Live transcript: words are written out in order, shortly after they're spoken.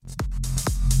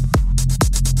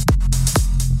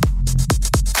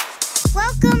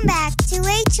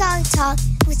HR Talk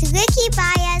with Ricky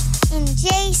Baez and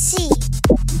JC.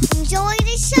 Enjoy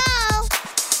the show.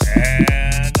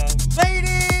 And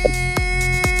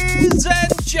ladies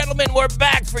and gentlemen, we're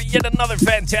back for yet another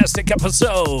fantastic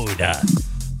episode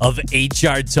of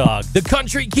HR Talk. The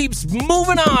country keeps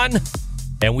moving on,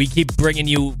 and we keep bringing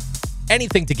you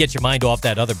anything to get your mind off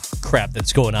that other crap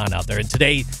that's going on out there. And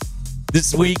today,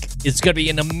 this week, it's going to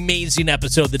be an amazing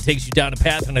episode that takes you down a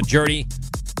path and a journey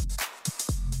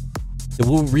that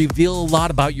will reveal a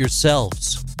lot about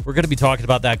yourselves. We're going to be talking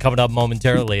about that coming up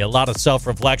momentarily. A lot of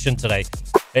self-reflection today.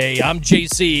 Hey, I'm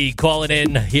JC calling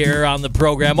in here on the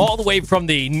program all the way from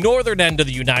the northern end of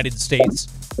the United States.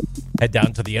 Head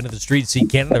down to the end of the street, see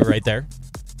Canada right there.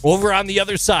 Over on the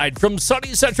other side, from sunny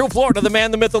Central Florida, the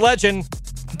man, the myth, the legend,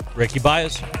 Ricky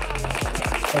Baez.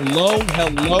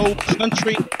 Hello,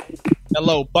 country.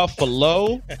 Hello,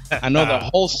 Buffalo. I know the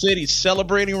whole city's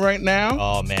celebrating right now.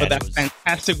 Oh, man. For that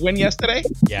fantastic win yesterday.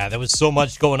 Yeah, there was so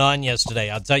much going on yesterday.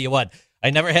 I'll tell you what. I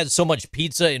never had so much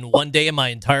pizza in one day in my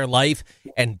entire life.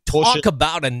 And talk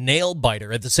about a nail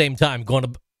biter at the same time going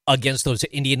up against those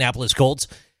Indianapolis Colts.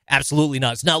 Absolutely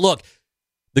nuts. Now, look,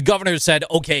 the governor said,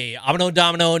 okay,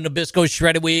 Domino, Nabisco,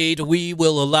 shredded wheat, we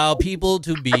will allow people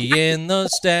to be in the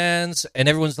stands. And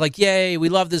everyone's like, yay, we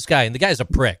love this guy. And the guy's a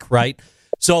prick, right?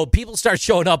 So people start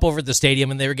showing up over at the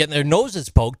stadium, and they were getting their noses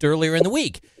poked earlier in the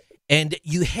week. And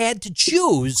you had to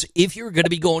choose if you were going to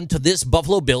be going to this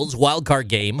Buffalo Bills wildcard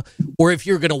game or if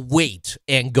you're going to wait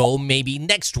and go maybe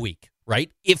next week, right?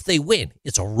 If they win,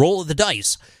 it's a roll of the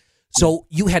dice. So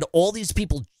you had all these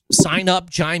people sign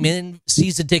up, chime in,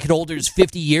 season ticket holders,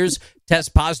 50 years,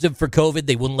 test positive for COVID.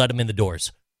 They wouldn't let them in the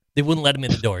doors. It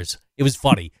was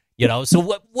funny, you know? So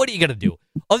what are you going to do?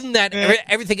 Other than that,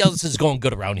 everything else is going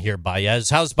good around here, Baez.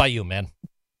 How's it by you, man?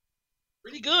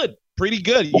 Pretty good.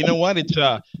 You know what? It's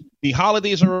the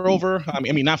holidays are over. I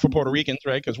mean, not for Puerto Ricans,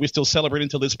 right? Because we still celebrate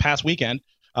until this past weekend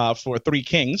for Three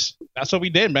Kings. That's what we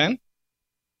did, man.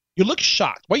 You look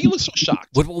shocked. Why you look so shocked?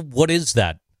 What is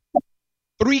that?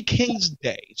 Three Kings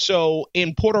Day. So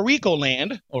in Puerto Rico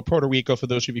land, or Puerto Rico for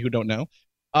those of you who don't know,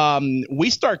 we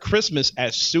start Christmas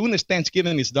as soon as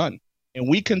Thanksgiving is done. And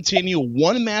we continue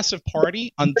one massive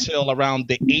party until around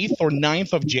the 8th or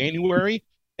 9th of January.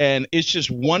 And it's just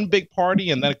one big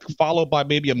party and then followed by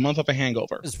maybe a month of a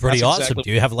hangover. It's pretty awesome. Exactly.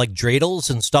 Do you have like dreidels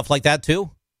and stuff like that too?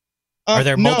 Are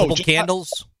there multiple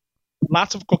candles?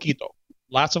 Lots of coquito.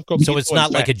 So it's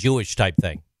not like a Jewish type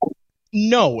thing?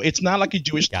 No, it's not like a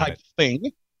Jewish type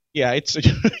thing. Yeah, it's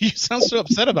you sound so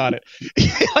upset about it.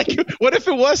 Like, what if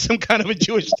it was some kind of a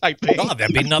Jewish type thing? No,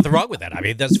 there'd be nothing wrong with that. I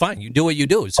mean, that's fine. You do what you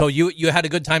do. So you had a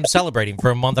good time celebrating for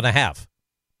a month and a half.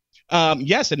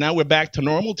 Yes, and now we're back to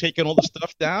normal, taking all the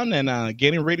stuff down and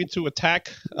getting ready to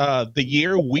attack the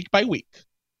year week by week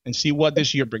and see what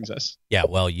this year brings us. Yeah,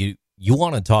 well, you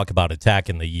want to talk about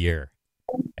attacking the year,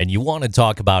 and you want to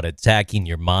talk about attacking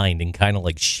your mind and kind of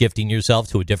like shifting yourself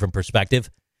to a different perspective.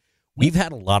 We've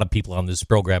had a lot of people on this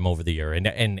program over the year,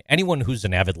 and anyone who's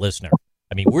an avid listener.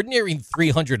 I mean, we're nearing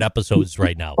 300 episodes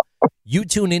right now. You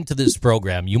tune into this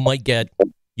program, you might get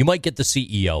the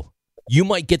CEO. You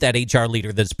might get that HR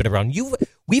leader that's been around.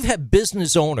 We've had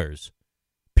business owners,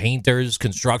 painters,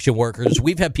 construction workers.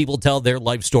 We've had people tell their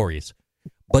life stories.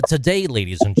 But today,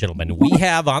 ladies and gentlemen, we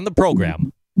have on the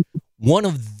program one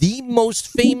of the most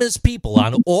famous people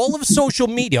on all of social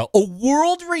media, a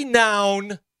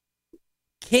world-renowned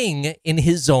king in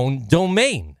his own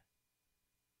domain.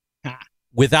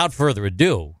 Without further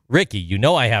ado, Ricky, you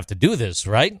know I have to do this,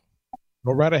 right?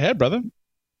 Go right ahead, brother.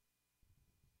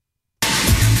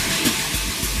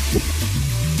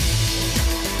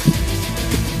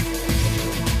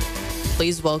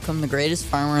 Please welcome the greatest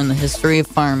farmer in the history of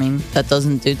farming that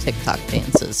doesn't do TikTok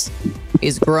dances.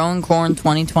 He's growing corn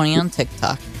 2020 on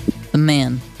TikTok. The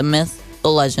man, the myth,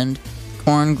 the legend,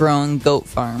 corn-growing goat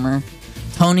farmer,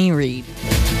 Tony Reed.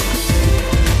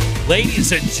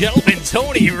 Ladies and gentlemen,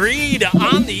 Tony Reed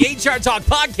on the HR Talk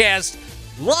podcast,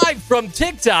 live from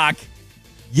TikTok.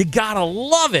 You gotta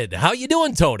love it. How you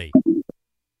doing, Tony?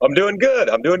 I'm doing good.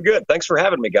 Thanks for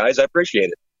having me, guys. I appreciate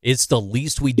it. It's the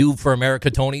least we do for America,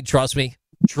 Tony. Trust me,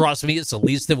 it's the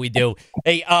least that we do.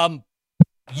 Hey,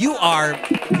 you are...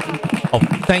 Oh,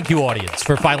 thank you, audience,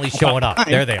 for finally showing up.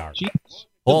 There they are.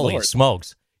 Holy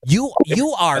smokes. You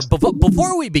are,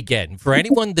 before we begin, for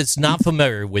anyone that's not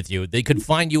familiar with you, they could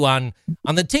find you on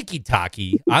the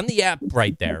Tiki-Taki, on the app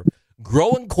right there,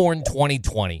 Growing Corn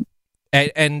 2020.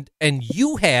 And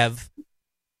you have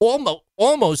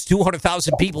almost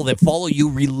 200,000 people that follow you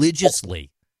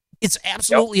religiously. It's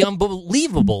absolutely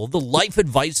unbelievable, the life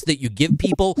advice that you give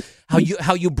people, how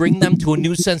you bring them to a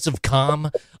new sense of calm,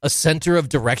 a center of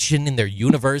direction in their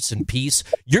universe and peace.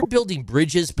 You're building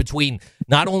bridges between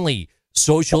not only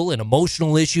social and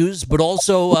emotional issues, but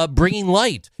also bringing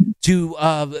light to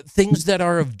things that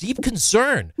are of deep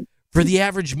concern for the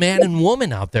average man and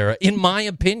woman out there, in my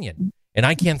opinion. And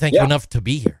I can't thank you enough to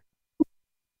be here.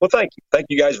 Well, thank you. Thank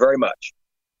you guys very much.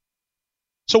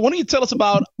 So why don't you tell us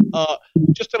about,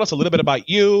 just tell us a little bit about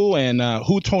you and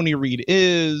who Tony Reed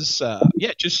is.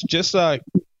 Just let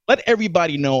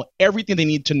everybody know everything they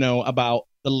need to know about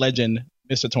the legend,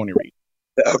 Mr. Tony Reed.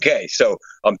 Okay, so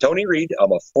I'm Tony Reed.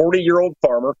 I'm a 40-year-old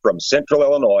farmer from Central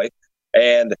Illinois,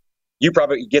 and you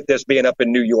probably get this being up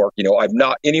in New York. You know, I'm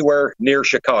not anywhere near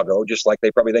Chicago, just like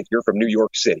they probably think you're from New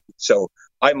York City. So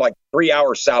I'm like 3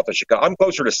 hours south of Chicago. I'm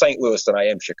closer to St. Louis than I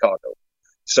am Chicago.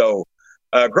 So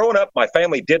growing up, my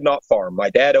family did not farm. My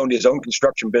dad owned his own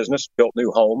construction business, built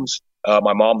new homes.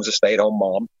 My mom was a stay-at-home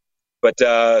mom.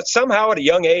 But somehow at a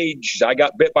young age, I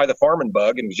got bit by the farming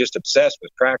bug and was just obsessed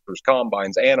with tractors,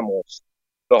 combines, animals,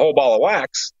 the whole ball of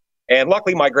wax. And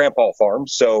luckily, my grandpa farmed.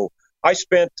 So I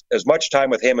spent as much time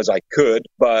with him as I could,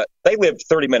 but they lived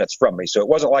 30 minutes from me. So it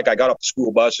wasn't like I got off the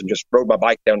school bus and just rode my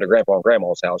bike down to Grandpa and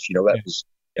Grandma's house. You know, that was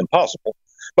impossible.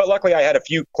 But luckily, I had a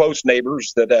few close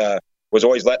neighbors that was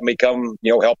always letting me come,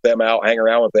 you know, help them out, hang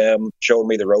around with them, showing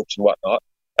me the ropes and whatnot.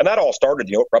 And that all started,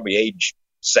 you know, probably age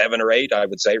 7 or 8, I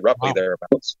would say, roughly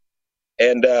thereabouts.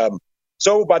 And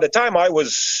so by the time I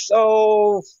was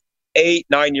 8,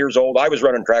 9 years old, I was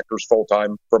running tractors full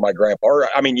time for my grandpa. Or,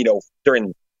 I mean, you know,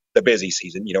 during the busy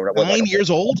season, you know. 9 years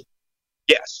old?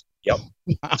 Yes. Yep.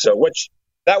 Wow. So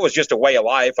that was just a way of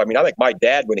life. I mean, I think my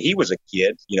dad, when he was a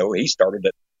kid, you know, he started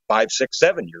at 5, 6,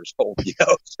 7 years old, you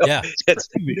know. So Yeah.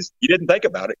 you didn't think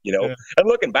about it, you know. Yeah. And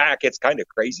looking back, it's kind of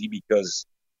crazy because,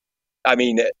 I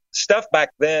mean, stuff back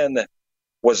then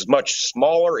was much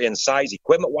smaller in size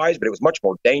equipment-wise, but it was much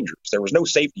more dangerous. There was no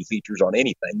safety features on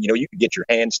anything. You know, you could get your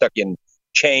hand stuck in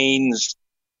chains,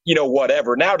 you know,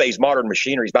 whatever. Nowadays, modern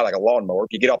machinery is about like a lawnmower.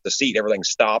 If you get off the seat, everything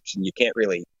stops, and you can't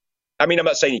really – I mean, I'm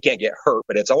not saying you can't get hurt,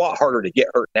 but it's a lot harder to get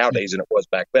hurt nowadays than it was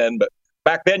back then. But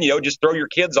back then, you know, just throw your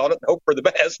kids on it and hope for the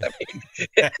best. I mean,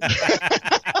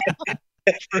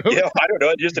 you know, I don't know.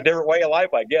 It's just a different way of life,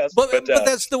 I guess. But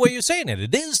that's the way you're saying it.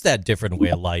 It is that different way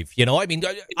of life. You know, I mean,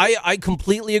 I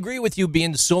completely agree with you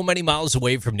being so many miles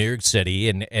away from New York City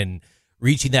and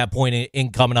reaching that point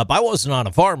in coming up. I wasn't on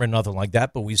a farm or nothing like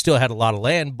that, but we still had a lot of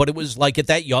land. But it was like at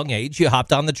that young age, you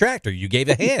hopped on the tractor. You gave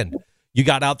a hand. You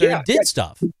got out there and did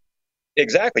stuff.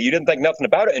 Exactly. You didn't think nothing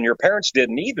about it, and your parents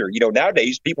didn't either. You know,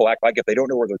 nowadays people act like if they don't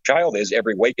know where their child is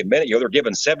every waking minute, you know, they're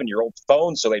giving 7-year-olds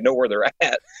phones so they know where they're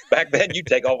at. Back then, you'd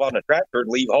take off on a tractor and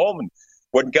leave home and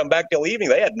wouldn't come back till evening.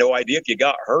 They had no idea if you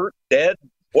got hurt, dead,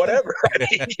 whatever. I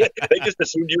mean, they just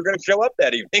assumed you were going to show up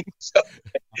that evening. So,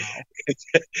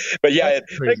 but yeah,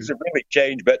 things have really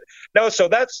changed. But no, so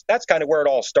that's kind of where it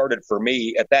all started for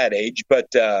me at that age.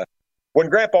 But when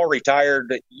Grandpa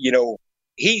retired, you know,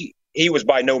 he was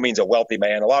by no means a wealthy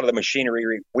man. A lot of the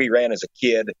machinery we ran as a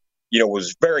kid, you know,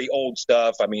 was very old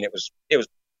stuff. I mean, it was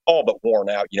all but worn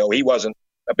out. You know, he wasn't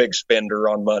a big spender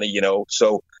on money, you know.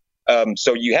 So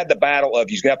you had the battle of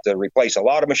he's going to have to replace a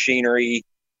lot of machinery.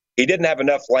 He didn't have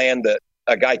enough land that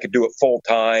a guy could do it full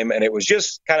time. And it was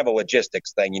just kind of a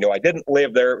logistics thing. You know, I didn't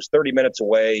live there. It was 30 minutes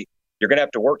away. You're going to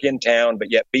have to work in town, but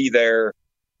yet be there.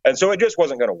 And so it just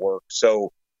wasn't going to work.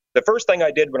 So the first thing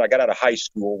I did when I got out of high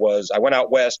school was I went out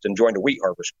west and joined a wheat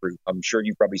harvest crew. I'm sure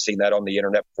you've probably seen that on the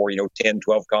internet before, you know, 10,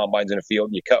 12 combines in a field,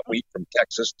 and you cut wheat from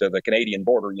Texas to the Canadian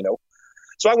border, you know.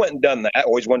 So I went and done that.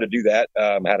 Always wanted to do that.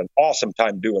 Had an awesome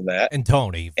time doing that. And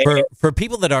Tony, for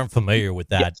people that aren't familiar with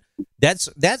that,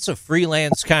 that's a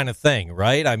freelance kind of thing,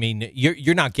 right? I mean,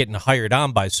 you're not getting hired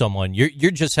on by someone.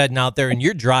 You're just heading out there and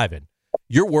you're driving.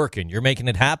 You're working. You're making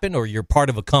it happen, or you're part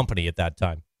of a company at that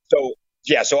time.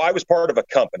 So I was part of a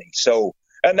company. So,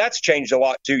 and that's changed a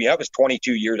lot too. You know, it was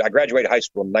 22 years. I graduated high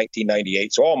school in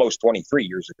 1998, so almost 23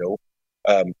 years ago.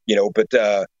 You know, but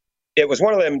it was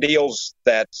one of them deals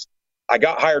that I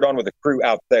got hired on with a crew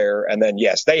out there, and then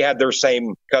yes, they had their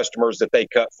same customers that they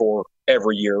cut for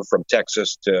every year from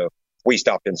Texas to we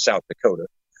stopped in South Dakota.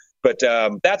 But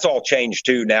that's all changed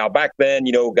too now. Back then,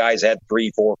 you know, guys had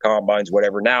 3, 4 combines,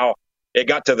 whatever. Now it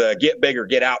got to the get big or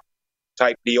get out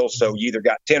type deal. So you either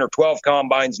got 10 or 12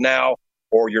 combines now,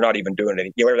 or you're not even doing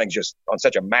anything. You know, everything's just on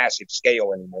such a massive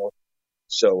scale anymore.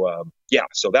 So,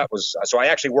 so that was, so I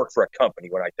actually worked for a company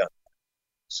when I done that.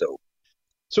 So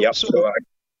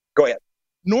go ahead.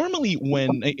 Normally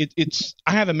when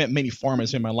I haven't met many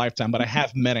farmers in my lifetime, but I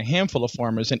have met a handful of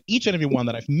farmers, and each and every one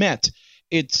that I've met,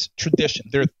 it's tradition.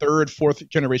 They're third, fourth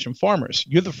generation farmers.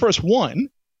 You're the first one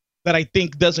that I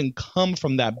think doesn't come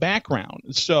from that background.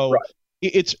 So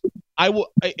I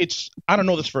don't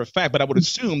know this for a fact, but I would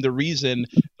assume the reason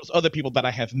those other people that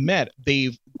I have met,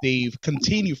 they've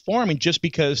continued farming just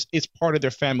because it's part of their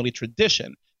family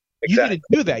tradition. Exactly. You didn't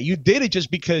do that. You did it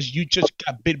just because you just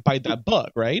got bit by that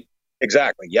bug, right?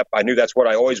 Exactly. Yep. I knew that's what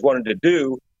I always wanted to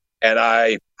do. And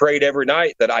I prayed every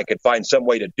night that I could find some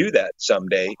way to do that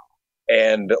someday.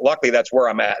 And luckily, that's where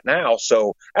I'm at now.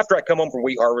 So after I come home from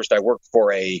wheat harvest, I worked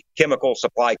for a chemical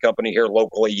supply company here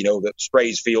locally, that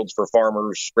sprays fields for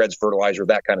farmers, spreads fertilizer,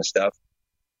 that kind of stuff.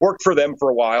 Worked for them for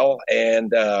a while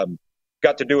and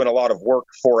got to doing a lot of work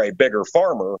for a bigger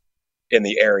farmer in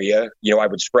the area. I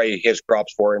would spray his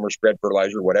crops for him or spread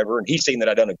fertilizer or whatever. And he seen that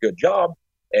I'd done a good job.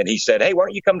 And he said, hey, why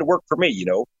don't you come to work for me,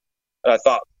 And I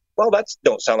thought, well, that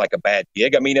don't sound like a bad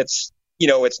gig. I mean, it's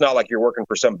not like you're working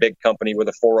for some big company with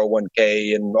a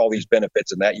 401k and all these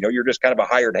benefits and that, you're just kind of a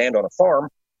hired hand on a farm.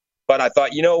 But I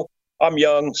thought, I'm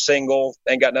young, single,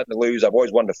 ain't got nothing to lose. I've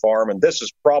always wanted to farm. And this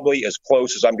is probably as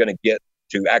close as I'm going to get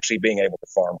to actually being able to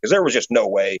farm, because there was just no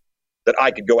way that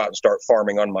I could go out and start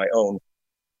farming on my own.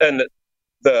 And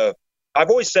I've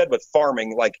always said with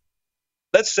farming, like,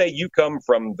 let's say you come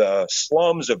from the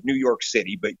slums of New York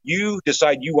City, but you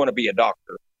decide you want to be a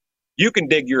doctor. You can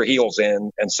dig your heels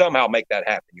in and somehow make that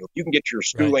happen. You can get your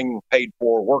schooling paid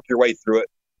for, work your way through it.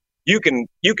 You can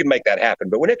make that happen.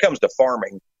 But when it comes to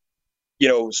farming,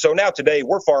 so now today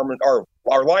we're farming.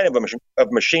 Our line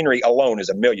of machinery alone is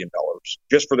 $1 million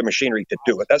just for the machinery to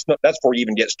do it. That's before you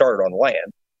even get started on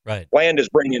land. Right. Land is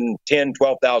bringing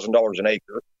 $10,000-$12,000 an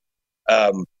acre.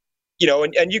 And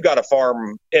you got to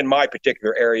farm in my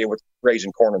particular area with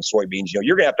raising corn and soybeans.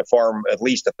 You're going to have to farm at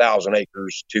least 1,000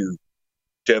 acres to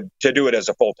do it as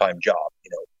a full-time job.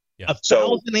 Yeah.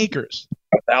 1,000 acres.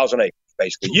 1,000 acres,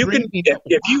 basically. You can,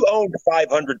 if you owned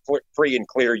 500 free and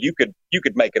clear, you could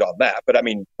make it on that. But I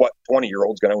mean, what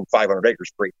 20-year-old's going to own 500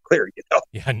 acres free and clear?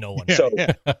 Yeah, no one.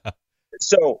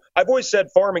 So I've always said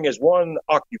farming is one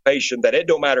occupation that it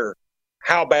don't matter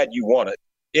how bad you want it.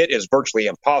 It is virtually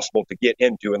impossible to get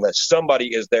into unless somebody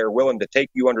is there willing to take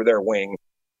you under their wing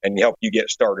and help you get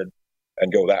started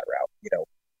and go that route.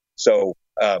 So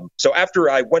after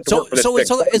I went to work for this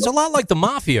it's a lot like the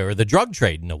mafia or the drug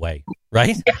trade in a way,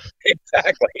 right?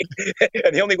 Exactly.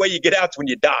 And the only way you get out is when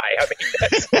you die. I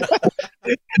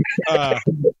mean, that's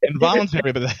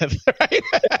involuntary, but that's right.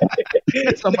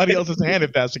 That's somebody else's hand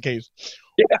if that's the case.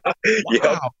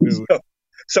 Wow, dude.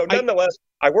 So nonetheless,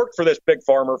 I worked for this big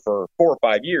farmer for 4 or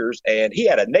 5 years, and he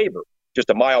had a neighbor just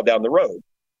a mile down the road.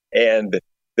 And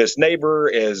this neighbor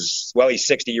he's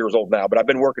 60 years old now, but I've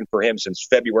been working for him since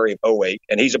February of 2008,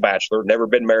 and he's a bachelor, never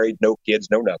been married, no kids,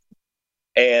 no nothing.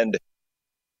 And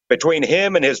between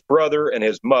him and his brother and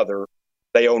his mother,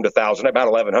 they owned about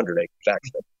 1,100 acres,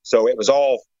 actually. So it was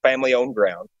all family-owned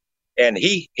ground. And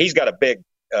he's got a big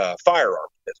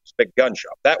firearms business, big gun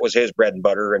shop. That was his bread and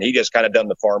butter, and he just kind of done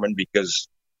the farming because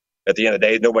at the end of the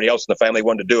day, nobody else in the family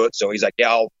wanted to do it. So he's like,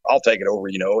 yeah, I'll take it over,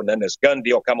 And then this gun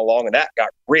deal come along, and that got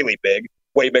really big,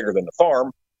 way bigger than the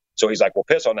farm. So he's like, well,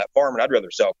 piss on that farm, and I'd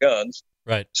rather sell guns.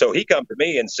 Right. So he come to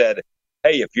me and said,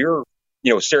 hey, if you're,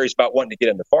 serious about wanting to get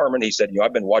into farming, he said,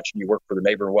 I've been watching you work for the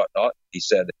neighbor and whatnot. He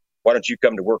said, why don't you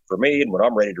come to work for me? And when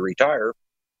I'm ready to retire,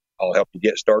 I'll help you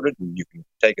get started, and you can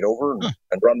take it over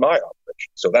and run my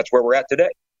operation. So that's where we're at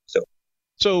today.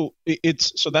 So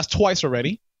that's twice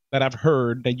already that I've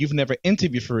heard that you've never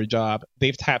interviewed for a job.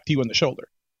 They've tapped you on the shoulder.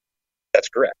 That's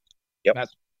correct. Yep.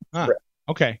 Correct.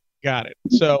 Okay. Got it.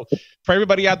 So for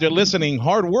everybody out there listening,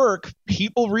 hard work,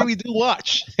 people really do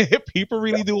watch. People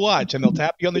really do watch, and they'll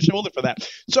tap you on the shoulder for that.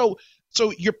 So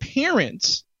your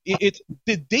parents,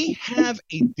 did they have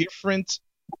a different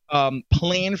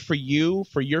plan for you,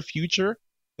 for your future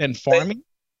than farming?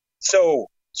 So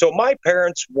my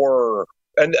parents were,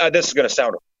 and this is going to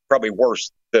sound probably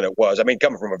worse than it was. I mean,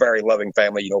 coming from a very loving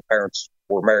family, parents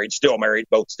were married, still married,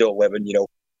 both still living,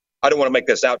 I don't want to make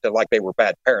this out to like they were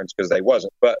bad parents, because they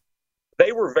wasn't, but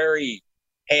they were very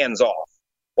hands off.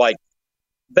 Like,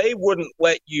 they wouldn't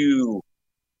let you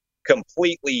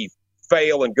completely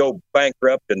fail and go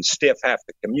bankrupt and stiff half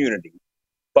the community.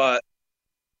 But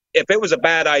if it was a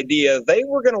bad idea, they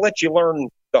were going to let you learn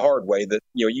the hard way that,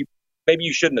 maybe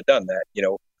you shouldn't have done that,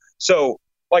 So,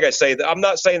 like I say, I'm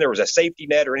not saying there was a safety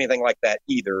net or anything like that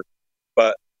either,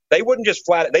 but they wouldn't just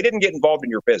they didn't get involved in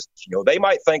your business. They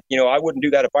might think, I wouldn't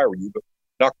do that if I were you, but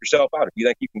knock yourself out. If you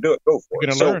think you can do it, go for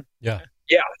it. Learn. Yeah.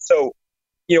 So,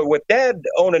 with Dad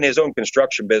owning his own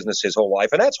construction business his whole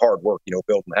life, and that's hard work,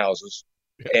 building houses.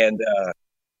 Yeah. And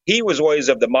he was always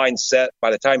of the mindset,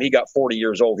 by the time he got 40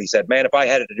 years old, he said, man, if I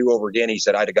had it to do over again, he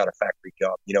said, I'd have got a factory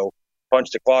job,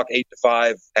 punched the clock 8 to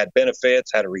 5, had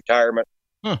benefits, had a retirement,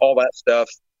 all that stuff.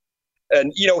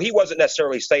 And, he wasn't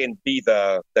necessarily saying be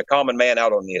the common man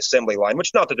out on the assembly line,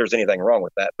 which not that there's anything wrong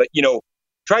with that, but,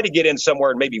 try to get in somewhere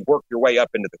and maybe work your way up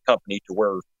into the company to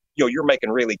where, you're making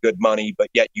really good money, but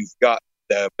yet you've got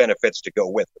the benefits to go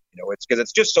with it. It's because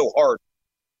it's just so hard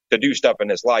to do stuff in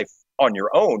this life on your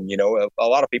own. A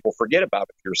lot of people forget about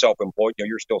it. If you're self-employed,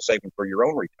 you're still saving for your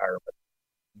own retirement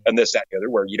and this, that, and the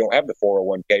other, where you don't have the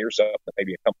 401k or something that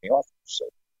maybe a company offers. So,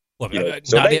 well,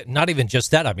 not even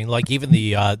just that. I mean, like even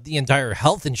the entire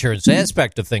health insurance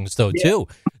aspect of things, though, too.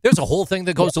 There's a whole thing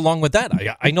that goes along with that.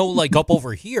 I know, like up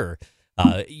over here,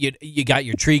 you got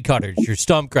your tree cutters, your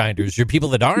stump grinders, your people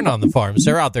that aren't on the farms.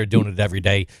 They're out there doing it every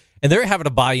day. And they're having to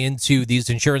buy into these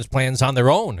insurance plans on their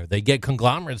own, or they get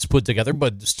conglomerates put together,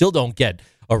 but still don't get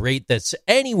a rate that's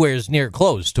anywhere near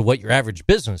close to what your average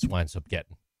business winds up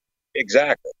getting.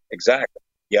 Exactly.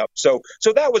 Yep. So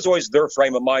that was always their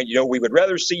frame of mind. We would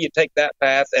rather see you take that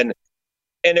path. And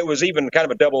it was even kind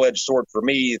of a double-edged sword for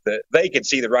me that they could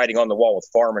see the writing on the wall with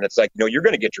farming. It's like, you're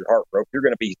going to get your heart broke. You're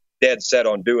going to be dead set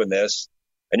on doing this,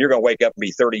 and you're going to wake up and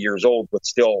be 30 years old with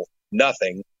still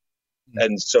nothing.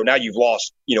 And so now you've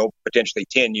lost, potentially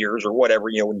 10 years or whatever,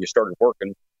 when you started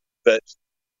working, that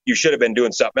you should have been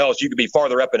doing something else. You could be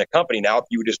farther up in a company now if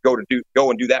you would just go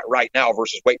and do that right now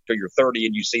versus wait until you're 30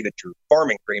 and you see that your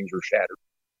farming dreams are shattered.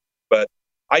 But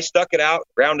I stuck it out,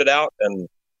 ground it out, and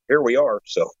here we are.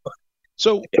 So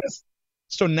yes.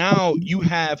 So now you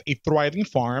have a thriving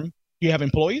farm. You have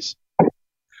employees?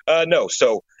 No.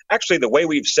 So actually the way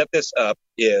we've set this up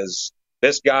is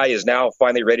this guy is now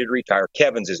finally ready to retire.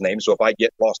 Kevin's his name. So if I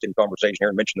get lost in conversation here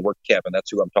and mention the word Kevin,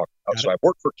 that's who I'm talking about. So I've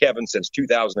worked for Kevin since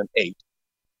 2008.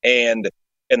 And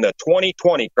in the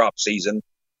 2020 crop season,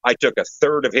 I took a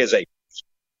third of his acres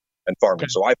and farmed it.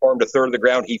 So I farmed a third of the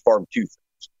ground. He farmed 2/3.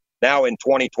 Now in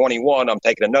 2021, I'm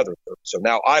taking another third. So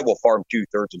now I will farm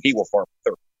 2/3 and he will farm a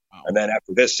third. Wow. And then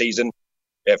after this season,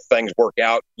 if things work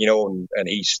out, and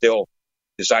he still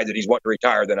decides that he's wanting to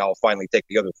retire, then I'll finally take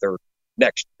the other third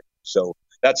next year. So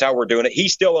that's how we're doing it. He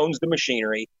still owns the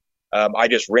machinery. I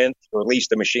just rent or lease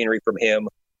the machinery from him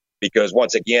because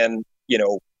once again,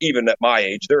 even at my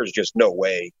age, there's just no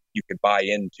way you could buy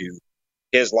into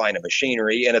his line of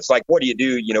machinery. And it's like, what do you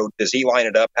do? Does he line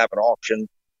it up, have an auction?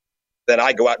 Then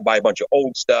I go out and buy a bunch of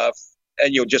old stuff.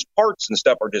 And, just parts and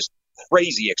stuff are just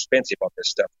crazy expensive on this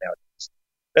stuff nowadays.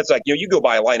 That's like, you go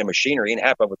buy a line of machinery and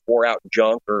half of it's wore out and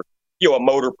junk, or, a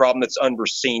motor problem that's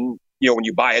unforeseen, when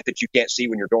you buy it that you can't see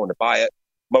when you're going to buy it.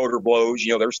 Motor blows,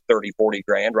 there's 30, 40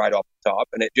 grand right off the top.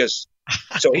 And it just,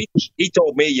 so he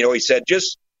told me, he said,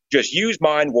 just use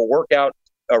mine. We'll work out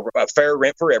a fair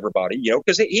rent for everybody,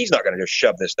 because he's not going to just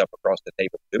shove this stuff across the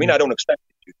table. I mean, I don't expect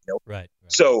it to, Right.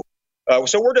 So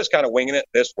we're just kind of winging it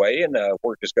this way, and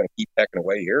we're just going to keep pecking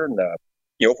away here. And,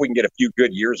 if we can get a few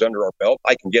good years under our belt,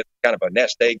 I can get kind of a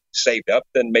nest egg saved up,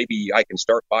 then maybe I can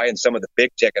start buying some of the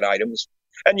big ticket items.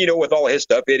 And, with all his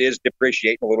stuff, it is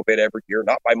depreciating a little bit every year,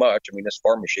 not by much. I mean, this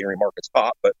farm machinery market's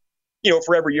hot, but,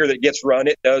 for every year that it gets run,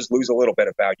 it does lose a little bit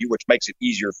of value, which makes it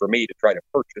easier for me to try to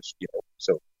purchase,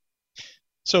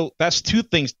 So that's two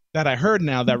things that I heard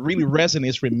now that really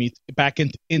resonates with me back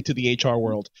into the HR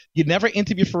world. You never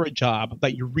interview for a job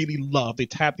that you really love. They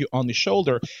tap you on the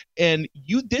shoulder, and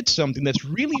you did something that's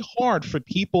really hard for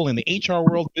people in the HR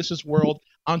world, business world,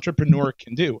 entrepreneur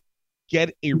can do.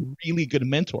 Get a really good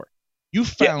mentor. You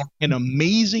found an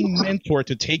amazing mentor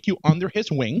to take you under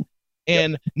his wing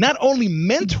and not only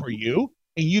mentor you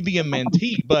and you be a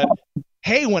mentee, but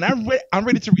hey, when I'm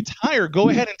ready to retire, go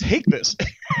ahead and take this.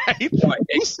 Right?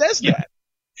 Who says that?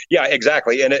 Yeah,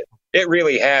 exactly. And it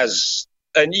really has,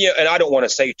 and I don't want to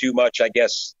say too much, I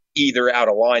guess, either out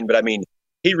of line, but I mean,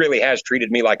 he really has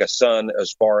treated me like a son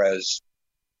as far as,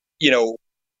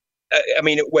 I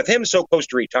mean, with him so close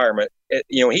to retirement,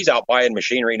 he's out buying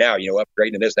machinery now,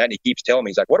 upgrading this, that, and he keeps telling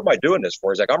me, he's like, what am I doing this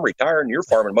for? He's like, I'm retiring, you're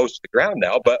farming most of the ground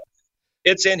now, but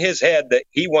it's in his head that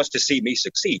he wants to see me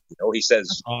succeed. He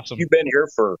says, awesome. You've been here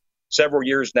for several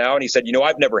years now. And he said,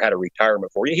 I've never had a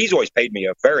retirement for you. He's always paid me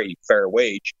a very fair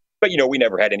wage, but, we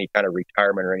never had any kind of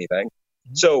retirement or anything.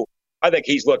 Mm-hmm. So I think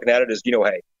he's looking at it as,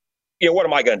 hey, what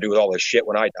am I going to do with all this shit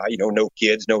when I die? No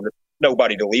kids,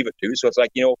 nobody to leave it to. So it's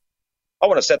like, I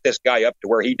want to set this guy up to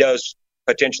where he does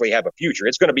potentially have a future.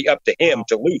 It's going to be up to him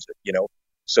to lose it,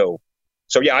 So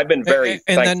yeah, I've been very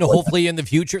and then hopefully in the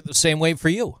future, the same way for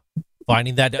you.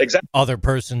 Finding that other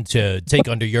person to take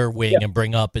under your wing and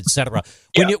bring up, etc.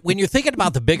 When you're thinking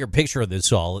about the bigger picture of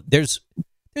this all, there's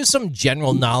there's some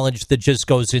general knowledge that just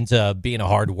goes into being a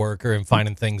hard worker and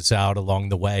finding things out along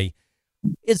the way.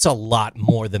 It's a lot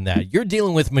more than that. You're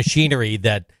dealing with machinery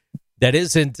that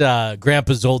isn't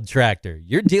Grandpa's old tractor.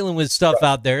 You're dealing with stuff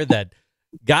out there that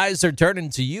guys are turning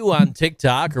to you on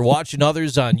TikTok or watching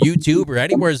others on YouTube or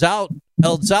anywhere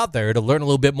else out there to learn a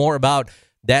little bit more about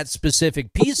that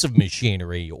specific piece of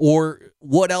machinery or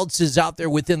what else is out there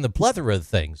within the plethora of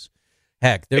things.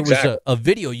 Heck, there was a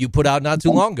video you put out not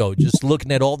too long ago just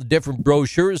looking at all the different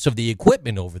brochures of the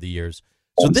equipment over the years.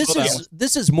 So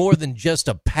this is more than just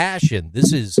a passion.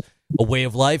 This is a way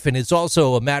of life, and it's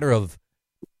also a matter of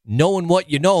knowing what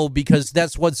you know, because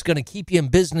that's what's going to keep you in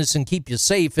business and keep you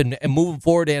safe and moving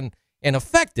forward and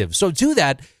effective. So to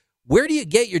that, where do you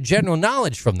get your general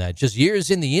knowledge from that? Just years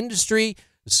in the industry,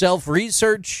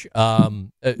 self-research?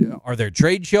 Are there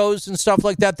trade shows and stuff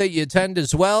like that you attend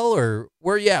as well, or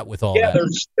where are you at with all that? Yeah,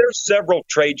 there's several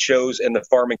trade shows in the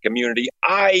farming community.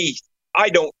 I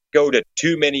don't go to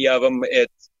too many of them.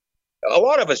 It's a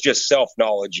lot of it's just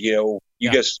self-knowledge. You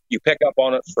pick up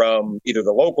on it from either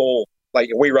the local, like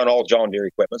we run all John Deere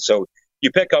equipment, so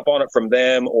you pick up on it from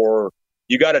them, or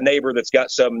you got a neighbor that's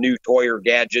got some new toy or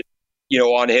gadget,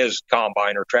 on his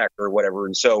combine or tractor or whatever.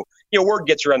 And so, word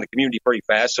gets around the community pretty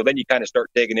fast. So then you kind of start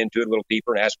digging into it a little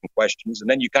deeper and asking questions. And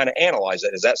then you kind of analyze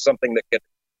it. Is that something that could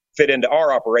fit into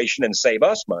our operation and save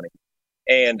us money?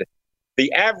 And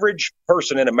the average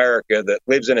person in America that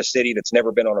lives in a city that's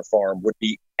never been on a farm would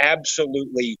be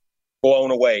absolutely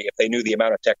blown away if they knew the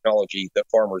amount of technology that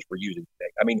farmers were using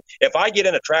today. I mean, if I get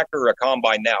in a tractor or a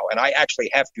combine now and I actually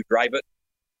have to drive it,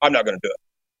 I'm not going to do it.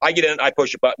 I get in, I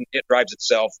push a button, it drives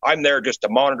itself. I'm there just to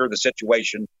monitor the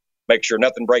situation, make sure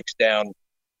nothing breaks down,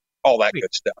 all that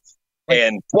good stuff.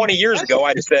 And 20 years ago,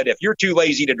 I said, if you're too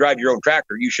lazy to drive your own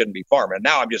tractor, you shouldn't be farming.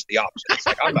 Now I'm just the opposite. It's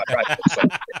like, I'm not driving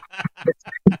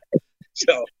it.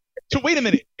 So wait a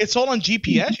minute. It's all on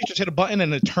GPS? You just hit a button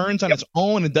and it turns on its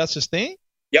own and does its thing?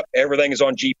 Yep, everything is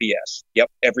on GPS.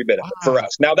 Yep, every bit of it for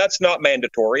us. Now, that's not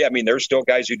mandatory. I mean, there's still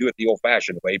guys who do it the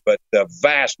old-fashioned way, but the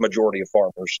vast majority of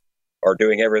farmers are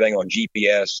doing everything on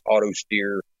GPS, auto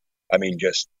steer. I mean,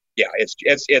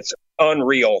 it's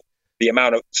unreal the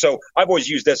amount of. So I've always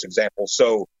used this example.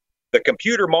 So the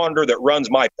computer monitor that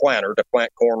runs my planter to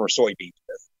plant corn or soybeans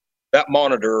with, that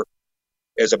monitor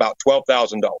is about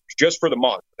 $12,000 just for the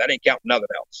monitor. That ain't counting nothing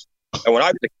else. And when I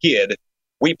was a kid,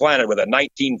 we planted with a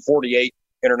 1948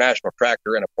 International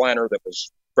tractor and a planter that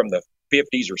was from the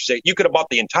 50s or 60s. You could have bought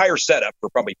the entire setup for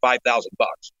probably $5,000.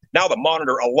 Now the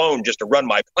monitor alone just to run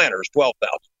my planter is $12,000.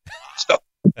 So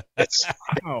it's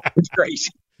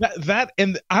crazy. That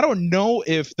and I don't know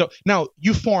if now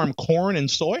you farm corn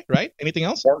and soy, right? Anything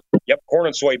else? Corn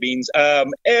and soybeans.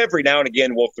 Every now and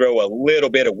again we'll throw a little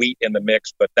bit of wheat in the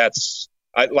mix, but that's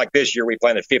like this year we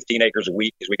planted 15 acres of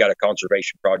wheat because we got a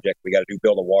conservation project. We got to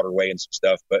build a waterway and some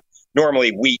stuff, but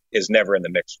normally wheat is never in the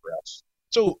mix for us.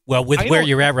 So, well, with where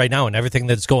you're at right now and everything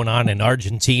that's going on in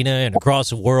Argentina and across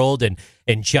the world and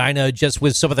China, just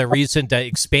with some of the recent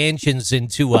expansions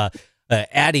into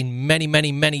adding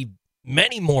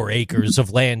many more acres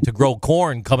of land to grow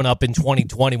corn coming up in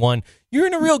 2021, you're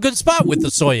in a real good spot with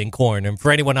the soy and corn. And for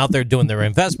anyone out there doing their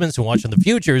investments and watching the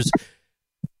futures,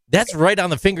 that's right on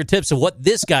the fingertips of what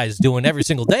this guy's doing every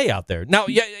single day out there. Now,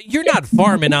 you're not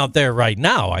farming out there right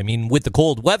now. I mean, with the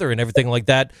cold weather and everything like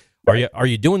that, are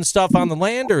you doing stuff on the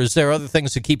land, or is there other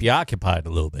things to keep you occupied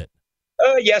a little bit?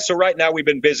 So right now we've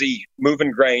been busy moving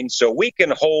grain, so we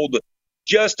can hold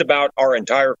just about our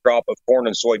entire crop of corn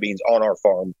and soybeans on our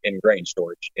farm in grain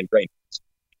storage, in grain.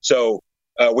 So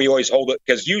we always hold it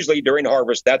because usually during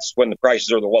harvest, that's when the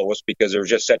prices are the lowest because there's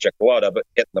just such a glut of it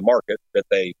hitting the market that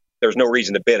there's no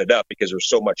reason to bid it up because there's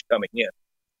so much coming in.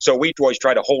 So we always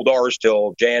try to hold ours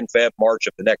till Jan, Feb, March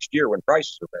of the next year when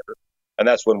prices are better. And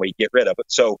that's when we get rid of it.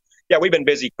 So, yeah, we've been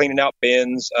busy cleaning out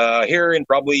bins. Here in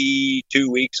probably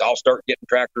 2 weeks, I'll start getting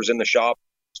tractors in the shop,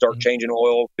 start changing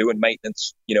oil, doing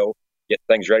maintenance, get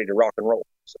things ready to rock and roll.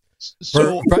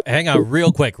 Hang on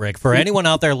real quick, Rick. For anyone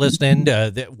out there listening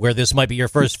where this might be your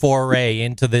first foray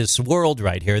into this world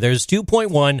right here, there's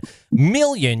 2.1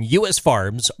 million U.S.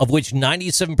 farms, of which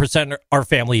 97% are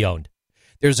family-owned.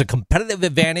 There's a competitive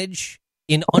advantage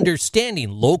in understanding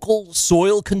local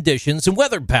soil conditions and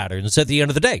weather patterns at the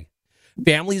end of the day.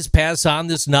 Families pass on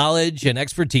this knowledge and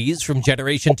expertise from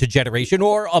generation to generation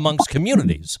or amongst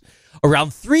communities.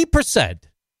 Around 3%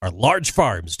 are large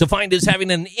farms, defined as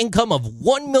having an income of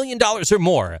 $1 million or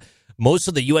more. Most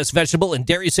of the U.S. vegetable and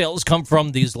dairy sales come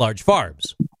from these large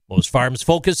farms. Most farms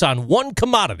focus on one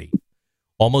commodity.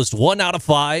 Almost 1 out of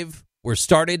 5 were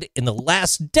started in the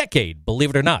last decade,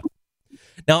 believe it or not.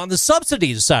 Now, on the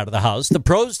subsidies side of the house, the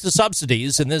pros to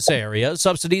subsidies in this area,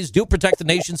 subsidies do protect the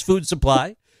nation's food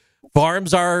supply.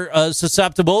 Farms are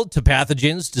susceptible to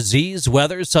pathogens, disease,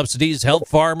 weather. Subsidies help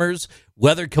farmers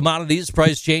weather commodities,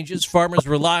 price changes. Farmers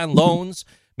rely on loans,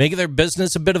 making their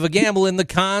business a bit of a gamble. In the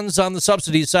cons on the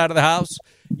subsidies side of the house,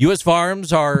 U.S.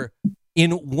 farms are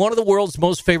in one of the world's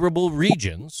most favorable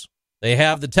regions. They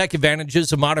have the tech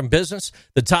advantages of modern business.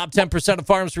 The top 10% of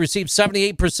farms receive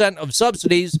 78% of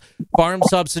subsidies. Farm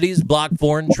subsidies block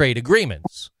foreign trade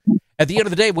agreements. At the end of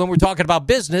the day, when we're talking about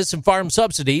business and farm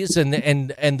subsidies and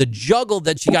the juggle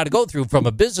that you got to go through from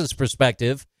a business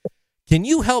perspective, can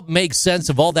you help make sense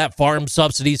of all that farm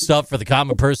subsidy stuff for the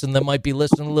common person that might be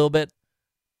listening a little bit?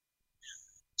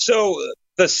 So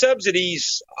the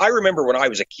subsidies, I remember when I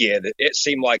was a kid, it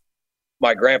seemed like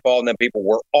my grandpa and them people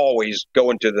were always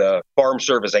going to the Farm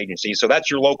Service Agency. So that's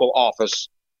your local office.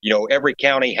 You know, every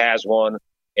county has one.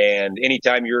 And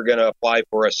anytime you're going to apply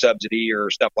for a subsidy or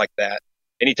stuff like that,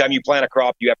 anytime you plant a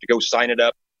crop, you have to go sign it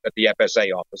up at the FSA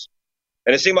office.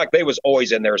 And it seemed like they was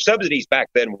always in there. Subsidies back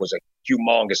then was a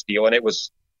humongous deal. And it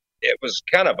was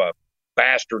kind of a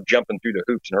bastard jumping through the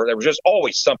hoops. And there was just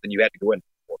always something you had to go in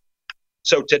for.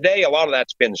 So today, a lot of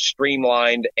that's been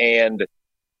streamlined, and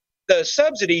the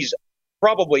subsidies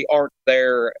probably aren't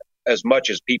there as much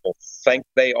as people think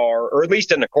they are, or at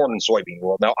least in the corn and soybean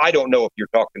world. Now, I don't know if you're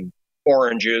talking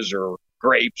oranges or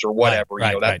grapes or whatever.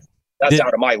 Right, that's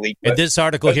out of my league. In this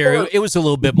article here, it was a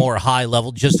little bit more high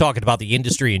level, just talking about the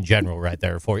industry in general right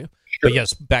there for you. Sure, but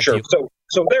yes, back to you.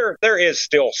 So there is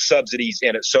still subsidies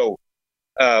in it. So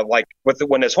like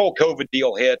when this whole COVID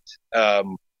deal hit,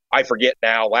 I forget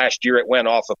now, last year it went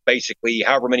off of basically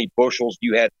however many bushels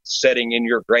you had sitting in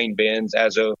your grain bins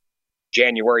as of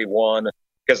January 1,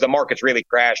 because the markets really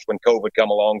crashed when COVID come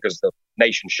along because the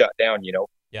nation shut down, you know.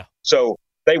 Yeah. So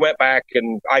they went back,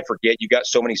 and I forget, you got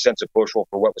so many cents a bushel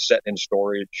for what was sitting in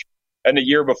storage. And the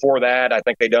year before that, I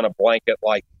think they done a blanket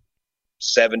like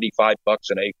 $75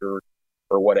 an acre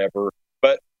or whatever.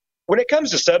 But when it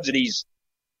comes to subsidies,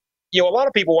 you know, a lot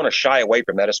of people want to shy away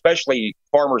from that, especially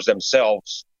farmers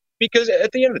themselves, because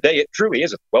at the end of the day, it truly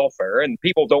is a welfare, and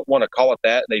people don't want to call it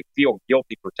that, and they feel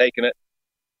guilty for taking it.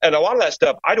 And a lot of that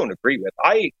stuff I don't agree with.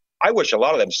 I wish a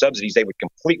lot of them subsidies they would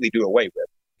completely do away with.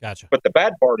 Gotcha. But the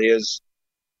bad part is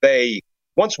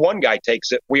once one guy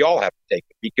takes it, we all have to take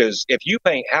it. Because if you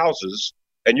paint houses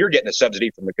and you're getting a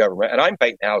subsidy from the government, and I'm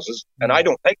painting houses and I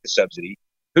don't take the subsidy,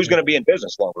 who's going to be in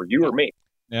business longer, you or me?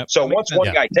 Yep. So once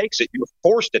one guy takes it, you're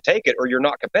forced to take it or you're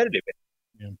not competitive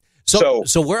in it. Yeah.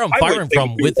 So where I'm firing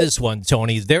from with this one,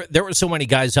 Tony, there were so many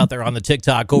guys out there on the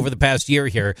TikTok over the past year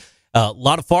here. A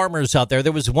lot of farmers out there.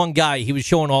 There was one guy, he was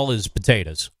showing all his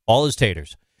potatoes, all his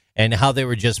taters, and how they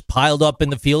were just piled up in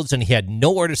the fields, and he had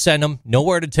nowhere to send them,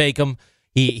 nowhere to take them.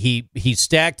 He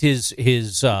stacked his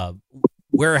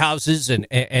warehouses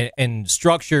and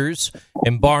structures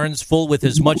and barns full with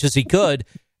as much as he could,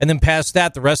 and then past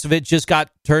that, the rest of it just got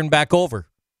turned back over,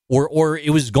 or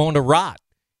it was going to rot,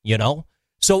 you know?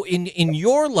 So in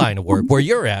your line of work, where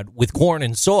you're at with corn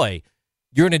and soy,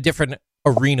 you're in a different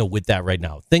arena with that right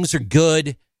now. Things are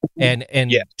good, and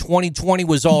 2020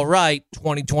 was all right.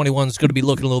 2021 is going to be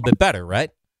looking a little bit better,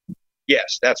 right?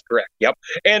 Yes, that's correct. Yep.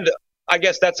 And I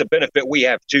guess that's a benefit we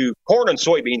have too. Corn and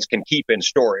soybeans can keep in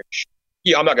storage.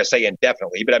 Yeah, I'm not going to say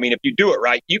indefinitely, but I mean, if you do it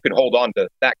right, you can hold on to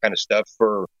that kind of stuff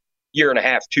for a year and a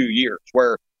half, 2 years,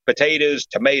 where potatoes,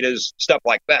 tomatoes, stuff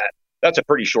like that, that's a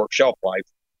pretty short shelf life.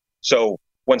 So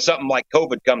when something like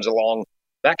COVID comes along,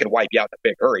 that can wipe you out in a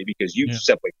big hurry because you've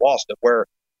simply lost it. Where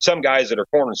some guys that are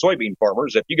corn and soybean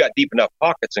farmers, if you got deep enough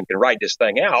pockets and can ride this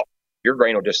thing out, your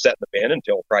grain will just set in the bin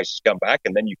until prices come back,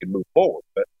 and then you can move forward.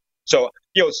 But so,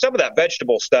 you know, some of that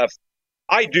vegetable stuff,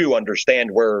 I do understand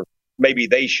where maybe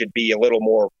they should be a little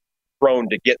more prone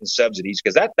to getting subsidies,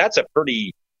 because that's a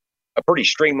pretty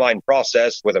streamlined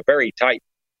process with a very tight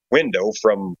window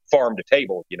from farm to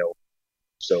table, you know.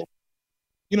 So,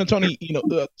 you know, Tony, you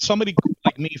know, somebody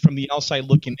like me from the outside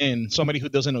looking in, somebody who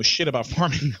doesn't know shit about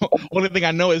farming, only thing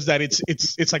I know is that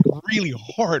it's like really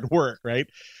hard work, right?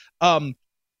 I'm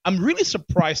really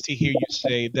surprised to hear you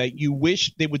say that you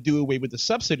wish they would do away with the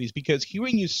subsidies, because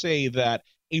hearing you say that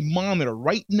a monitor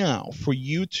right now for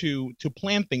you to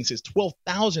plant things is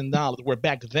 $12,000, where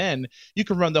back then you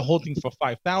could run the whole thing for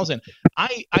 $5,000.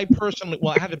 I personally,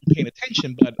 well, I haven't been paying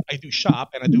attention, but I do shop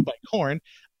and I do buy corn.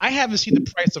 I haven't seen the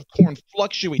price of corn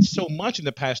fluctuate so much in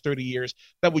the past 30 years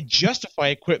that would justify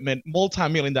equipment,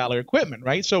 multi-million-dollar equipment,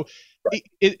 right? So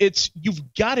it's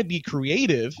you've got to be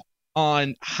creative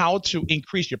on how to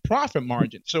increase your profit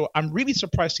margin. So I'm really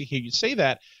surprised to hear you say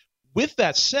that. With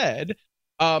that said,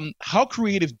 how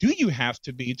creative do you have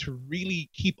to be to really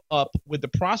keep up with the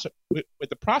process with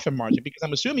the profit margin? Because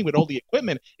I'm assuming with all the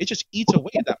equipment, it just eats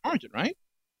away at that margin, right?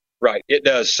 Right, it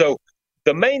does. So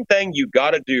the main thing you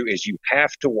got to do is you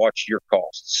have to watch your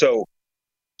costs. So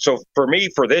for me,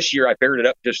 for this year, I figured it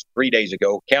up just 3 days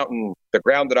ago, counting the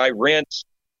ground that I rent,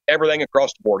 everything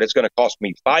across the board. It's going to cost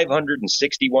me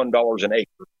 $561 an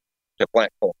acre to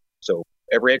plant corn. So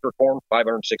every acre of corn,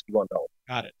 $561.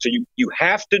 Got it. So you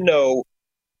have to know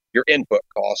your input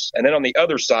costs. And then on the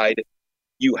other side,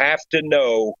 you have to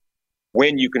know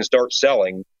when you can start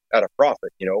selling at a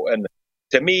profit, and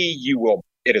to me,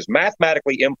 it is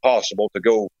mathematically impossible to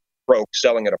go broke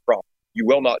selling at a profit. You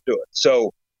will not do it.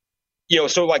 So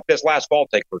like this last fall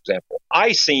take, for example,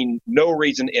 I seen no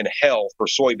reason in hell for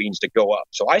soybeans to go up.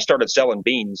 So I started selling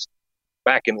beans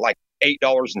back in like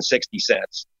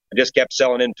 $8.60. I just kept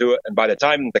selling into it. And by the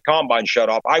time the combine shut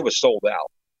off, I was sold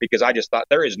out because I just thought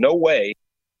there is no way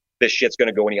this shit's going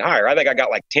to go any higher. I think I got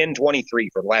like 10.23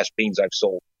 for the last beans I've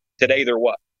sold. Today they're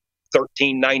what?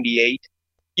 $13.98,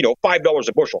 $5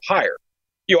 a bushel higher.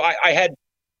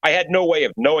 I had no way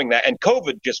of knowing that. And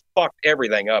COVID just fucked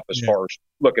everything up as far as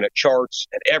looking at charts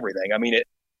and everything. I mean,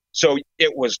 so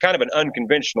it was kind of an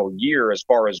unconventional year as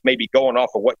far as maybe going off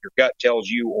of what your gut tells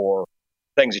you or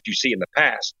things that you see in the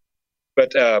past.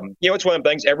 But, it's one of the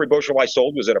things. Every bushel I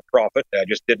sold was at a profit. I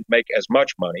just didn't make as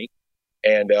much money.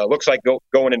 And looks like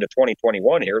going into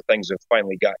 2021 here, things have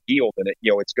finally got healed, and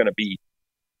it's going to be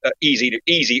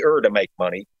easier to make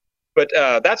money. But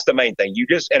that's the main thing.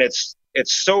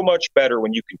 It's so much better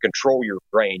when you can control your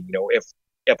grain.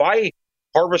 If I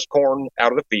harvest corn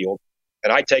out of the field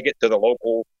and I take it to the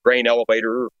local grain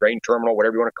elevator, grain terminal,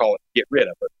 whatever you want to call it, get rid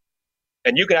of it,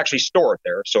 and you can actually store it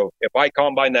there. So if I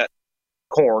combine that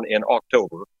corn in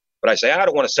October, but I say I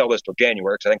don't want to sell this till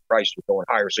January because I think prices are going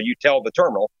higher. So you tell the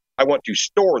terminal, I want to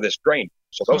store this grain.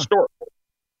 So they'll store it for you.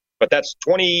 But that's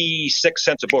 26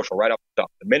 cents a bushel right up the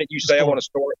top. The minute you say I want to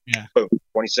store it, boom,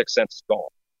 26 cents is gone.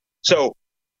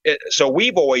 So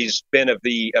we've always been of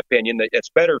the opinion that it's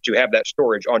better to have that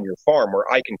storage on your farm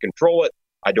where I can control it.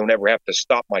 I don't ever have to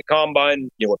stop my combine.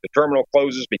 If the terminal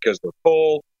closes because they're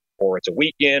full or it's a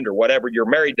weekend or whatever, you're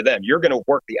married to them. You're going to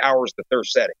work the hours that they're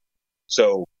setting.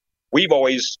 So we've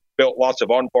always built lots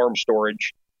of on-farm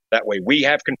storage. That way we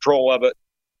have control of it.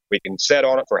 We can set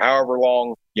on it for however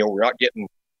long. We're not getting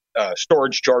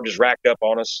storage charges racked up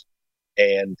on us.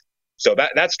 And so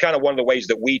that's kind of one of the ways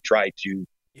that we try to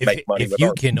make money. If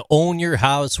you can own your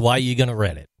house, why are you going to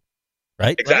rent it? Right?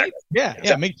 Right? Exactly.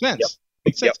 Yeah, makes sense. Yep.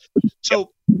 Makes sense.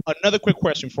 So another quick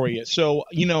question for you. So,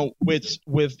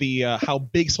 with the how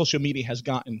big social media has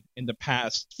gotten in the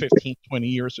past 15, 20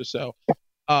 years or so,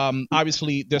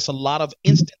 obviously there's a lot of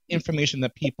instant information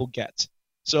that people get.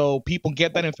 So people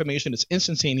get that information. It's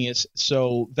instantaneous.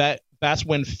 So that's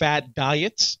when fad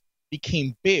diets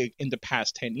became big in the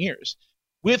past 10 years.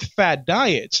 With fad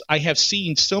diets, I have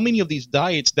seen so many of these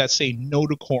diets that say no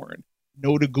to corn,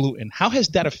 no to gluten. How has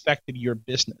that affected your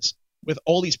business with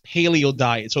all these paleo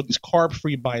diets, so these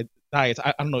carb-free diets?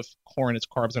 I don't know if corn is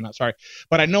carbs or not, sorry.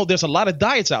 But I know there's a lot of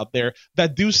diets out there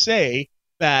that do say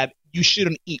that you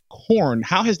shouldn't eat corn.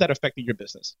 How has that affected your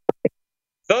business?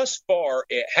 Thus far,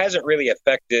 it hasn't really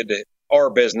affected our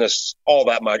business all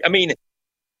that much. I mean,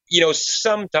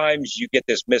 sometimes you get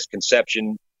this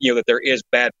misconception, that there is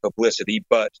bad publicity,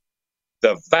 but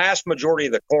the vast majority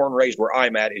of the corn raised where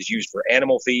I'm at is used for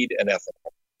animal feed and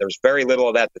ethanol. There's very little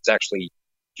of that that's actually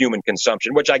human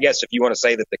consumption, which I guess if you want to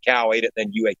say that the cow ate it, then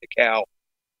you ate the cow.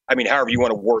 I mean, however you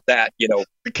want to word that,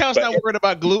 The cow's not worried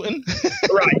about gluten.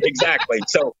 Right, exactly.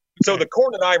 So the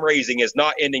corn that I'm raising is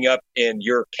not ending up in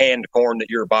your canned corn that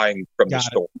you're buying from the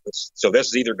store. So this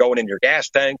is either going in your gas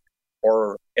tank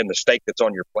or in the steak that's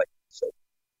on your plate. So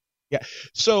yeah.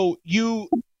 So you've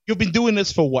been doing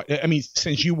this for what? I mean,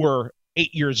 since you were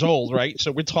 8 years old, right?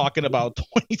 So we're talking about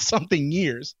 20-something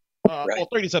years, right. Well,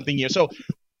 30-something years. So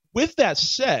with that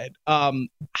said,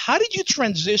 how did you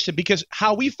transition? Because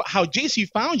how JC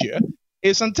found you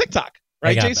is on TikTok.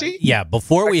 Right, JC? Yeah,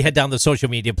 before we head down the social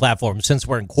media platform, since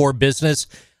we're in core business,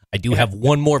 I do have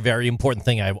one more very important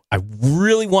thing I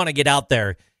really want to get out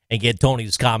there and get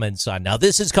Tony's comments on. Now,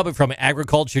 this is coming from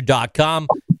agriculture.com,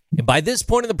 and by this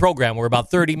point in the program, we're about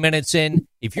 30 minutes in.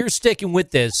 If you're sticking with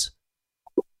this,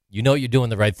 you're doing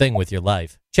the right thing with your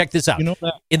life. Check this out.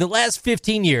 In the last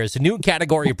 15 years, a new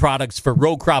category of products for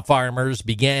row crop farmers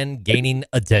began gaining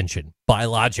attention: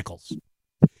 biologicals.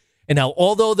 And now,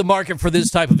 although the market for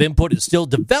this type of input is still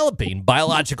developing,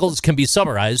 biologicals can be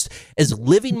summarized as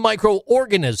living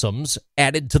microorganisms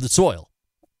added to the soil.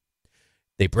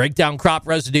 They break down crop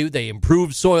residue, they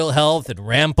improve soil health, and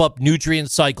ramp up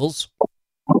nutrient cycles.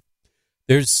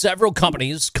 There's several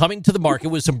companies coming to the market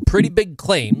with some pretty big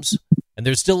claims, and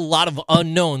there's still a lot of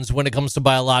unknowns when it comes to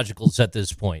biologicals at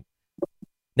this point.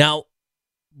 Now,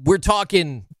 we're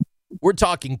talking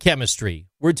chemistry.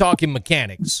 We're talking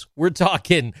mechanics. We're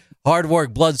talking hard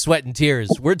work, blood, sweat, and tears.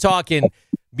 We're talking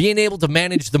being able to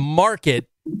manage the market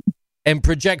and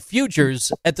project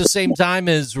futures at the same time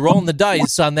as rolling the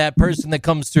dice on that person that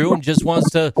comes through and just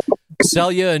wants to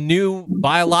sell you a new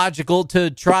biological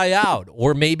to try out,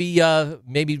 or maybe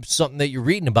something that you're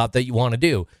reading about that you want to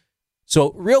do.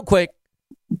 So real quick,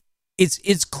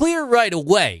 it's clear right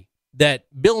away that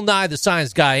Bill Nye the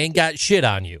Science Guy ain't got shit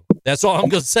on you. That's all I'm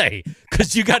going to say,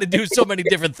 because you got to do so many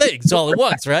different things all at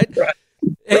once, right?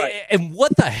 Right. And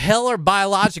what the hell are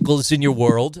biologicals in your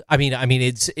world? I mean,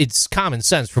 it's common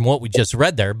sense from what we just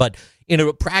read there, but in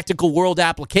a practical world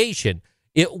application,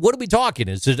 what are we talking?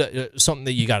 Is it something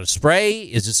that you got to spray?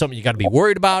 Is it something you got to be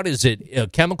worried about? Is it a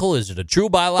chemical? Is it a true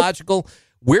biological?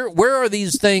 Where are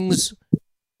these things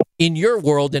in your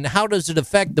world, and how does it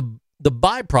affect the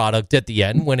byproduct at the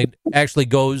end when it actually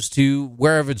goes to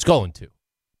wherever it's going to?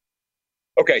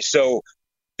 Okay, so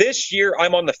this year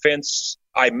I'm on the fence.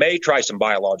 I may try some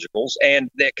biologicals,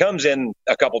 and it comes in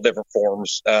a couple different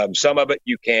forms. Some of it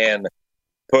you can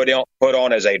put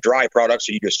on as a dry product,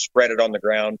 so you just spread it on the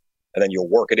ground, and then you'll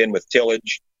work it in with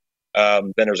tillage.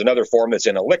 Then there's another form that's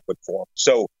in a liquid form.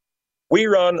 So we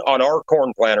run on our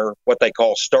corn planter what they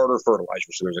call starter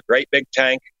fertilizer. So there's a great big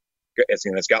tank.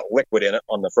 It's got liquid in it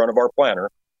on the front of our planter,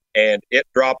 and it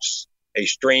drops a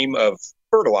stream of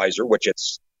fertilizer, which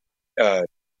it's a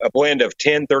blend of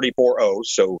 10-34-0,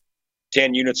 so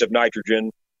 10 units of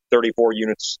nitrogen, 34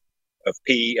 units of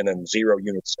P, and then 0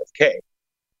 units of K.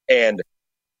 And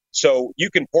so you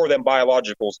can pour them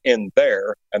biologicals in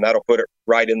there, and that'll put it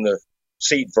right in the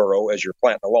seed furrow as you're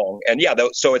planting along. And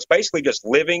so it's basically just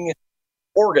living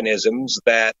organisms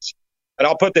that, and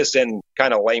I'll put this in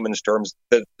kind of layman's terms,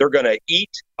 that they're going to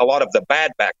eat a lot of the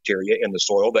bad bacteria in the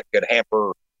soil that could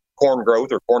hamper corn growth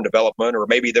or corn development, or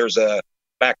maybe there's a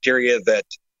bacteria that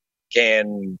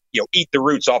can, eat the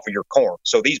roots off of your corn.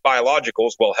 So these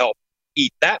biologicals will help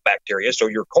eat that bacteria so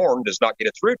your corn does not get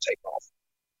its root taken off.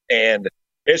 And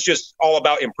it's just all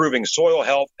about improving soil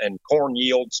health and corn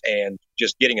yields and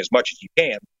just getting as much as you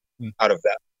can out of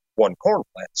that one corn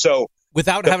plant. So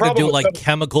without having to do like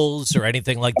chemicals or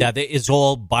anything like that, it's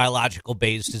all biological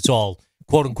based. It's all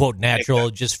quote unquote natural,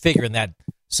 exactly. Just figuring that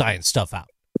science stuff out.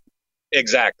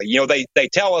 Exactly. They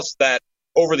tell us that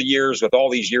over the years, with all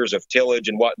these years of tillage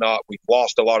and whatnot, we've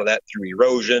lost a lot of that through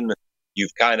erosion.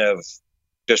 You've kind of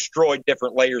destroyed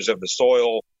different layers of the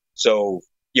soil. So,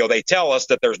 they tell us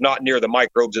that there's not near the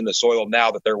microbes in the soil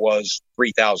now that there was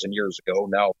 3,000 years ago.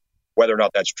 Now, whether or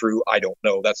not that's true, I don't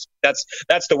know. That's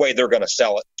the way they're going to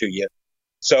sell it to you.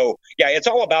 So, yeah, it's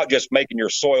all about just making your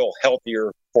soil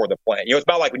healthier for the plant. It's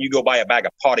about like when you go buy a bag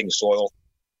of potting soil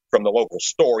from the local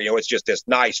store, it's just this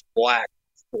nice black,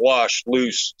 lush,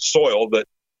 loose soil that,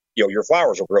 your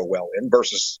flowers will grow well in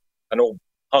versus an old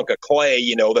hunk of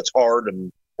clay, that's hard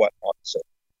and whatnot. So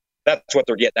that's what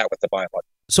they're getting at with the biological.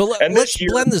 So let's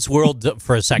blend this world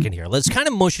for a second here. Let's kind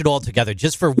of mush it all together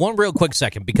just for one real quick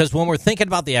second, because when we're thinking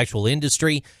about the actual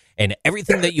industry and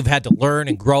everything that you've had to learn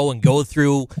and grow and go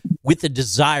through with the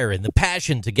desire and the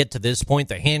passion to get to this point,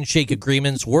 the handshake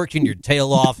agreements, working your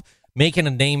tail off, making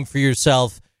a name for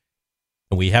yourself.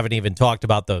 And we haven't even talked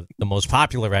about the most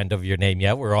popular end of your name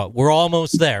yet. We're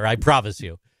almost there, I promise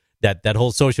you, that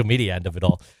whole social media end of it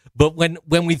all. But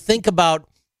when we think about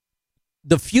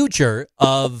the future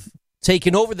of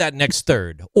taking over that next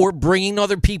third, or bringing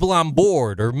other people on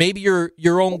board, or maybe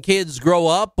your own kids grow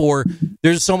up, or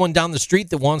there's someone down the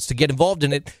street that wants to get involved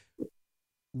in it,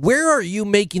 where are you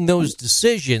making those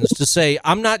decisions to say,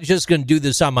 I'm not just going to do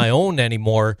this on my own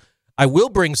anymore. I will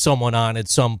bring someone on at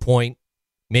some point.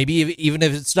 Maybe even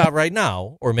if it's not right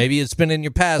now, or maybe it's been in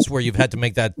your past where you've had to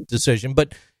make that decision.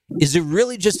 But is it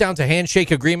really just down to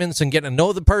handshake agreements and getting to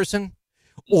know the person?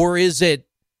 Or is it,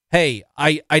 hey,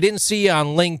 I didn't see you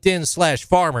on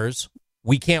LinkedIn/farmers.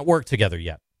 We can't work together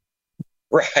yet.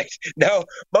 Right. No,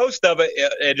 most of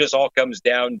it just all comes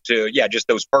down to, just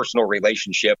those personal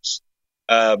relationships.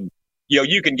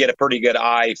 You can get a pretty good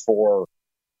eye for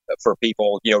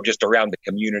people, just around the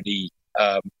community.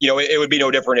 It would be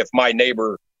no different if my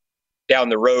neighbor down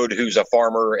the road, who's a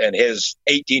farmer, and his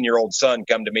 18-year-old son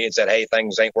come to me and said, hey,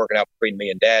 things ain't working out between me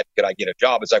and Dad. Could I get a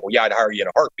job? It's like, well, yeah, I'd hire you in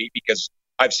a heartbeat because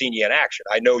I've seen you in action.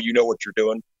 I know you know what you're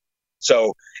doing.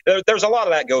 So there's a lot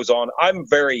of that goes on. I'm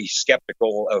very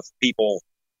skeptical of people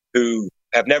who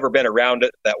have never been around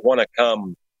it that want to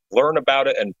come learn about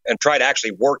it and try to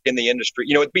actually work in the industry.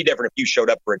 It'd be different if you showed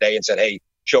up for a day and said, hey,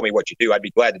 show me what you do, I'd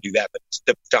be glad to do that.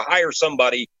 But to hire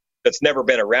somebody that's never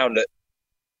been around it,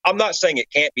 I'm not saying it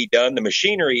can't be done. The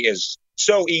machinery is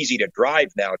so easy to drive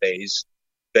nowadays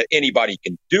that anybody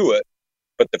can do it.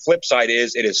 But the flip side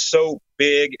is it is so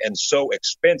big and so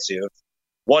expensive.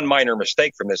 One minor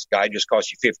mistake from this guy just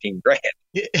costs you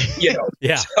 $15,000. You know,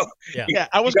 Yeah. So Yeah,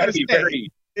 I was you got going to to be say.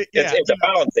 very. Yeah, It's a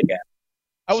balancing act.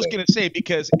 I was going to say,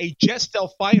 because a jet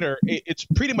stealth fighter, it's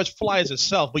pretty much flies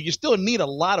itself, but you still need a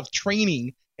lot of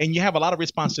training and you have a lot of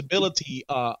responsibility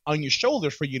on your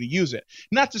shoulders for you to use it.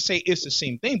 Not to say it's the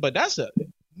same thing, but that's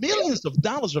millions of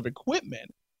dollars of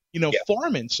equipment,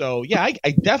 farming. So, yeah,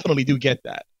 I definitely do get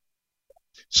that.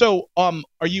 So,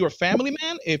 are you a family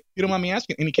man, if you don't mind me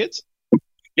asking? Any kids?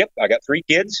 Yep, I got 3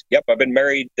 kids. Yep, I've been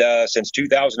married since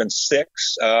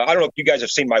 2006. I don't know if you guys have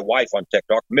seen my wife on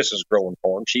TikTok, Mrs. Growing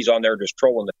Corn. She's on there just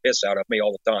trolling the piss out of me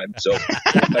all the time. So,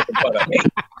 making fun of me.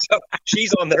 So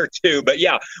she's on there too. But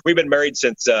yeah, we've been married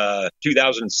since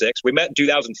 2006. We met in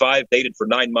 2005, dated for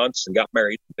 9 months, and got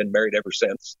married. Been married ever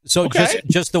since. So Okay.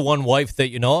 just the one wife that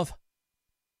you know of?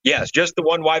 Yes, just the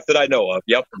one wife that I know of.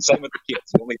 Yep, and some of the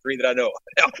kids. Only 3 that I know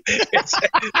of.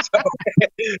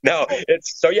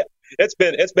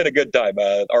 It's been a good time.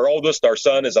 Our oldest, our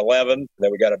son, is 11. And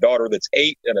then we got a daughter that's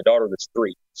 8 and a daughter that's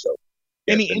 3. So,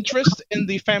 yeah, Any interest in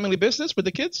the family business with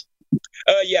the kids?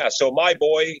 yeah. So my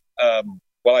boy,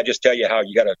 well, I just tell you how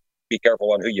you got to be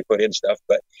careful on who you put in stuff.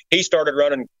 But he started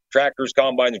running tractors,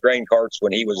 combines, grain carts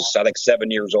when he was, I think, 7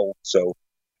 years old. So,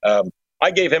 I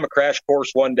gave him a crash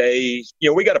course one day.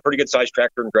 We got a pretty good sized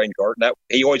tractor and grain cart, and that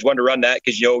he always wanted to run that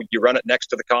because you run it next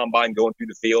to the combine going through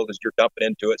the field as you're dumping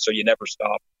into it, so you never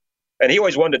stop. And he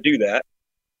always wanted to do that.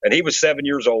 And he was 7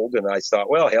 years old, and I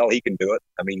thought, well, hell, he can do it.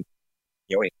 I mean,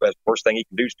 the first thing he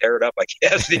can do is tear it up, I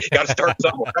guess. You got to start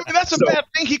somewhere. I mean, that's a bad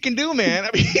thing he can do, man. I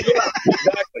mean, Yeah,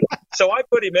 exactly. So I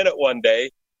put him in it one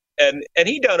day, and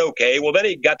he done okay. Well, then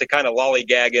he got to kind of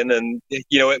lollygagging, and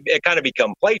it kind of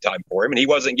become playtime for him, and he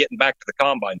wasn't getting back to the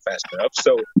combine fast enough.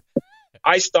 So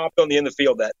I stopped on the end of the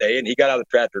field that day, and he got out of the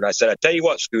tractor, and I said, I tell you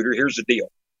what, Scooter, here's the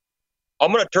deal.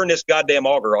 I'm going to turn this goddamn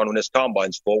auger on when this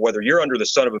combine's full, whether you're under the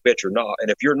son of a bitch or not. And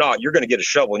if you're not, you're going to get a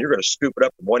shovel and you're going to scoop it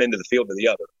up from one end of the field to the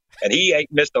other. And he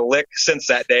ain't missed a lick since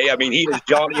that day. I mean, he is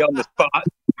Johnny on the spot.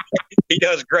 He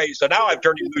does great. So now I've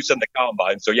turned him loose in the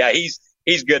combine. So yeah, he's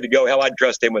good to go. Hell, I'd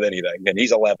trust him with anything. And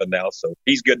he's 11 now, so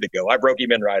he's good to go. I broke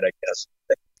him in right, I guess.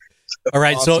 All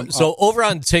right, Awesome. so over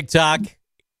on TikTok,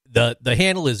 the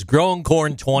handle is Growing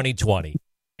Corn 2020.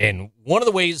 And one of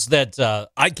the ways that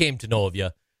I came to know of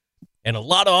you, and a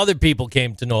lot of other people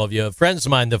came to know of you, friends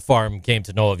of mine that farm came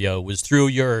to know of you, was through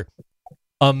your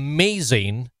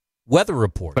amazing weather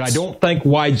reports. But I don't think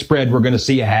widespread we're going to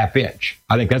see a half inch.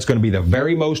 I think that's going to be the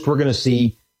very most we're going to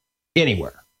see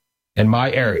anywhere in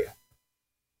my area.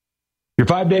 Your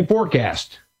 5-day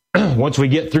forecast. Once we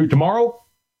get through tomorrow,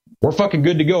 we're fucking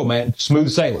good to go, man. Smooth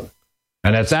sailing.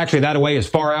 And that's actually that way as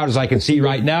far out as I can see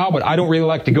right now, but I don't really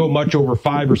like to go much over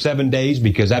 5 or 7 days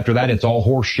because after that it's all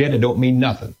horse shit. It don't mean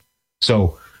nothing.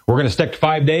 So we're going to stick to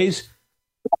 5 days.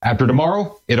 After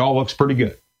tomorrow, it all looks pretty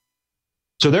good.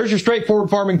 So there's your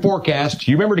straightforward farming forecast.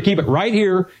 You remember to keep it right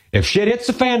here. If shit hits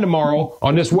the fan tomorrow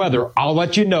on this weather, I'll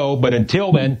let you know. But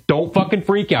until then, don't fucking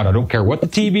freak out. I don't care what the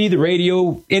TV, the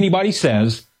radio, anybody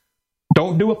says.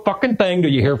 Don't do a fucking thing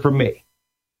till you hear from me.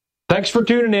 Thanks for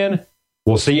tuning in.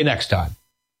 We'll see you next time.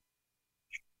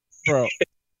 bro,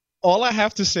 all I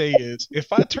have to say is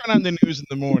if I turn on the news in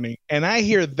the morning and I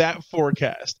hear that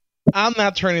forecast, I'm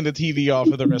not turning the TV off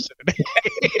for the rest of the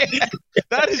day.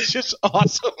 That is just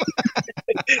awesome.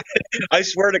 I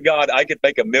swear to God, I could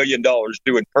make $1 million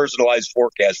doing personalized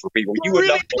forecasts for people. You would Really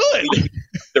not good. believe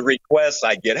the requests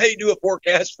I get. Hey, do a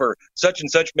forecast for such and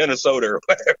such Minnesota or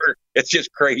whatever. It's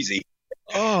just crazy.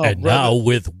 Oh, And brother. now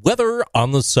with Weather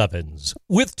on the Sevens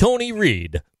with Tony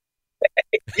Reed.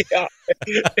 Yeah,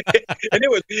 and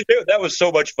that was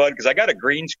so much fun because I got a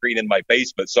green screen in my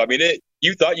basement. So I mean,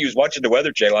 you thought you was watching the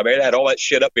Weather Channel. I mean, it had all that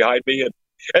shit up behind me,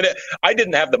 and I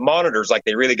didn't have the monitors like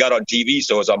they really got on TV.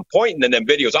 So as I'm pointing in them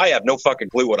videos, I have no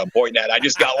fucking clue what I'm pointing at. I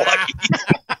just got lucky.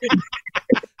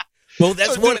 Well,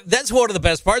 that's one of the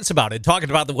best parts about it,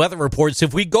 talking about the weather reports.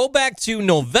 If we go back to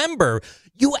November,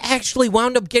 you actually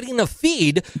wound up getting a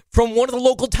feed from one of the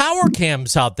local tower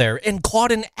cams out there and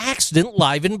caught an accident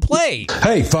live in play.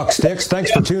 Hey, fuck sticks.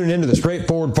 Thanks for tuning into the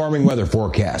Straightforward Farming Weather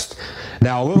Forecast.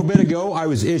 Now, a little bit ago, I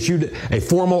was issued a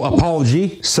formal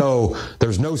apology, so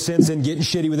there's no sense in getting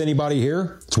shitty with anybody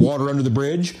here. It's water under the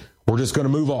bridge. We're just going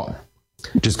to move on.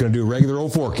 Just going to do a regular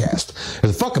old forecast. It's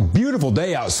a fucking beautiful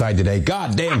day outside today.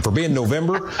 God damn, for being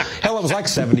November. Hell, it was like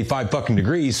 75 fucking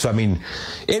degrees. So, I mean,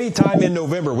 anytime in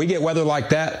November we get weather like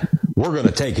that, we're going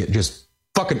to take it. Just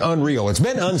fuck fucking unreal. It's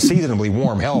been unseasonably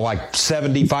warm. Hell, like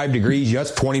 75 degrees.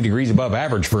 That's 20 degrees above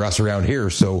average for us around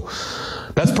here. So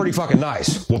that's pretty fucking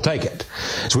nice. We'll take it.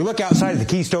 So we look outside at the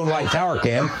Keystone Light Tower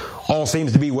Cam. All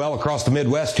seems to be well across the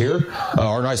Midwest here.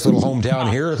 Our nice little hometown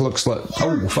here. It looks like,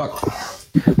 oh,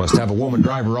 fuck. Must have a woman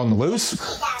driver on the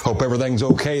loose. Hope everything's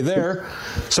okay there.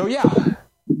 So, yeah,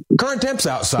 current temps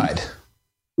outside.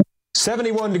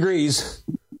 71 degrees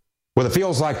with a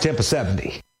feels like temp of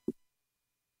 70.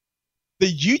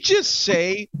 Did you just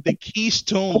say the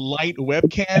Keystone Light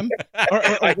webcam? or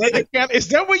webcam? Is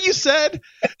that what you said?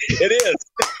 It is.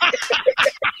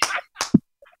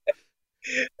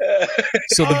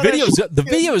 So the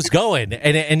video's going,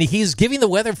 and he's giving the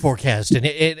weather forecast,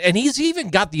 and he's even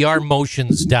got the arm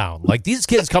motions down. Like, these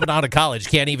kids coming out of college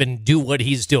can't even do what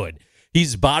he's doing.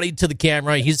 He's bodied to the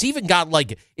camera. He's even got,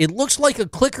 like, it looks like a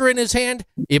clicker in his hand.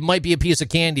 It might be a piece of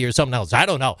candy or something else. I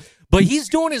don't know. But he's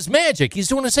doing his magic. He's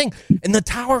doing his thing. And the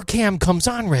tower cam comes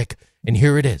on, Rick. And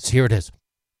here it is. Here it is.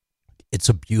 It's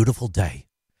a beautiful day.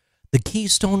 The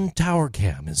Keystone Tower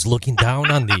Cam is looking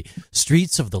down on the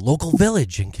streets of the local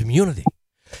village and community.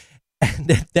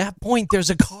 And at that point, there's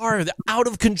a car out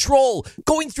of control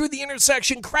going through the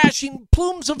intersection, crashing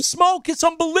plumes of smoke. It's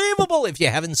unbelievable. If you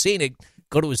haven't seen it,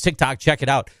 go to his TikTok, check it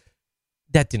out.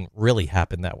 That didn't really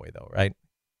happen that way, though, right?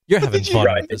 You're having fun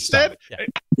with this stuff. Yeah.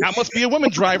 I must be a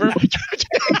woman driver. We're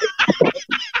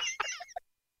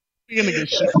going to get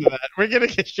shit for that. We're going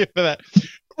to get shit for that.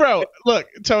 Bro, look,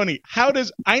 Tony,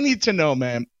 I need to know,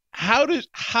 man, how did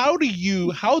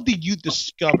you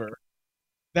discover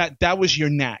that was your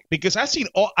knack? Because I've seen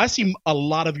a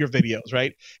lot of your videos,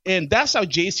 right? And that's how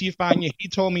JC found you. He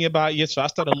told me about you, so I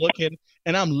started looking,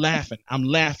 and I'm laughing.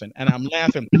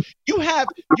 You had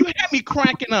me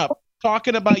cracking up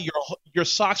talking about your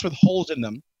socks with holes in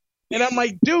them, and I'm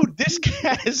like, dude, this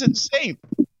guy is insane.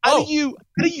 How do you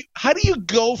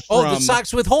go from the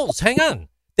socks with holes? Hang on,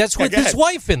 that's with his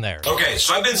wife in there. Okay,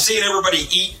 so I've been seeing everybody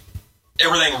eat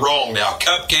everything wrong now: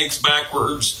 cupcakes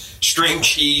backwards, string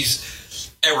cheese,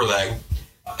 everything.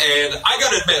 And I got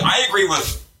to admit, I agree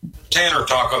with Tanner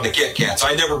talk on the Kit Kats.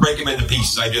 I never break them into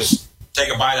pieces. I just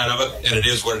take a bite out of it, and it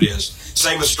is what it is.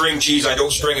 Same with string cheese. I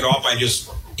don't string it off. I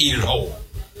just eat it whole.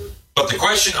 But the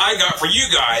question I got for you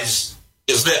guys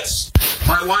is this.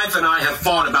 My wife and I have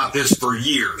fought about this for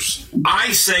years.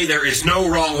 I say there is no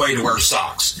wrong way to wear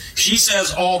socks. She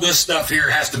says all this stuff here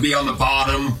has to be on the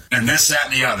bottom and this, that,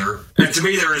 and the other. And to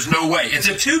me, there is no way. It's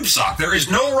a tube sock. There is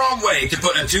no wrong way to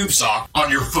put a tube sock on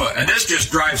your foot. And this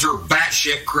just drives her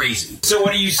batshit crazy. So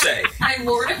what do you say? I'm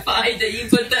mortified that you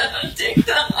put that on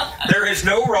TikTok. There is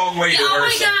no wrong way to wear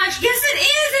socks. Oh my gosh, yes it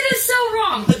is. It is so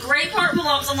wrong. The gray part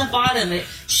belongs on the bottom. It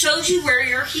shows you where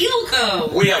your heel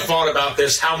goes. We have fought about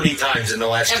this how many times in the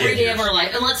last 10 years? Every day of our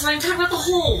life. And let's not even talk about the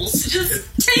holes. Just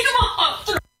take them off.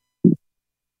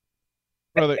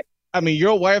 Brother, I mean,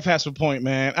 your wife has a point,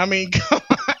 man. I mean, come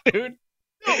on, dude.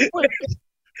 No,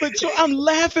 but so I'm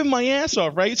laughing my ass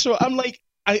off, right? So I'm like,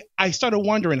 I started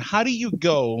wondering, how do you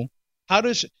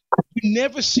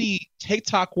never see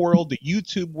TikTok world, the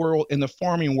YouTube world, and the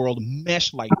farming world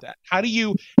mesh like that? How do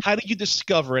you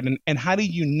discover it, and how do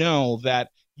you know that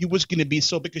you was going to be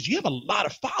so, because you have a lot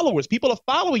of followers. People are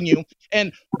following you,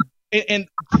 and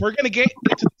we're going to get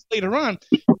to this later on.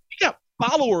 You got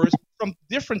followers from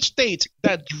different states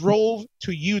that drove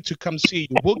to you to come see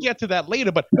you. We'll get to that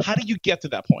later, but how do you get to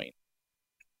that point?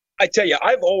 I tell you,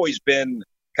 I've always been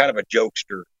kind of a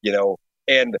jokester,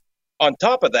 and on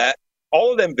top of that,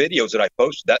 all of them videos that I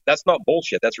posted, that's not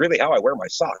bullshit. That's really how I wear my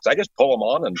socks. I just pull them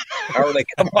on, and however they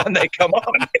come on, they come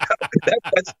on.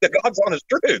 That's the God's honest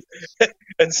truth.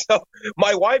 And so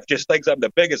my wife just thinks I'm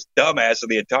the biggest dumbass in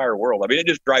the entire world. I mean, it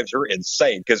just drives her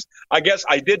insane, because I guess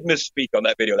I did misspeak on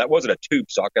that video. That wasn't a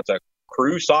tube sock. That's a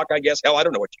crew sock, I guess. Hell, I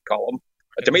don't know what you call them.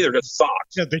 To me, they're just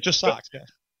socks. Yeah, they're just socks, yeah.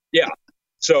 Yeah.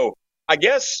 So I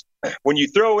guess when you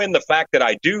throw in the fact that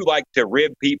I do like to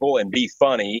rib people and be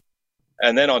funny,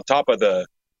 and then on top of the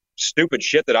stupid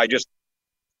shit that I just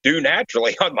do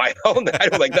naturally on my own that I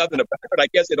don't like nothing about it, I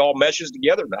guess it all meshes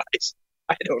together nice.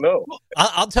 I don't know.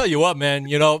 I'll tell you what, man.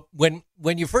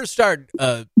 When you first start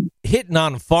hitting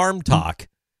on farm talk,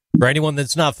 for anyone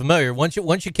that's not familiar, once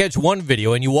you catch one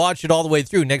video and you watch it all the way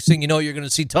through, next thing you know, you're going to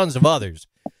see tons of others.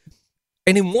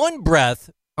 And in one breath,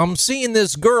 I'm seeing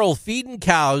this girl feeding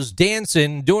cows,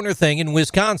 dancing, doing her thing in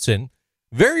Wisconsin.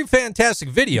 Very fantastic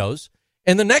videos.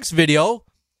 And the next video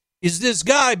is this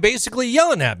guy basically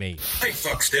yelling at me. Hey,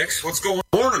 fuck sticks. What's going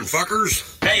on? Morning,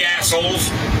 fuckers. Hey, assholes.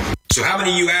 So how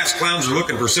many of you ass clowns are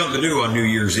looking for something to do on New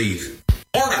Year's Eve?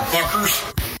 Morning,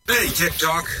 fuckers. Hey,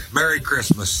 TikTok. Merry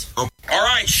Christmas. Oh. All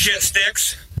right, shit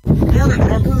sticks. Morning,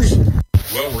 fuckers.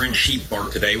 Well, we're in sheep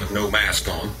bark today with no mask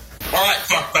on. All right,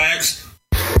 fuckbags.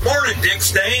 Morning, dick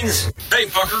stains. Hey,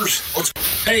 fuckers.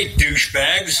 Hey,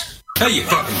 douchebags. Hey, you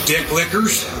fucking dick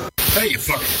lickers. Hey, you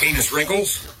fucking penis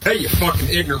wrinkles. Hey, you fucking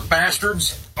ignorant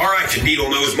bastards. All right, you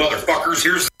needle-nosed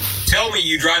motherfuckers. Tell me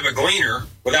you drive a Gleaner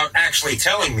without actually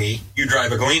telling me you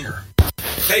drive a Gleaner.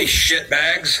 Hey,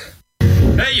 shitbags.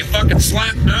 Hey, you fucking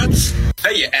slap nuts.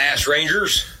 Hey, you ass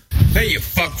rangers. Hey, you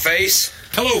fuckface.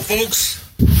 Hello, folks.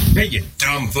 Hey, you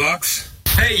dumb fucks.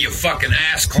 Hey, you fucking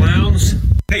ass clowns.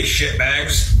 Hey,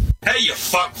 shitbags. Hey, you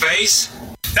fuckface.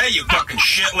 Hey, you fucking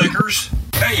shit lickers.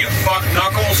 Hey, you fuck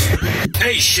knuckles.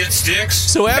 Hey, shit sticks.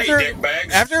 So after hey,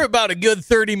 dickbags. After about a good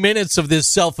 30 minutes of this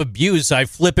self-abuse, I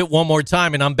flip it one more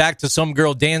time, and I'm back to some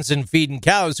girl dancing, feeding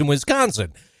cows in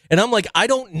Wisconsin. And I'm like, I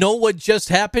don't know what just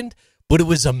happened, but it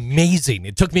was amazing.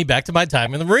 It took me back to my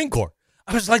time in the Marine Corps.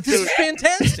 I was like, this is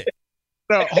fantastic.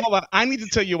 No, hold on. I need to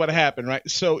tell you what happened, right?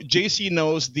 So JC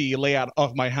knows the layout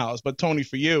of my house, but Tony,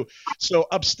 for you. So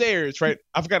upstairs, right,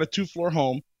 I've got a 2-floor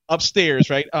home. Upstairs,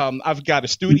 right, I've got a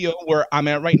studio where I'm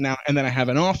at right now, and then I have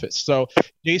an office. So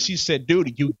JC said,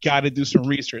 dude, you got to do some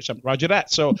research. I'm roger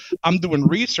that. So I'm doing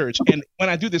research, and when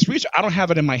I do this research, I don't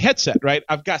have it in my headset, right?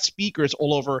 I've got speakers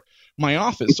all over my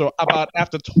office. So about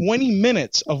after 20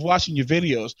 minutes of watching your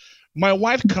videos, my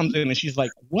wife comes in, and she's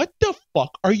like, what the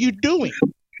fuck are you doing?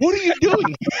 What are you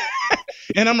doing?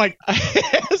 And I'm like,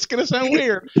 it's going to sound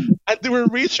weird. I'm doing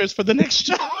research for the next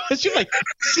show. And she's like,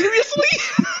 seriously?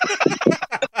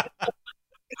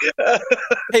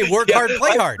 Hey, work hard,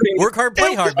 play hard. Work hard,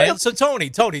 play hard, man. So Tony,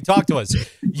 talk to us.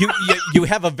 You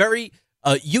have a very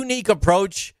unique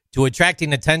approach to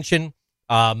attracting attention.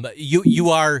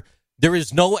 There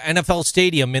is no NFL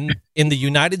stadium in the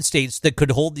United States that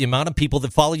could hold the amount of people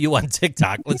that follow you on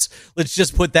TikTok. Let's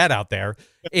just put that out there.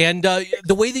 And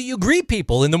the way that you greet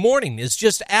people in the morning is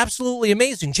just absolutely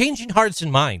amazing, changing hearts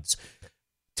and minds.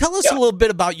 Tell us a little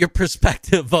bit about your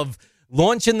perspective of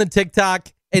launching the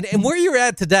TikTok and where you're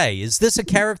at today. Is this a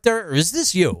character or is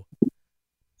this you?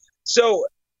 So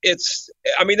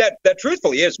that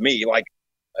truthfully is me. Like,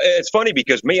 it's funny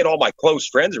because me and all my close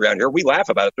friends around here, we laugh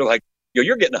about it. They're like,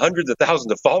 you're getting hundreds of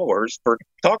thousands of followers for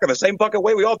talking the same fucking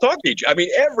way we all talk to each other. I mean,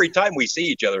 every time we see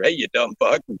each other, hey, you dumb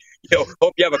fuck.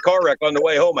 Hope you have a car wreck on the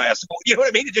way home, asshole. You know what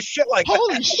I mean? It's just shit like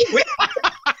Holy shit. We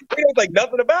don't think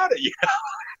nothing about it.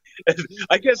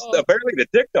 I guess apparently the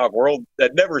TikTok world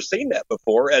had never seen that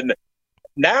before. And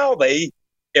now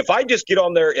if I just get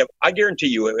on there, I guarantee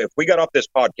you, if we got off this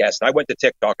podcast and I went to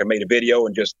TikTok and made a video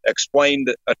and just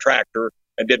explained a tractor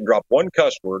and didn't drop one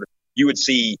cuss word, you would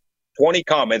see 20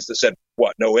 comments that said,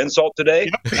 what, no insult today?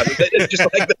 I mean, it's just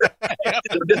like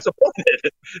they're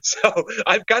disappointed. So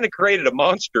I've kind of created a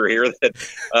monster here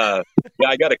that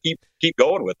I got to keep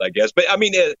going with, I guess. But I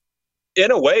mean,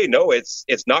 in a way, no, it's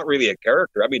not really a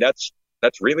character. I mean, that's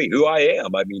really who I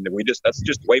am. I mean, that's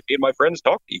just the way me and my friends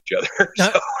talk to each other.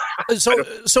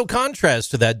 So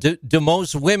contrast to that, do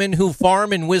most women who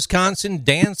farm in Wisconsin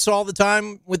dance all the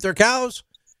time with their cows?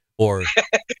 Or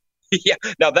yeah,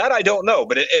 now that I don't know,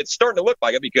 but it's starting to look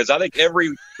like it because I think every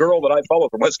girl that I follow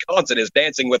from Wisconsin is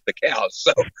dancing with the cows.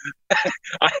 So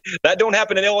that don't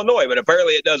happen in Illinois, but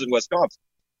apparently it does in Wisconsin.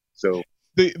 So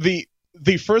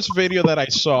the first video that I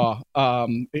saw,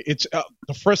 it's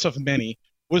the first of many,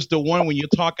 was the one when you're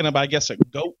talking about, I guess, a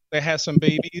goat that has some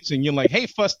babies, and you're like, hey,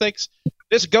 Fusticks,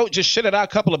 this goat just shitted out a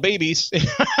couple of babies.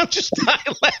 I'm just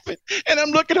dying laughing, and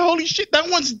I'm looking, holy shit, that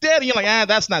one's dead. And you're like,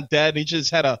 that's not dead. He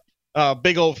just had a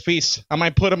big old feast. I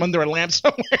might put him under a lamp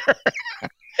somewhere.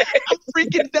 I'm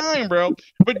freaking dying, bro.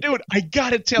 But dude, I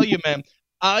gotta tell you, man,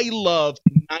 I love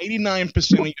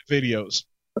 99% of your videos.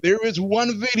 There is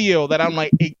one video that I'm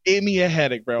like, it gave me a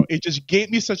headache, bro. It just gave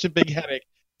me such a big headache.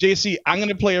 JC, I'm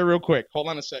gonna play it real quick. Hold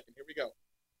on a second. Here we go.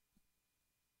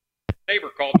 Neighbor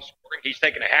called this morning. He's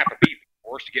taking a half a beef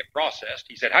for us to get processed.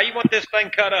 He said, how you want this thing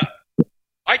cut up?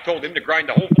 I told him to grind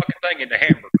the whole fucking thing into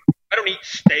hamburger. I don't eat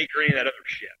steak or any of that other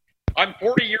shit. I'm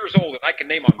 40 years old, and I can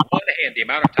name on one hand the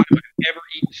amount of time I've ever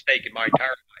eaten steak in my entire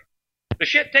life. The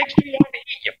shit takes too long to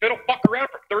eat. You fiddle fuck around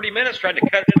for 30 minutes trying to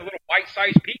cut it into little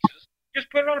bite-sized pieces.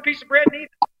 Just put it on a piece of bread and eat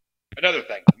it. Another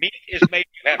thing, meat is made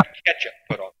to have ketchup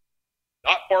put on it.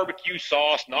 Not barbecue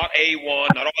sauce, not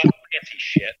A1, not all that fancy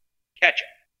shit. Ketchup.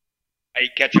 I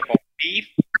eat ketchup on beef,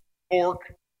 pork,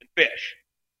 and fish.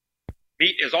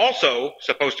 Meat is also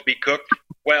supposed to be cooked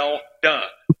well done.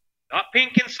 Not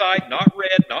pink inside, not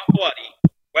red, not bloody.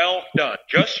 Well done.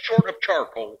 Just short of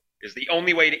charcoal is the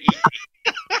only way to eat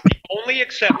meat. The only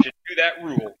exception to that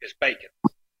rule is bacon.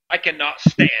 I cannot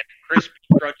stand crispy,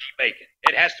 crunchy bacon.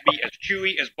 It has to be as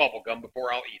chewy as bubblegum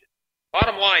before I'll eat it.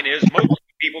 Bottom line is, most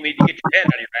people need to get your head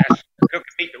out of your ass and cook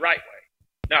meat the right way.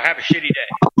 Now have a shitty day.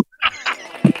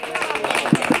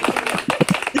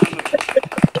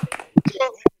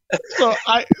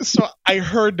 So I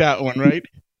heard that one, right?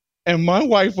 And my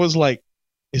wife was like,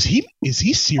 is he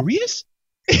serious?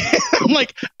 I'm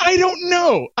like, I don't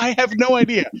know. I have no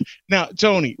idea. Now,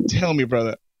 Tony, tell me,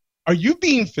 brother, are you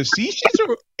being facetious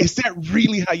or is that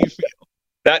really how you feel?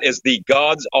 That is the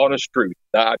God's honest truth.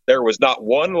 There was not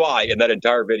one lie in that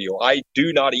entire video. I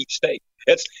do not eat steak.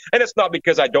 It's not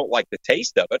because I don't like the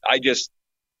taste of it. I just,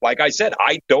 like I said,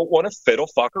 I don't want to fiddle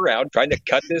fuck around trying to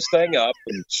cut this thing up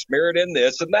and smear it in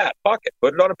this and that. Fuck it.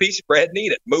 Put it on a piece of bread and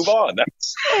eat it. Move on. That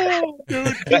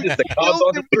is the God's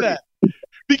honest truth.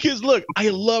 Because look, I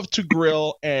love to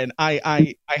grill, and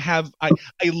I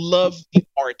love the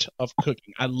art of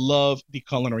cooking. I love the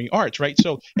culinary arts, right?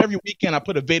 So every weekend I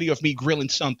put a video of me grilling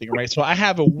something, right? So I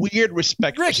have a weird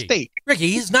respect for steak.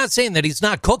 Ricky, he's not saying that he's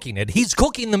not cooking it. He's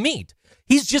cooking the meat.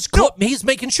 He's just he's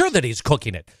making sure that he's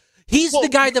cooking it. He's the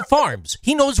guy that farms.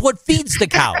 He knows what feeds the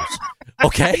cows.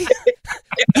 Okay?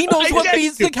 He knows what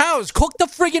feeds the cows. Cook the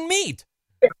friggin' meat.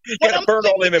 You gotta burn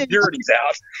all them impurities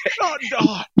out.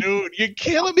 Oh, dude, you're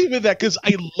killing me with that because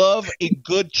I love a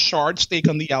good charred steak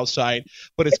on the outside,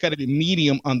 but it's got to be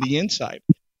medium on the inside.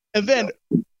 And then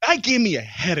that gave me a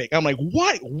headache. I'm like,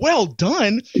 what? Well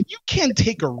done. You can't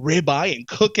take a ribeye and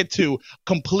cook it to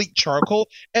complete charcoal.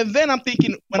 And then I'm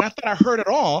thinking, when I thought I heard it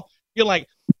all, you're like,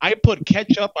 I put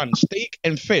ketchup on steak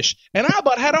and fish, and I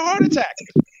about had a heart attack.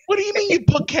 What do you mean you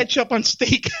put ketchup on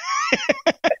steak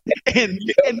and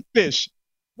fish?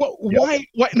 Well, why?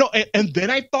 No, and then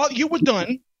I thought you were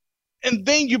done, and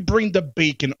then you bring the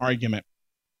bacon argument.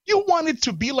 You want it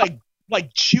to be like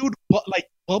chewed, like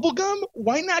bubble gum?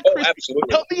 Why not, Chris?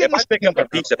 Absolutely. If I pick up a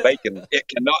piece of bacon, it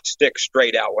cannot stick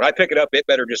straight out. When I pick it up, it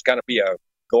better just kind of be a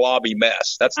globby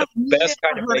mess. That's the best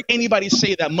kind of bacon. Anybody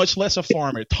say that, much less a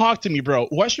farmer. Talk to me, bro.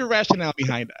 What's your rationale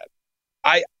behind that?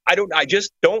 I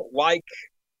just don't like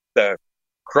the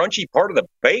crunchy part of the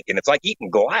bacon. It's like eating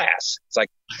glass. It's like,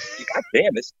 God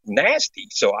damn, it's nasty.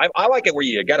 So I like it where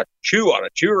you got to chew on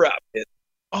it, chew her up.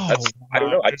 I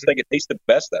don't know. I just think it tastes the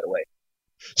best that way.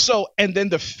 So, and then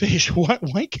the fish.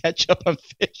 Why ketchup on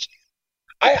fish?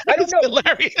 I don't know.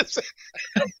 Hilarious.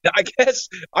 I guess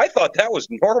I thought that was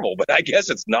normal, but I guess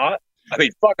it's not. I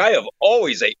mean, fuck, I have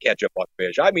always ate ketchup on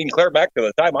fish. I mean, clear back to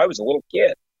the time I was a little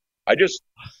kid. I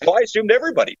assumed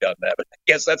everybody done that, but I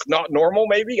guess that's not normal,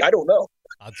 maybe? I don't know.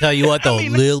 I'll tell you what, though, a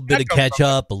little bit of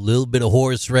ketchup, a little bit of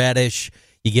horseradish,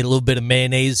 you get a little bit of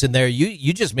mayonnaise in there.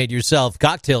 You just made yourself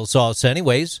cocktail sauce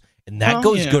anyways, and that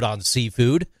goes good on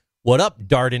seafood. What up,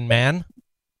 Darden man?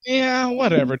 Yeah,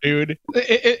 whatever, dude.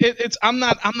 I'm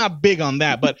not big on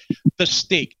that, but the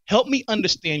steak. Help me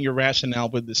understand your rationale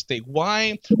with the steak.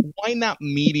 Why not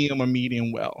medium or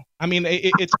medium well? I mean,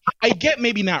 I get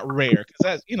maybe not rare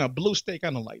because that's blue steak.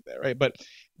 I don't like that, right? But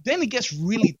then it gets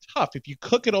really tough if you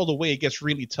cook it all the way. It gets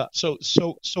really tough. So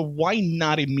why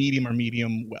not a medium or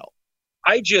medium well?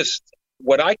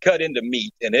 When I cut into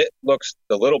meat and it looks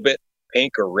a little bit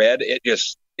pink or red, it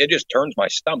just turns my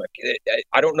stomach.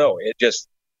 I don't know.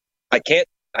 I can't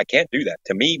do that.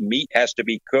 To me, meat has to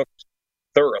be cooked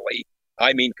thoroughly.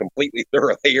 I mean, completely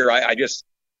thoroughly. Or I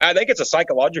think it's a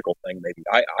psychological thing, maybe.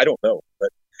 I don't know.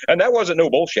 And that wasn't no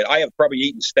bullshit. I have probably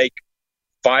eaten steak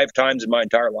 5 times in my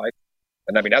entire life.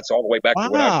 And I mean, that's all the way back to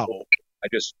when I was old. I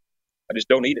just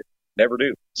don't eat it. Never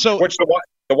do. So, which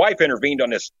the wife intervened on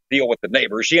this deal with the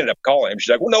neighbor. She ended up calling him. She's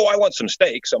like, well, no, I want some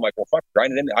steak. So I'm like, well, fuck,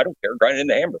 grind it in. I don't care. Grind it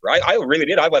into hamburger. I really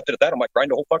did. I left it at that. I'm like,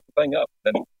 grind the whole fucking thing up.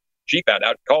 Then she found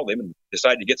out, called him, and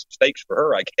decided to get some steaks for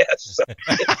her, I guess.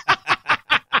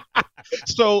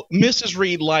 So Mrs.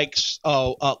 Reed likes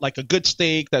like a good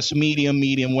steak that's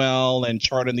medium well, and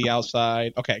charred on the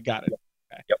outside. Okay, got it.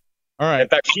 Okay. Yep. All right. In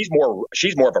fact, she's more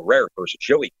of a rare person.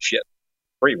 She'll eat shit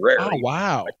pretty rare. Oh,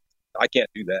 wow. I can't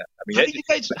do that. I mean,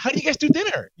 how do you guys do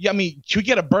dinner? I mean, should we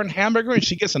get a burnt hamburger and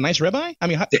she gets a nice ribeye? I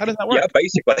mean, how does that work? Yeah,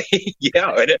 basically.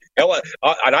 Yeah.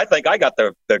 And I think I got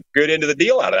the good end of the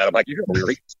deal out of that. I'm like, you're going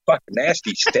to eat fucking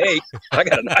nasty steak. I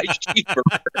got a nice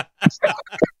cheeseburger.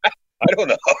 I don't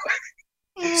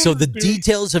know. So the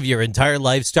details of your entire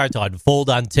life start to unfold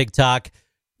on TikTok.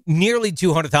 Nearly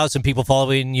 200,000 people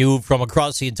following you from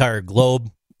across the entire globe.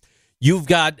 You've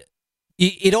got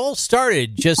it all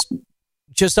started just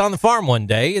on the farm one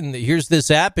day, and here's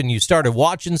this app, and you started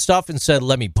watching stuff and said,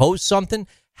 let me post something.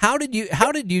 How did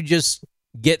you just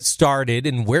get started,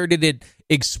 and where did it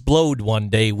explode one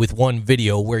day with one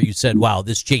video where you said, wow,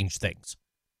 this changed things?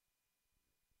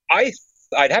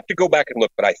 I'd have to go back and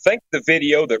look, but I think the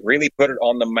video that really put it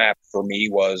on the map for me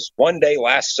was one day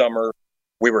last summer.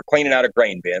 We were cleaning out a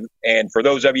grain bin, and for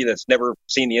those of you that's never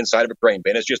seen the inside of a grain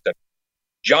bin, it's just a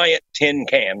giant tin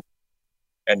can,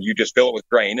 and you just fill it with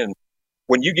grain. And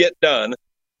when you get done,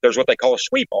 there's what they call a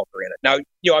sweep auger in it.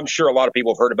 Now, I'm sure a lot of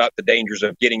people have heard about the dangers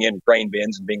of getting in grain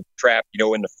bins and being trapped, in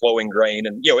the flowing grain.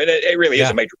 And, it really is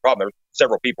a major problem. There's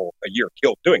several people a year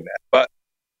killed doing that. But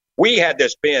we had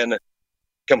this bin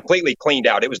completely cleaned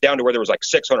out. It was down to where there was like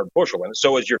 600 bushel in it.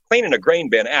 So as you're cleaning a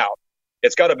grain bin out,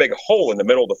 it's got a big hole in the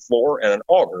middle of the floor and an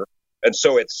auger. And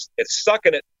so it's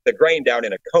sucking the grain down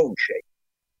in a cone shape.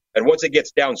 And once it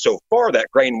gets down so far,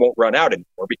 that grain won't run out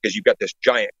anymore because you've got this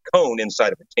giant cone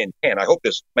inside of a tin can. I hope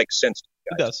this makes sense to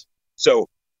you guys. It does. So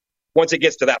once it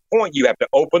gets to that point, you have to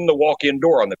open the walk-in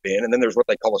door on the bin, and then there's what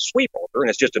they call a sweep auger, and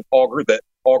it's just an auger that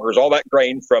augers all that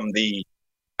grain from the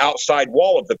outside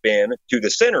wall of the bin to the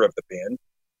center of the bin,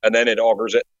 and then it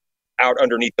augers it out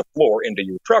underneath the floor into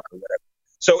your truck or whatever.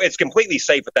 So it's completely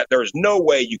safe with that. There's no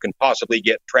way you can possibly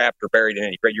get trapped or buried in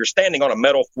any grain. You're standing on a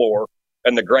metal floor,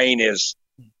 and the grain is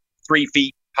 3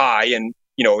 feet high, and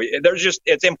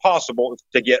it's impossible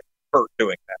to get hurt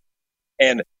doing that.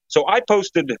 And so I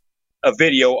posted a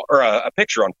video or a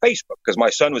picture on Facebook because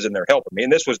my son was in there helping me,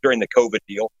 and this was during the COVID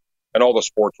deal and all the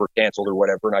sports were canceled or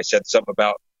whatever. And I said something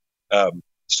about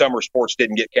summer sports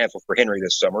didn't get canceled for Henry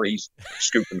this summer. He's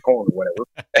scooping corn or whatever.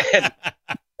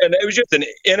 And it was just an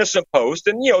innocent post,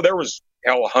 and there was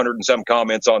 100 and some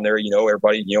comments on there.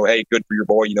 Everybody, hey, good for your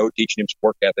boy, teaching him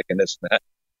sport ethic and this and that.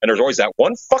 And there's always that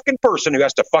one fucking person who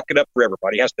has to fuck it up for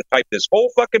everybody. He has to type this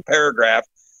whole fucking paragraph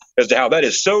as to how that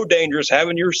is so dangerous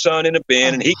having your son in a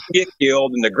bin and he can get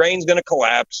killed and the grain's going to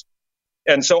collapse.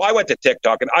 And so I went to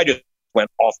TikTok and I just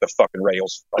went off the fucking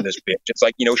rails on this bitch. It's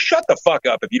like, shut the fuck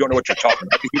up if you don't know what you're talking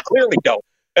about. You clearly don't.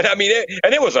 And I mean,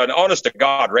 it was an honest to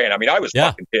God rant. I mean, I was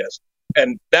fucking pissed.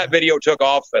 And that video took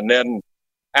off, and then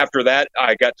after that,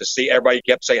 I got to see everybody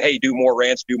kept saying, hey, do more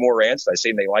rants. I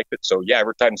seen they liked it. So, yeah,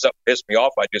 every time something pissed me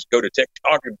off, I just go to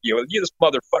TikTok and, you this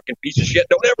motherfucking piece of shit,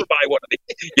 don't ever buy one of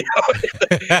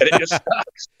these. And it just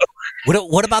sucks.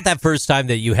 What about that first time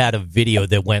that you had a video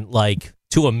that went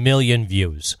to 1 million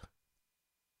views?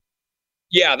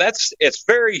 Yeah, it's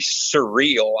very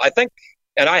surreal. I think,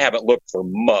 and I haven't looked for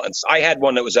months. I had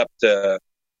one that was up to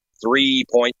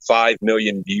 3.5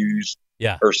 million views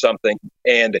or something.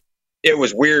 And it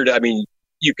was weird. I mean,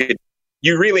 you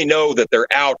really know that they're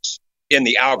out in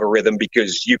the algorithm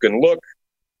because you can look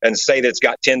and say that it's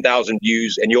got 10,000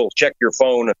 views and you'll check your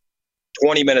phone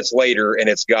 20 minutes later and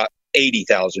it's got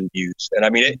 80,000 views. And I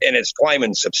mean, and it's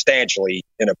climbing substantially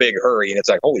in a big hurry. And it's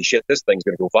like, holy shit, this thing's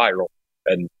going to go viral.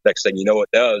 And next thing you know, it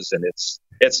does. And it's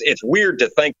weird to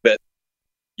think that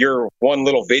your one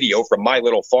little video from my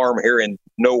little farm here in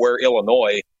nowhere,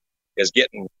 Illinois, is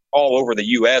getting all over the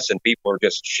U.S. and people are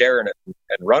just sharing it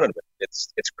and running with it.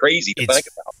 It's crazy to think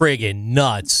about. Friggin'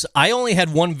 nuts. I only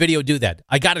had one video do that.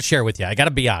 I got to share with you. I got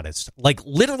to be honest.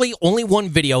 Literally only one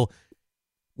video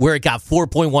where it got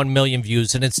 4.1 million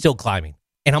views and it's still climbing.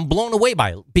 And I'm blown away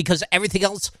by it because everything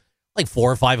else,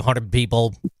 400 or 500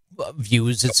 people,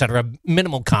 views, etc.,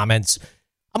 minimal comments.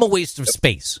 I'm a waste of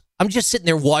space. I'm just sitting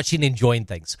there watching, enjoying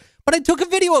things. But I took a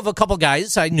video of a couple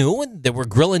guys I knew, and they were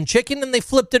grilling chicken, and they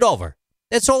flipped it over.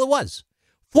 That's all it was.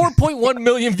 4.1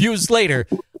 million views later,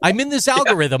 I'm in this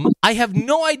algorithm. I have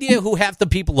no idea who half the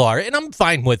people are, and I'm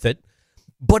fine with it.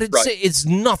 But it's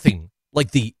nothing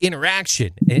like the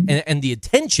interaction and the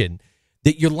attention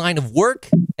that your line of work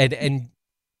and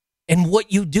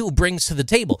what you do brings to the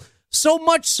table. So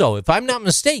much so, if I'm not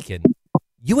mistaken,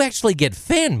 you actually get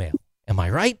fan mail. Am I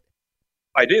right?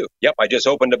 I do. Yep. I just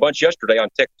opened a bunch yesterday on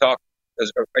TikTok.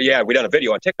 Yeah, we done a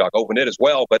video on TikTok. Opened it as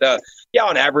well. But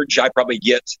on average, I probably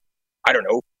get,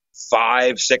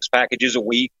 5-6 packages a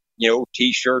week.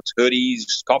 T-shirts,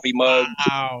 hoodies, coffee mugs,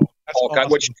 all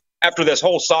kinds. Which after this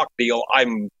whole sock deal, I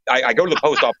go to the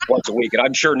post office once a week, and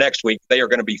I'm sure next week they are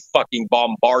going to be fucking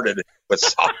bombarded with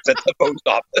socks at the post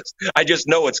office. I just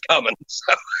know it's coming.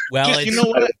 So. Well, you know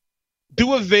what?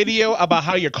 Do a video about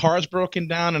how your car's broken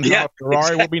down and how a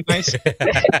Ferrari would be nice.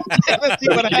 Let's see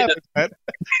what happens, man.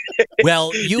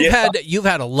 Well, you've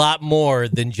had a lot more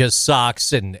than just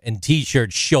socks and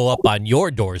T-shirts show up on your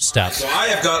doorstep. So I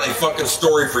have got a fucking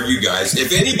story for you guys.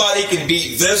 If anybody can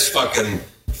beat this fucking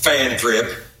fan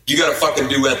trip, you got to fucking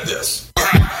duet this. All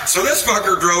right. So this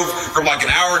fucker drove from an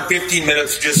hour and 15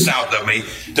 minutes just south of me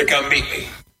to come meet me.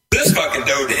 This fucking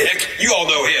dough dick, you all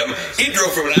know him, he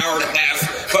drove from an hour and a half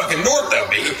fucking north of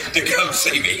me to come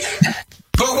see me.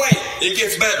 But wait, it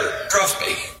gets better, trust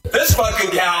me. This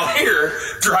fucking gal here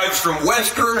drives from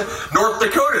western North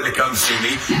Dakota to come see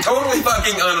me, totally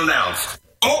fucking unannounced.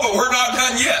 Oh, but we're not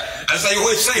done yet, as they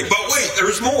always say. But wait,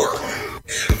 there's more.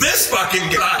 This fucking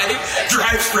guy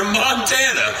drives from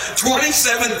Montana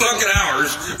 27 fucking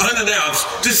hours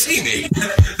unannounced to see me.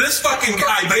 This fucking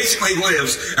guy basically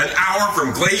lives an hour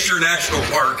from Glacier National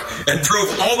Park and drove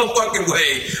all the fucking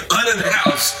way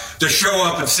unannounced to show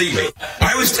up and see me.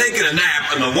 I was taking a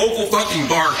nap and the local fucking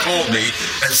bar called me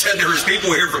and said there was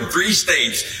people here from 3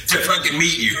 states to fucking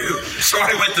meet you. So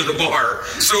I went to the bar.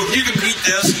 So if you can beat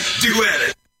this, duet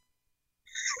it.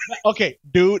 Okay,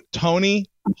 dude, Tony,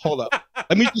 hold up.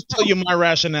 Let me just tell you my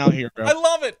rationale here, bro. I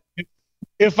love it.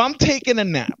 If I'm taking a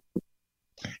nap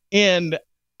and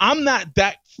I'm not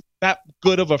that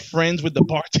good of a friends with the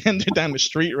bartender down the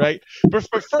street, right? But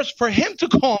for him to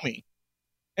call me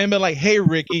and be like, hey,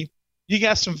 Ricky, you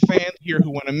got some fans here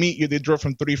who want to meet you. They drove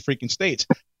from 3 freaking states.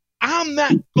 I'm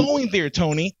not going there,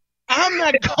 Tony. I'm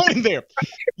not going there.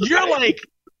 You're like,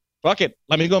 fuck it,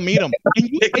 let me go meet him.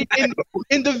 And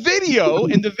in the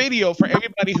video, for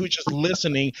everybody who's just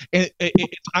listening,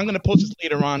 I'm going to post this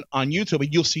later on YouTube,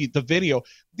 and you'll see the video.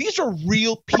 These are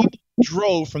real people who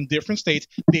drove from different states.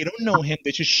 They don't know him.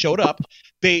 They just showed up.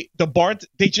 They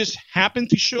just happened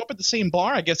to show up at the same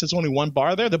bar. I guess there's only one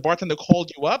bar there. The bartender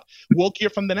called you up, woke you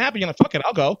up from the nap, and you're like, fuck it,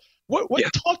 I'll go. What? Yeah.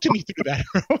 Talk to me through that.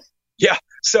 Yeah.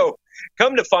 So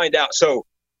come to find out. So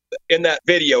in that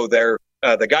video there,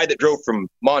 the guy that drove from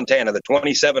Montana, the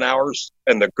 27 hours,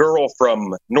 and the girl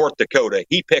from North Dakota,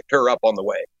 he picked her up on the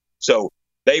way. So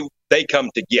they come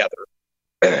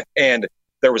together. And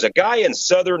there was a guy in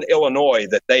Southern Illinois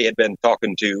that they had been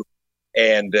talking to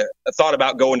and thought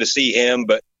about going to see him,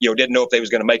 but, didn't know if they was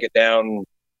going to make it down,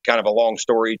 kind of a long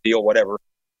story deal, whatever.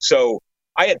 So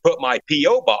I had put my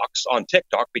P.O. box on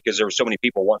TikTok because there were so many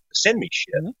people wanting to send me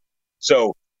shit. Mm-hmm.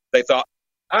 So they thought,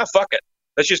 fuck it.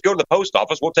 Let's just go to the post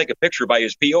office. We'll take a picture by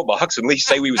his P.O. box and at least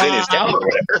say we was in his town or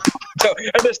whatever. So,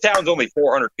 and this town's only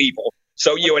 400 people.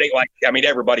 So, it ain't like,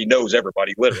 everybody knows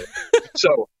everybody, literally.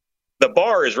 So the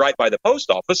bar is right by the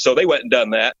post office. So they went and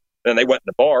done that. Then they went in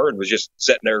the bar and was just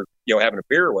sitting there, having a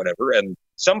beer or whatever. And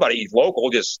somebody local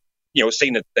just,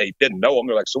 seen that they didn't know them.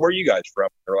 They're like, so where are you guys from?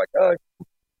 They're like,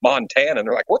 Montana. And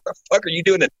they're like, what the fuck are you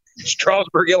doing in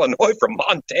Strasburg, Illinois from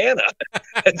Montana?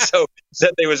 And so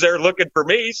said they was there looking for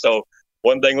me. So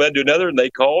one thing led to another, and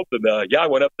they called, and I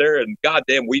went up there, and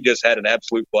goddamn, we just had an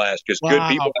absolute blast. Just good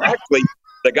people. Actually,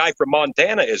 the guy from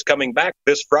Montana is coming back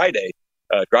this Friday,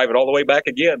 driving all the way back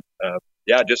again.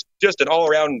 Just an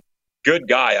all-around good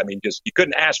guy. I mean, just you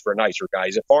couldn't ask for a nicer guy.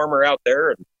 He's a farmer out there,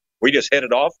 and we just hit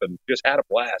it off and just had a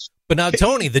blast. But now,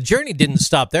 Tony, the journey didn't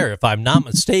stop there, if I'm not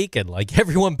mistaken. Like,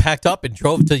 everyone packed up and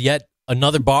drove to yet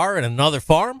another bar and another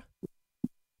farm?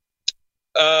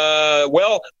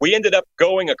 Well, we ended up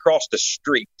going across the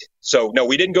street. So, no,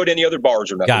 we didn't go to any other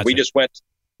bars or nothing. Gotcha. We just went.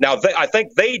 Now, I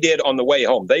think they did on the way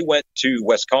home. They went to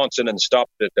Wisconsin and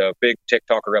stopped at a big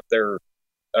TikToker up there,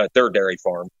 their dairy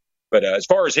farm. But as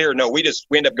far as here, no, we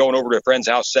ended up going over to a friend's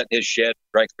house, set in his shed,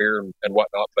 drank beer and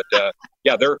whatnot. But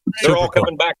they're all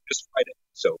coming back this Friday.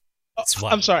 So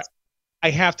I'm sorry,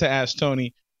 I have to ask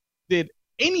Tony, did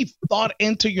any thought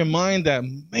enter your mind that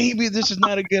maybe this is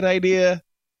not a good idea?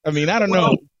 I mean, I don't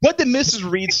know. What did Mrs.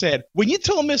 Reed said? When you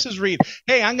told Mrs. Reed,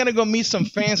 hey, I'm going to go meet some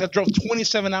fans that drove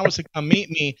 27 hours to come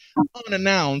meet me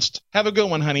unannounced. Have a good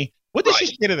one, honey. What did she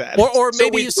say to that? Or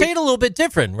maybe you say it a little bit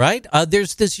different, right?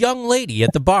 There's this young lady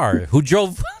at the bar who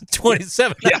drove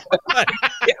 27 hours.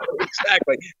 Yeah,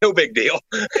 exactly. No big deal.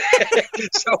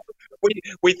 So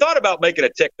we thought about making a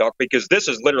TikTok because this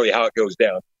is literally how it goes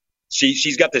down.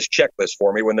 She's got this checklist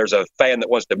for me when there's a fan that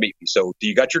wants to meet me. So, do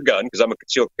you got your gun? Because I'm a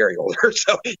concealed carry holder.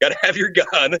 So, you got to have your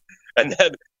gun. And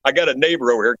then I got a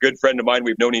neighbor over here, a good friend of mine.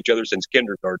 We've known each other since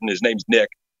kindergarten. His name's Nick.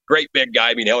 Great big guy.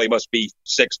 I mean, hell, he must be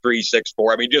 6'3",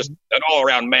 6'4". I mean, just an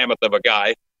all-around mammoth of a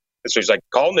guy. And so he's like,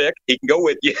 call Nick. He can go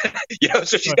with you.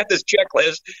 So she's got this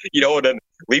checklist, and then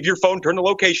leave your phone, turn the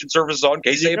location services on in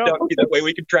case they abduct you. That way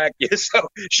we can track you. So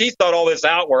she thought all this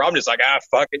out where I'm just like,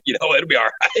 fuck it. It'll be all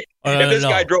right. If this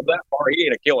guy drove that far, he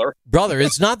ain't a killer. Brother,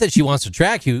 it's not that she wants to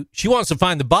track you. She wants to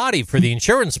find the body for the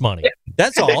insurance money.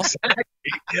 That's all. Exactly.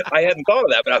 I hadn't thought of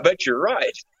that, but I bet you're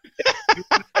right.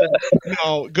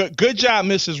 No, good job,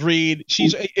 Mrs. Reed.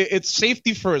 It's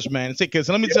safety first, man. Because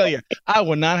let me tell you, I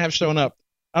would not have shown up.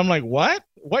 I'm like, what?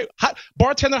 Wait,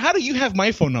 bartender, how do you have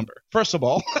my phone number? First of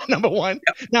all, number one.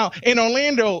 Yep. Now, in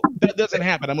Orlando, that doesn't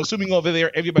happen. I'm assuming over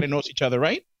there, everybody knows each other,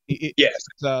 right? Yes.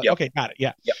 Yep. Okay, got it.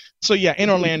 Yeah. Yep. So, in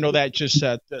Orlando, that just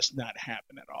does not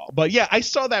happen at all. But, I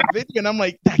saw that video, and I'm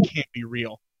like, that can't be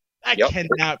real. That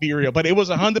cannot be real. But it was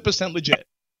 100% legit.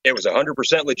 It was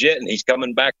 100% legit, and he's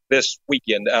coming back this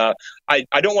weekend. I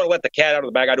don't want to let the cat out of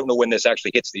the bag. I don't know when this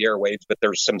actually hits the airwaves, but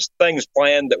there's some things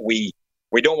planned that we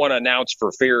don't want to announce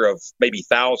for fear of maybe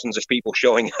thousands of people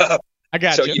showing up. I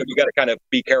got so you. you got to kind of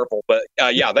be careful. But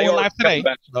yeah, they Going are live today. coming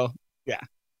back. So, yeah.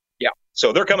 Yeah,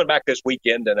 so they're coming back this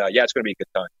weekend, and yeah, it's going to be a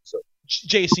good time. So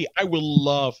JC, I would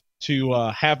love to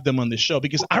have them on the show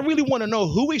because I really want to know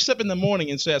who wakes up in the morning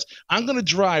and says, I'm going to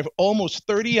drive almost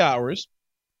 30 hours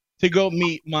to go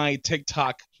meet my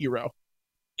TikTok hero.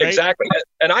 Right? Exactly.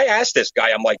 And I asked this guy,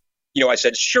 I'm like, I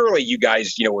said, surely you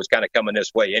guys, was kind of coming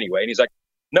this way anyway. And he's like,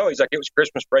 no, it was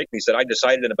Christmas break. And he said, I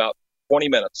decided in about 20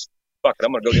 minutes. Fuck it,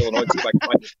 I'm going to go to Illinois and see if I can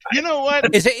find it. You know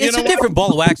what? It's a different ball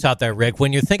of wax out there, Rick.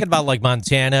 When you're thinking about like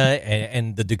Montana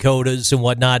and the Dakotas and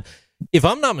whatnot, if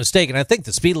I'm not mistaken, I think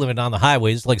the speed limit on the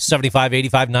highway is like 75,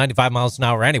 85, 95 miles an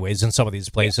hour anyways in some of these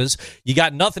places. You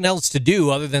got nothing else to do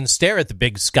other than stare at the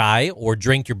big sky or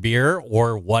drink your beer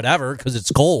or whatever because it's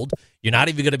cold. You're not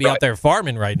even going to be out there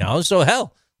farming right now. So,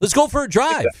 hell, let's go for a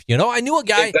drive. Exactly. I knew a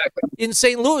guy in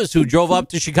St. Louis who drove up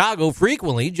to Chicago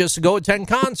frequently just to go attend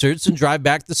concerts and drive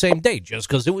back the same day just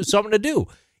because it was something to do.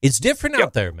 It's different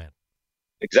out there, man.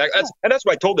 Exactly. That's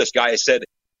what I told this guy. I said,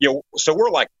 so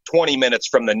we're like 20 minutes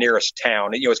from the nearest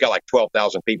town. It's got like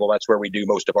 12,000 people. That's where we do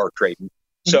most of our trading.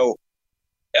 Mm-hmm. So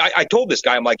I told this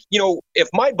guy, I'm like, if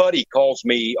my buddy calls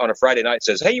me on a Friday night and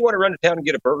says, hey, you want to run to town and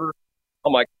get a burger?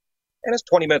 I'm like, man, that's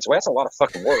 20 minutes away. That's a lot of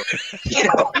fucking work.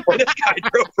 When this guy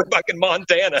drove from fucking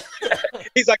Montana.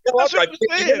 He's like, I'll drive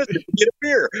 50 minutes to get a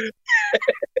beer.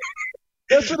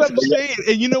 That's what I'm saying.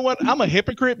 And you know what? I'm a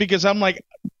hypocrite because I'm like,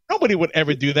 nobody would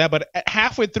ever do that. But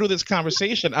halfway through this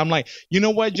conversation, I'm like, you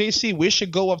know what, JC? We should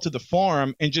go up to the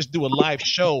farm and just do a live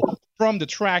show from the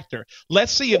tractor.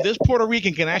 Let's see if this Puerto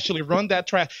Rican can actually run that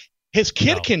track. His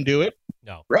kid can do it.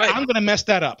 No. Right. I'm going to mess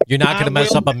that up. You're not going to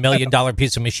mess up $1 million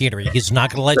piece of machinery. He's not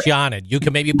going to let you on it. You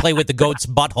can maybe play with the goat's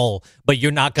butthole, but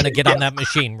you're not going to get on that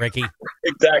machine, Ricky.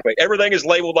 Exactly. Everything is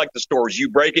labeled like the stores. You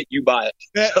break it, you buy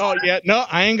it. Oh, yeah. No,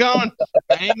 I ain't going.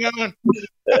 I'm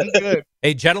good.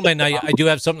 Hey, gentlemen, I do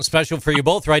have something special for you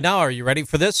both right now. Are you ready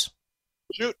for this?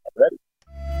 Shoot. Ready.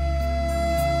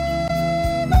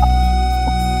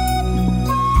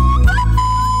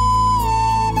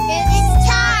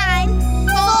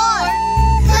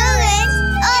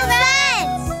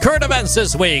 Current events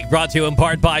this week brought to you in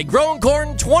part by Grown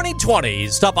Corn 2020.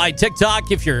 Stop by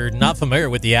TikTok if you're not familiar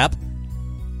with the app.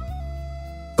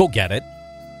 Go get it.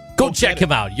 Go check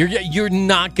him out. You're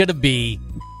not going to be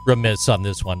remiss on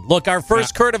this one. Look, our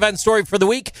first current event story for the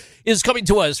week is coming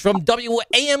to us from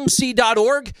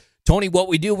WAMC.org. Tony, what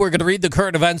we do, we're going to read the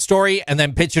current event story and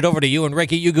then pitch it over to you and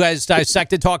Ricky. You guys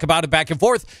dissect it, talk about it back and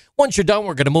forth. Once you're done,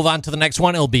 we're going to move on to the next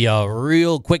one. It'll be a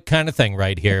real quick kind of thing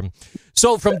right here.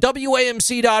 So from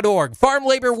WAMC.org, Farm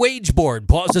Labor Wage Board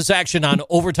pauses action on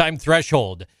overtime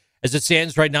threshold. As it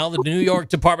stands right now, the New York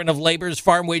Department of Labor's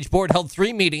Farm Wage Board held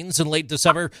 3 meetings in late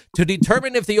December to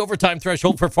determine if the overtime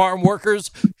threshold for farm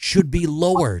workers should be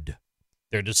lowered.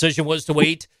 Their decision was to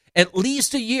wait at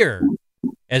least a year,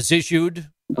 as issued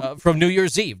from New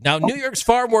Year's Eve. Now, New York's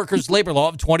Farm Workers Labor Law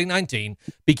of 2019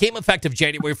 became effective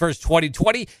January 1st,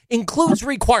 2020, includes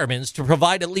requirements to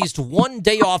provide at least 1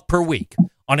 day off per week,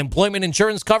 unemployment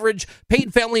insurance coverage,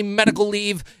 paid family medical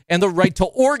leave, and the right to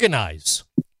organize.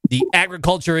 The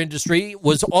agriculture industry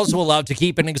was also allowed to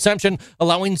keep an exemption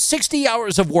allowing 60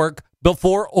 hours of work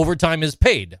before overtime is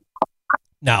paid.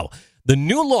 Now, the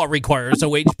new law requires a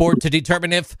wage board to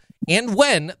determine if and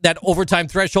when that overtime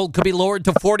threshold could be lowered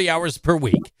to 40 hours per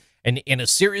week. And in a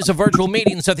series of virtual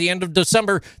meetings at the end of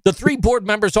December, the 3 board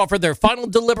members offered their final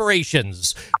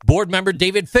deliberations. Board member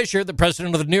David Fisher, the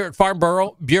president of the New York Farm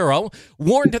Bureau,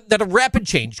 warned that a rapid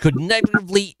change could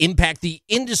negatively impact the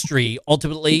industry.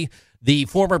 Ultimately, the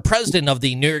former president of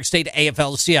the New York State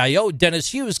AFL-CIO,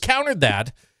 Dennis Hughes, countered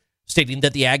that, stating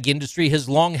that the ag industry has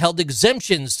long held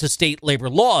exemptions to state labor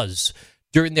laws.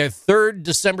 During their 3rd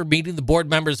December meeting, the board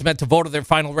members met to vote on their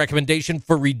final recommendation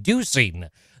for reducing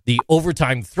the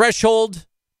overtime threshold,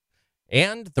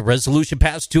 and the resolution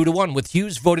passed 2-1, with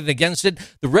Hughes voting against it.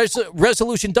 The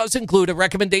resolution does include a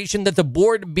recommendation that the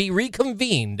board be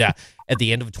reconvened at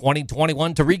the end of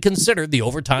 2021 to reconsider the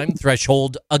overtime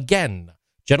threshold again.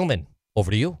 Gentlemen, over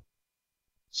to you.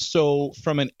 So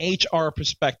from an HR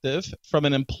perspective, from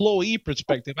an employee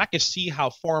perspective, I can see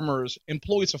how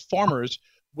employees of farmers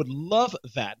would love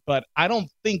that. But I don't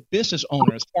think business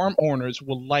owners, farm owners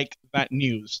will like that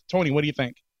news. Tony, what do you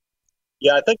think?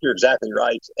 Yeah, I think you're exactly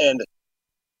right. And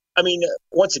I mean,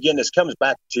 once again, this comes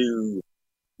back to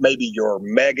maybe your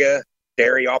mega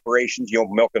dairy operations,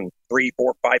 milking 3,000,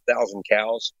 4,000, 5,000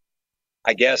 cows.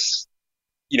 I guess,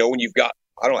 when you've got,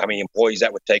 I don't know how many employees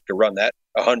that would take to run that,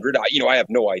 100. I have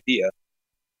no idea.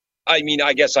 I mean,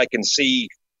 I guess I can see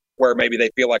where maybe they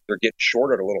feel like they're getting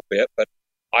shorted a little bit, but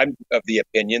I'm of the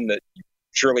opinion that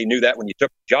surely knew that when you took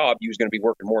the job, you was going to be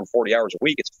working more than 40 hours a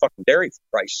week. It's fucking dairy, for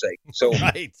Christ's sake. So,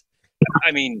 Right.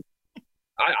 I mean,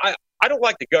 I don't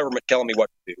like the government telling me what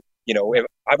to do. You know,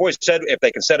 I've always said if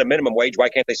they can set a minimum wage, why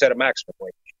can't they set a maximum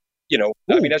wage? You know,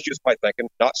 I mean, that's just my thinking.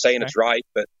 Not saying it's right,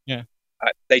 but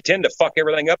they tend to fuck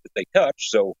everything up that they touch.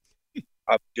 So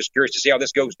I'm just curious to see how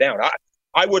this goes down.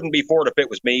 I wouldn't be for it if it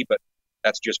was me, but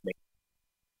that's just me.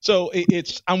 So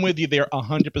I'm with you there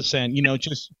 100%. You know,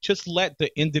 just let the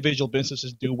individual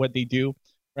businesses do what they do.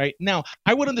 Right now,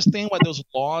 I would understand why those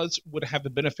laws would have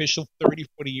been beneficial 30,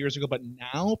 40 years ago, but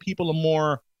now people are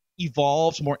more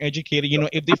evolved, more educated. You know,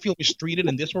 if they feel mistreated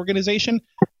in this organization,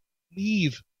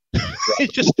 leave.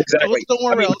 Just exactly. Go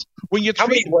somewhere else. When you're how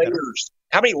many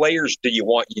layers do you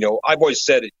want? You know, I've always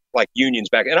said it, like unions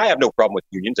back, and I have no problem with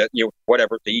unions. That, you know,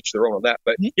 whatever, to each their own on that.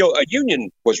 But you know, a union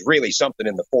was really something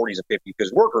in the 40s and 50s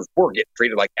because workers were getting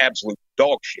treated like absolute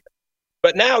dog shit.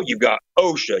 But now you've got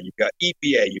OSHA, you've got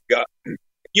EPA,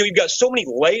 you've got so many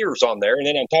layers on there, and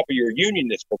then on top of your union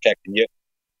that's protecting you,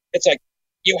 it's like,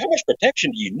 you know, how much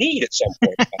protection do you need at some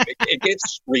point? I mean, it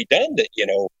gets redundant, you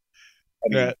know. I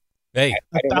mean, hey,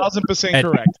 1,000%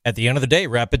 correct. At the end of the day,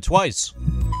 wrap it twice.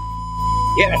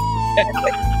 Yeah.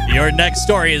 Your next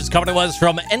story is coming to us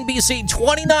from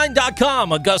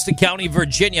NBC29.com. Augusta County,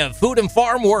 Virginia, food and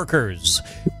farm workers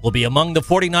will be among the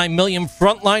 49 million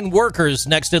frontline workers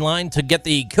next in line to get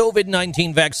the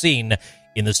COVID-19 vaccine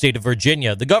in the state of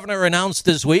Virginia. The governor announced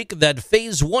this week that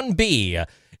Phase 1B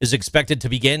is expected to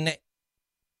begin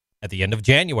at the end of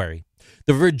January.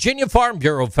 The Virginia Farm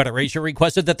Bureau Federation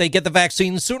requested that they get the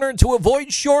vaccine sooner to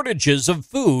avoid shortages of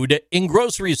food in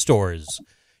grocery stores.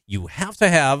 You have to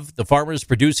have the farmers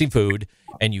producing food,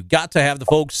 and you got to have the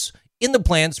folks in the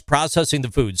plants processing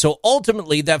the food. So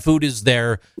ultimately, that food is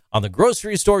there on the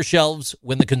grocery store shelves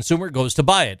when the consumer goes to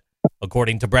buy it.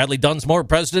 According to Bradley Dunsmore,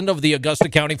 president of the Augusta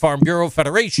County Farm Bureau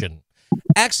Federation,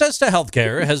 access to health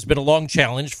care has been a long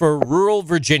challenge for rural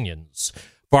Virginians.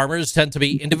 Farmers tend to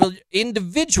be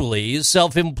individually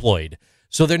self-employed,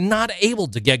 so they're not able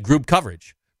to get group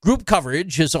coverage. Group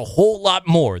coverage is a whole lot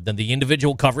more than the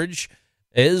individual coverage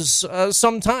is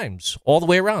sometimes all the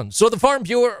way around. So the Farm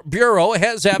Bureau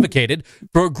has advocated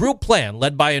for a group plan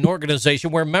led by an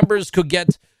organization where members could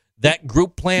get that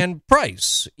group plan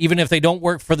price, even if they don't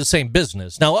work for the same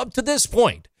business. Now, up to this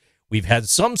point, we've had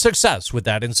some success with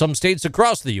that in some states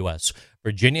across the U.S.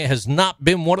 Virginia has not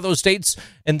been one of those states,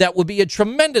 and that would be a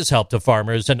tremendous help to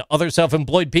farmers and other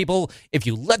self-employed people if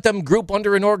you let them group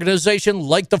under an organization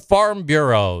like the Farm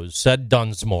Bureau, said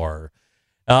Dunsmore.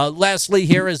 Lastly,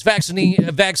 here, as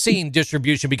vaccine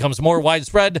distribution becomes more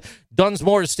widespread,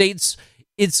 Dunsmore states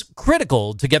it's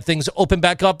critical to get things open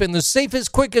back up in the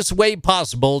safest, quickest way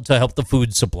possible to help the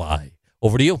food supply.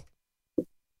 Over to you.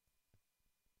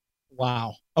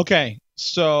 Wow. Okay.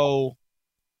 So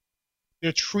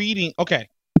they're treating,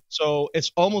 so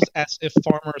it's almost as if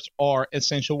farmers are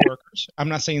essential workers. I'm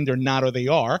not saying they're not or they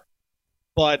are,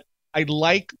 but I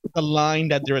like the line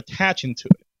that they're attaching to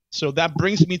it. So that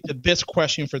brings me to this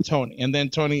question for Tony. And then,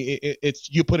 Tony, it's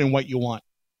you put in what you want.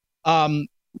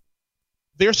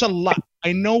 There's a lot.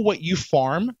 I know what you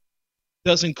farm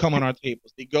doesn't come on our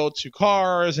tables. They go to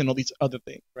cars and all these other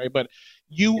things, right? But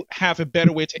you have a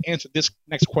better way to answer this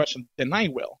next question than I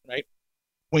will, right?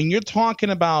 When you're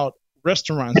talking about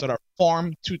restaurants that are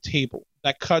farm to table,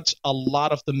 that cuts a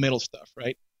lot of the middle stuff,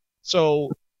 right?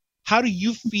 So how do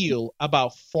you feel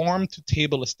about farm to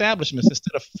table establishments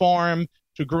instead of farm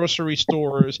to grocery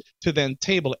stores to then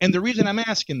table? And the reason I'm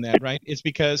asking that, right, is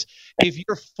because if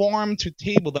you're farm to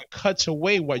table, that cuts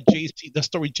away what the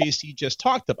story JC just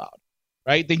talked about,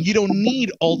 right? Then you don't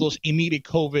need all those immediate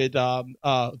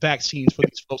COVID vaccines for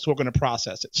these folks who are going to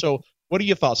process it. So what are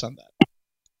your thoughts on that?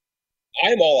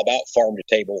 I'm all about farm to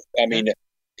table. I mean,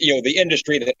 you know, the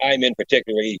industry that I'm in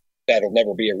particularly, that'll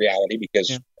never be a reality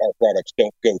because our products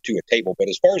don't go to a table. But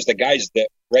as far as the guys that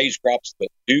raise crops that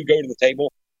do go to the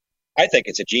table, I think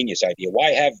it's a genius idea.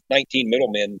 Why have 19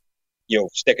 middlemen, you know,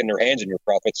 sticking their hands in your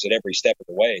profits at every step of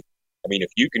the way? I mean,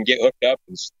 if you can get hooked up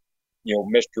and, you know,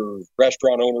 Mr.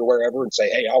 Restaurant owner, wherever, and say,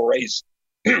 hey, I'll raise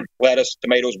lettuce,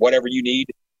 tomatoes, whatever you need,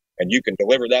 and you can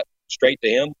deliver that straight to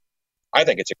him, I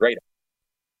think it's a great idea.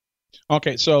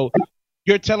 Okay, so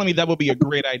you're telling me that would be a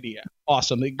great idea.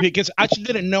 Awesome. Because I just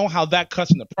didn't know how that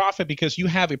cuts in the profit, because you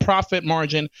have a profit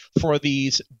margin for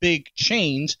these big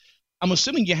chains. I'm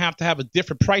assuming you have to have a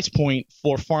different price point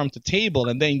for farm to table,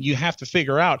 and then you have to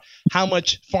figure out how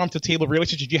much farm to table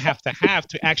relationship you have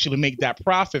to actually make that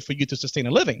profit for you to sustain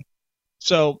a living.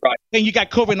 So then you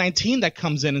got COVID-19 that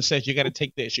comes in and says you got to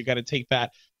take this, you got to take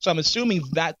that. So I'm assuming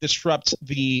that disrupts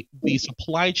the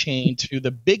supply chain to the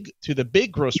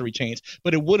big grocery chains,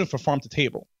 but it wouldn't for farm to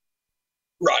table.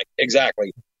 Right,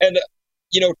 exactly. And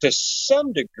to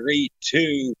some degree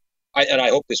too, I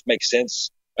hope this makes sense.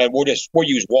 And we'll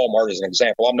use Walmart as an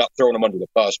example. I'm not throwing them under the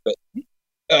bus, but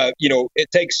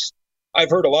it takes. I've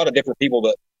heard a lot of different people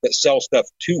that sell stuff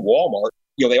to Walmart.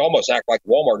 They almost act like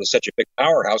Walmart is such a big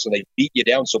powerhouse, and they beat you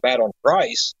down so bad on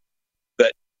price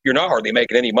that you're not hardly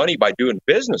making any money by doing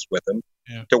business with them.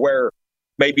 Yeah. To where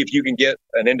maybe if you can get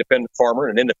an independent farmer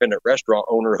and an independent restaurant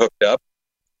owner hooked up,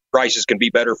 prices can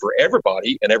be better for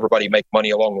everybody, and everybody make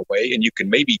money along the way. And you can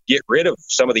maybe get rid of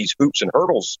some of these hoops and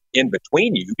hurdles in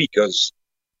between you, because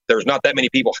there's not that many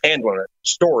people handling it,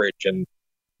 storage and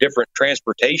different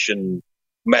transportation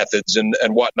methods and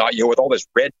whatnot, with all this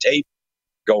red tape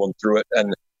going through it.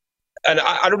 And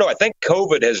I don't know, I think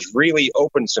COVID has really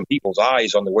opened some people's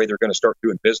eyes on the way they're going to start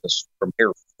doing business from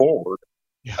here forward.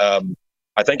 Yeah.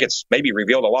 I think it's maybe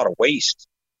revealed a lot of waste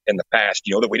in the past,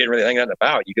 that we didn't really think nothing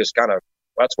about. You just kind of,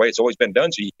 that's the way it's always been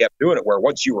done. So you kept doing it, where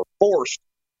once you were forced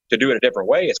to do it a different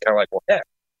way, it's kind of like, well, heck,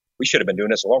 we should have been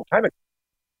doing this a long time ago.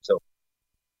 So.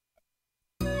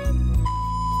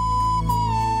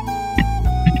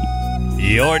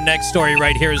 Your next story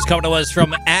right here is coming to us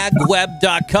from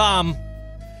agweb.com.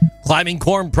 Climbing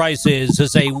corn prices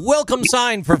is a welcome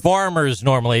sign for farmers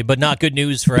normally, but not good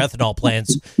news for ethanol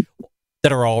plants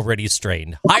that are already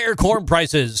strained. Higher corn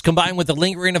prices, combined with the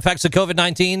lingering effects of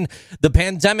COVID-19, the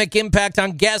pandemic impact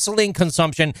on gasoline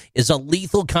consumption, is a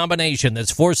lethal combination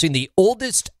that's forcing the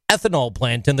oldest ethanol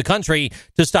plant in the country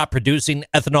to stop producing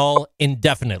ethanol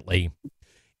indefinitely.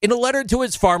 In a letter to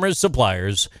its farmers'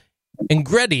 suppliers,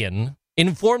 Ingredion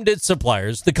informed its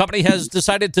suppliers the company has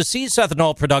decided to cease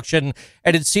ethanol production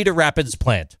at its Cedar Rapids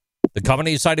plant. The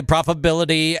company cited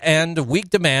profitability and weak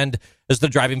demand as the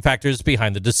driving factors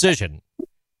behind the decision.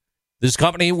 This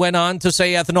company went on to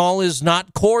say ethanol is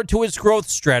not core to its growth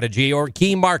strategy or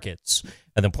key markets,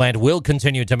 and the plant will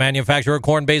continue to manufacture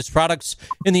corn-based products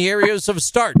in the areas of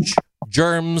starch,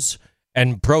 germs,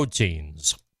 and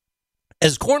proteins.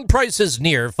 As corn prices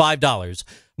near $5,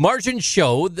 margins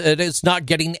show that it's not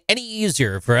getting any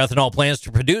easier for ethanol plants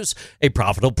to produce a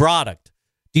profitable product.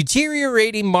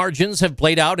 Deteriorating margins have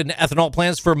played out in ethanol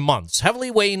plants for months, heavily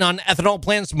weighing on ethanol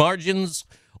plants' margins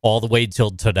all the way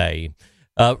till today.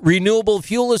 Renewable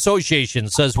Fuel Association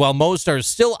says while most are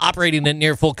still operating at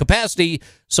near full capacity,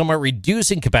 some are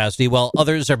reducing capacity while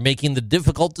others are making the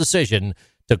difficult decision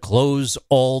to close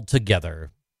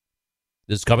altogether.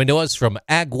 This is coming to us from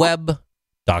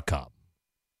agweb.com.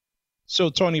 So,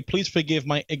 Tony, please forgive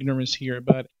my ignorance here,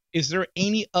 but is there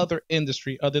any other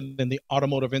industry other than the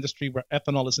automotive industry where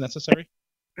ethanol is necessary?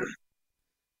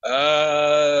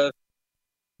 No.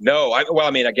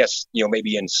 I guess,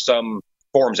 maybe in some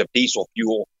forms of diesel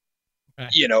fuel,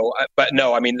 okay. But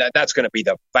no, that's going to be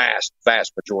the vast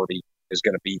majority is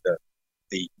going to be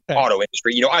the okay. auto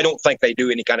industry. I don't think they do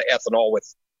any kind of ethanol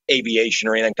with aviation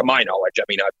or anything, to my knowledge.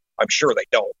 I'm sure they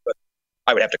don't, but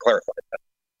I would have to clarify that.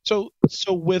 So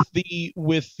with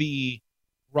the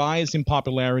rise in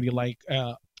popularity, like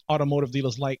automotive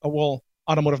dealers,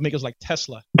 automotive makers like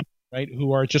Tesla, right,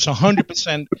 who are just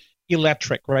 100%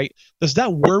 electric, right? Does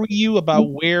that worry you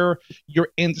about where your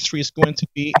industry is going to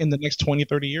be in the next 20,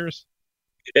 30 years?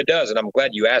 It does, and I'm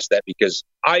glad you asked that, because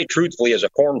I, truthfully, as a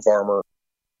corn farmer,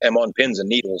 am on pins and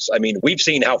needles. We've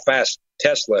seen how fast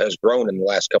Tesla has grown in the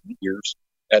last couple of years,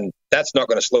 and that's not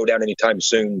going to slow down anytime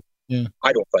soon. Yeah.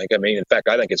 I don't think. In fact,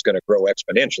 I think it's going to grow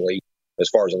exponentially as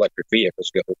far as electric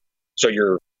vehicles go. So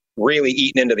you're really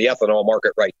eating into the ethanol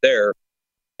market right there.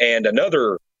 And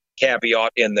another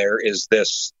caveat in there is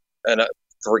this, and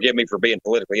forgive me for being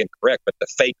politically incorrect, but the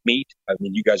fake meat.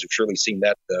 You guys have surely seen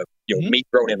that, meat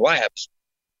grown in labs.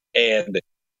 And,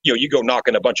 you go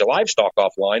knocking a bunch of livestock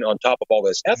offline on top of all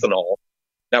this ethanol.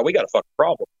 Now we got a fucking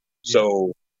problem. Yeah.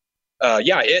 So,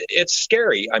 it's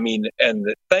scary.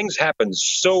 And things happen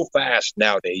so fast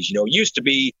nowadays. It used to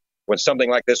be when something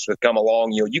like this would come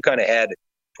along, you kind of had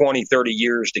 20, 30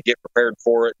 years to get prepared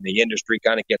for it, and the industry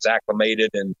kind of gets acclimated,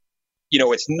 and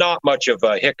it's not much of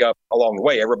a hiccup along the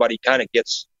way. Everybody kind of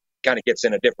gets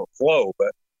in a different flow.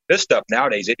 But this stuff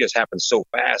nowadays, it just happens so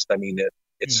fast.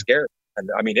 It's scary, and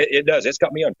it does. It's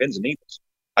got me on pins and needles.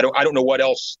 I don't know what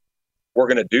else we're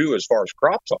going to do as far as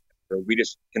crops are. We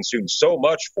just consume so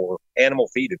much for animal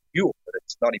feed and fuel that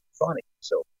it's not even funny.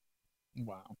 So,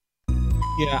 wow.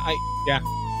 Yeah.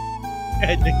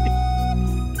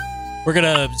 We're going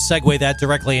to segue that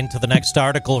directly into the next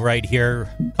article right here.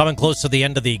 Coming close to the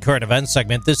end of the current events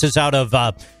segment. This is out of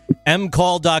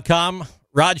mcall.com.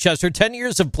 Rochester. 10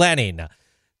 years of planning,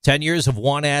 10 years of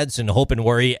want ads and hope and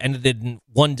worry ended in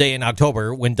one day in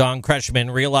October when Don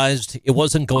Kretschmann realized it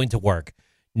wasn't going to work.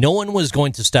 No one was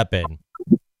going to step in.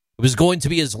 It was going to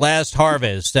be his last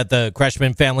harvest at the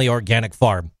Kretschmann family organic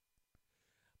farm.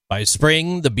 By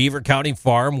spring, the Beaver County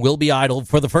farm will be idle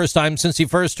for the first time since he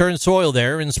first turned soil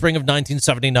there in spring of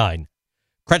 1979.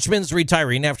 Kretschmann's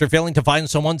retiring after failing to find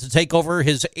someone to take over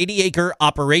his 80-acre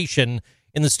operation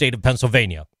in the state of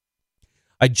Pennsylvania.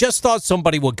 I just thought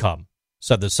somebody would come,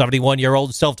 said the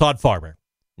 71-year-old self-taught farmer.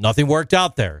 Nothing worked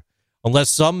out there, unless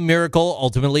some miracle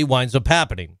ultimately winds up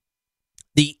happening.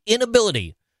 The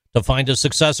inability to find a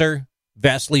successor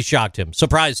vastly shocked him,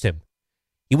 surprised him.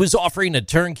 He was offering a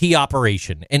turnkey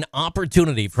operation, an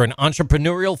opportunity for an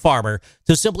entrepreneurial farmer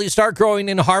to simply start growing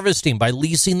and harvesting by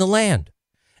leasing the land.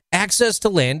 Access to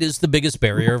land is the biggest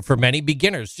barrier for many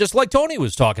beginners, just like Tony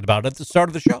was talking about at the start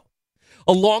of the show,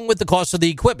 along with the cost of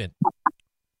the equipment,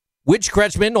 which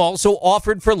Kretschmann also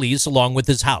offered for lease along with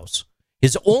his house.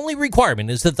 His only requirement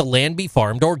is that the land be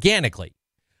farmed organically.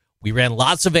 We ran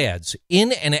lots of ads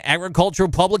in an agricultural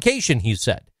publication, he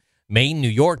said. Maine, New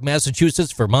York,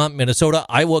 Massachusetts, Vermont, Minnesota,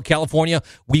 Iowa, California.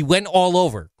 We went all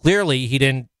over. Clearly, he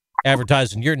didn't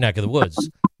advertise in your neck of the woods.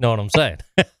 Know what I'm saying?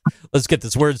 Let's get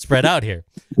this word spread out here.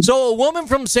 So a woman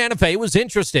from Santa Fe was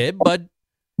interested, but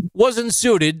wasn't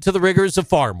suited to the rigors of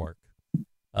farm work.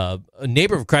 A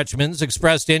neighbor of Kretschmann's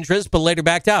expressed interest, but later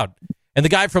backed out. And the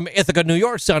guy from Ithaca, New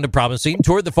York sounded promising,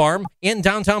 toured the farm in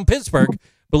downtown Pittsburgh,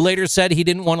 but later said he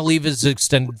didn't want to leave his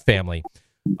extended family.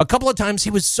 A couple of times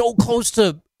he was so close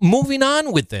to moving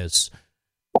on with this.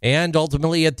 And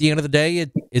ultimately, at the end of the day,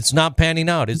 it's not panning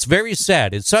out. It's very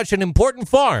sad. It's such an important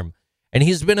farm, and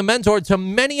he's been a mentor to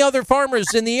many other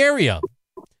farmers in the area.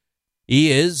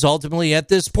 He is ultimately, at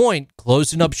this point,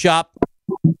 closing up shop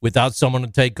without someone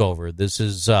to take over. This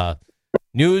is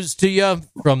news to you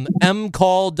from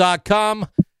mcall.com,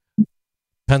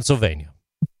 Pennsylvania.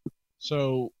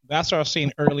 So that's what I was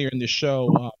saying earlier in the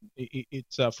show.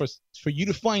 It's for you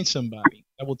to find somebody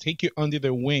that will take you under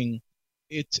their wing.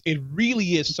 It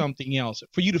really is something else.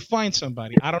 For you to find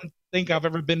somebody, I don't think I've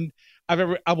ever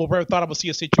thought I would see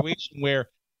a situation where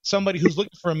somebody who's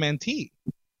looking for a mentee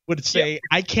would say,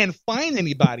 I can't find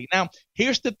anybody. Now,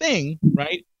 here's the thing,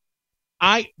 right?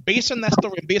 Based on that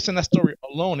story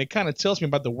alone, it kind of tells me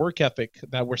about the work ethic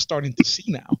that we're starting to see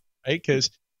now, right? Because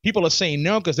people are saying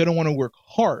no because they don't want to work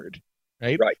hard,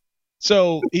 right? Right.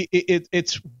 So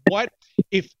it's what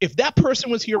if that person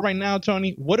was here right now,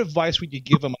 Tony, what advice would you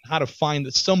give them on how to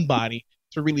find somebody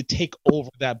to really take over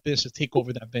that business, take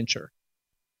over that venture?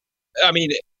 I mean,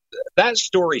 that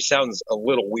story sounds a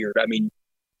little weird. I mean,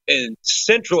 in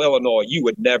central Illinois, you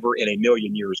would never in a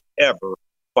million years ever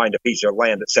find a piece of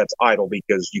land that sits idle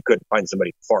because you couldn't find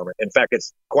somebody to farm it. In fact,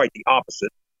 it's quite the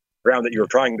opposite. Ground that you're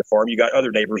trying to farm, you got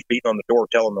other neighbors beating on the door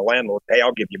telling the landlord, hey,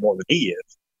 I'll give you more than he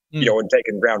is, and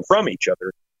taking ground from each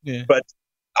other. Yeah. But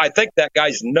I think that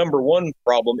guy's number one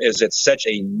problem is it's such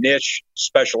a niche,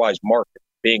 specialized market,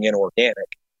 being in organic.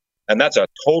 And that's a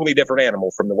totally different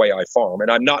animal from the way I farm.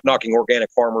 And I'm not knocking organic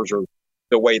farmers or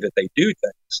the way that they do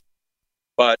things.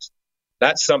 But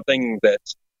that's something that,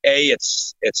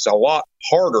 it's a lot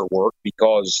harder work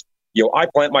because, I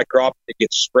plant my crop, it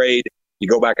gets sprayed, you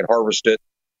go back and harvest it,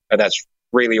 and that's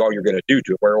really all you're going to do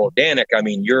to it. Where organic, I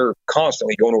mean, you're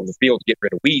constantly going over the field to get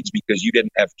rid of weeds because you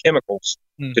didn't have chemicals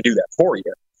to do that for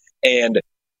you. And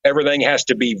everything has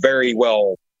to be very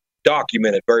well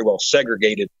documented, very well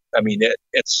segregated. I mean,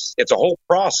 it's a whole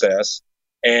process,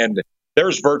 and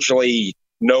there's virtually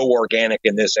no organic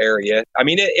in this area. I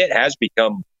mean, it has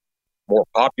become more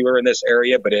popular in this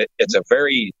area, but it's a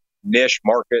very niche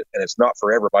market, and it's not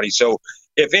for everybody. So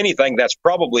if anything, that's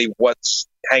probably what's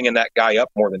hanging that guy up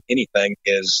more than anything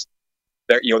is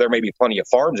there. There may be plenty of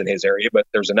farms in his area, but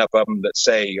there's enough of them that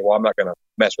say, well, I'm not going to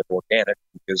mess with organic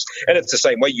and it's the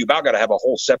same way. You've about got to have a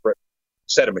whole separate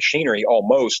set of machinery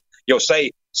almost.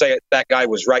 Say that guy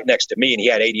was right next to me and he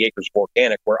had 80 acres of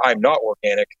organic where I'm not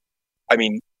organic. I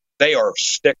mean, they are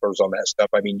sticklers on that stuff.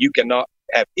 I mean, you cannot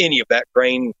have any of that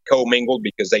grain commingled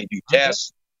because they do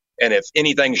tests. And if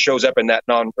anything shows up in that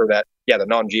the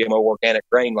non-GMO organic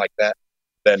grain like that,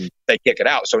 then they kick it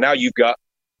out. So now you've got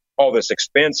all this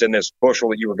expense in this bushel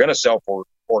that you were going to sell for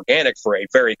organic for a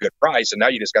very good price, and now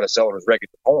you just got to sell it as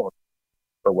regular corn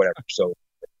or whatever. So,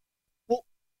 well,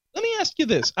 let me ask you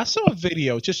this: I saw a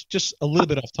video, just a little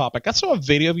bit off topic. I saw a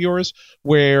video of yours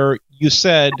where you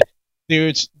said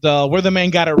there's where the man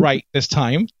got it right this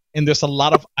time, and there's a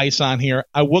lot of ice on here.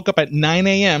 I woke up at 9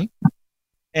 a.m.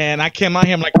 and I came out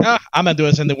here. I'm like, I'm not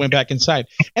doing this, and then went back inside.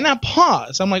 And I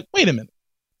paused. I'm like, wait a minute.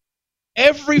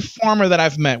 Every farmer that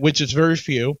I've met, which is very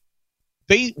few,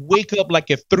 they wake up like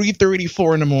at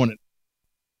 3:34 in the morning.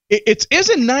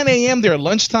 Isn't 9 a.m. their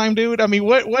lunchtime, dude? I mean,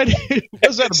 what's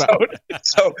that about?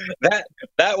 So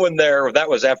that one there, that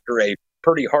was after a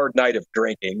pretty hard night of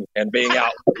drinking and being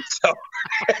out. So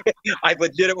I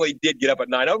legitimately did get up at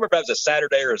 9. I don't remember if it was a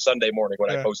Saturday or a Sunday morning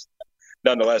when I posted that,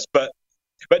 nonetheless. But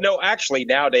no, actually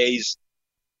nowadays,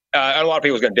 a lot of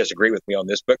people are going to disagree with me on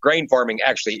this, but grain farming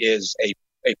actually is a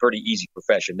pretty easy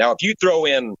profession. Now, if you throw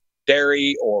in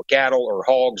dairy or cattle or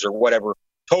hogs or whatever,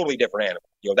 totally different animal.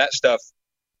 That stuff,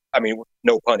 I mean,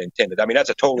 no pun intended. I mean, that's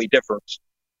a totally different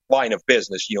line of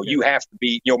business. You have to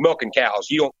be, milking cows.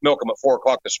 You don't milk them at 4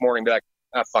 o'clock this morning and be like,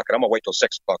 fuck it, I'm going to wait till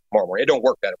 6 o'clock tomorrow morning. It don't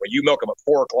work that way. You milk them at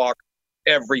 4 o'clock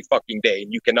every fucking day,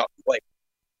 and you cannot be late.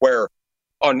 Where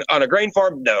on a grain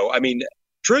farm, no. I mean,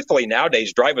 truthfully,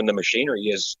 nowadays, driving the machinery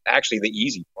is actually the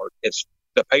easy part. It's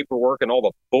the paperwork and all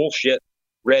the bullshit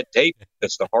red tape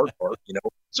that's the hard part,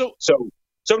 So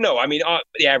no, I mean,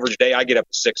 the average day I get up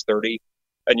at 6:30,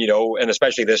 and and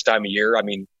especially this time of year, I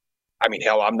mean,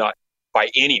 hell, I'm not by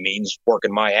any means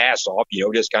working my ass off,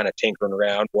 just kind of tinkering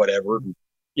around, whatever. And,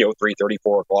 3:30,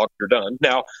 4 o'clock, you're done.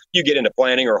 Now you get into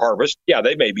planting or harvest. Yeah,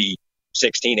 they may be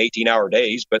 16, 18-hour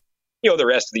days, but the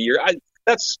rest of the year,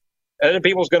 and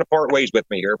people's going to part ways with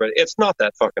me here, but it's not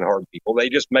that fucking hard, people. They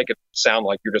just make it sound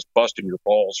like you're just busting your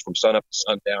balls from sun up to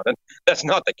sundown, and that's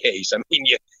not the case. I mean,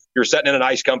 you're sitting in a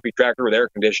nice, comfy tractor with air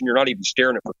conditioning. You're not even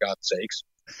steering it, for God's sakes.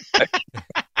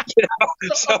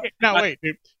 Okay, now wait,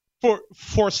 dude.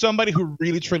 For somebody who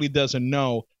really truly doesn't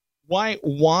know, why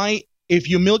if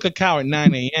you milk a cow at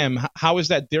 9 a.m., how is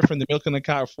that different than milking a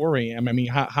cow at 4 a.m.? I mean,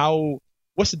 how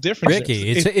what's the difference? Ricky,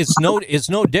 it's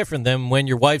no different than when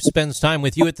your wife spends time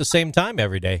with you at the same time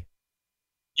every day.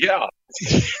 Yeah.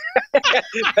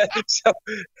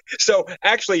 So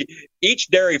actually, each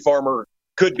dairy farmer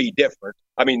could be different.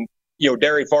 I mean,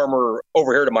 dairy farmer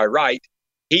over here to my right,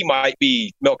 he might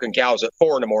be milking cows at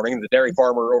 4 in the morning. The dairy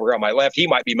farmer over on my left, he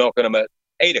might be milking them at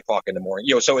 8 o'clock in the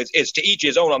morning. So it's to each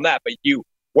his own on that. But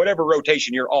whatever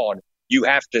rotation you're on, you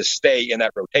have to stay in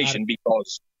that rotation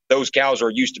because those cows are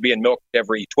used to being milked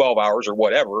every 12 hours or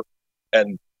whatever.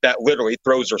 And that literally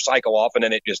throws their cycle off, and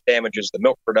then it just damages the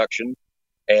milk production.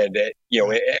 And,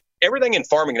 everything in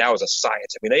farming now is a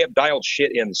science. I mean, they have dialed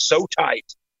shit in so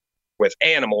tight with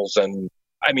animals. And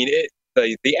I mean,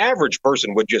 the average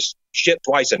person would just shit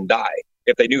twice and die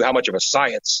if they knew how much of a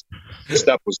science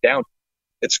stuff was down.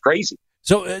 It's crazy.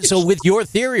 So with your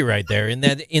theory right there, in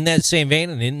that same vein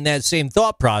and in that same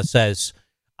thought process,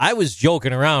 I was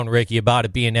joking around, Ricky, about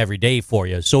it being every day for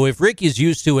you. So if Ricky's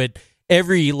used to it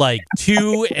every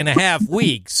 2.5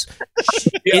 weeks,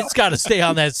 it's got to stay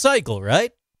on that cycle,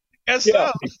 right? Yes,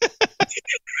 yeah.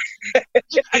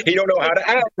 You don't know how to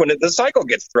act when the cycle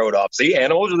gets thrown off. See,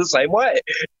 animals are the same way.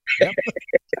 Yep.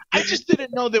 I just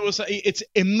didn't know there was it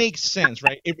makes sense,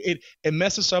 right? It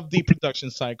messes up the production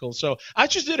cycle. So I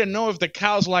just didn't know if the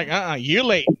cow's like, you're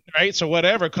late, right? So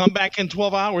whatever, come back in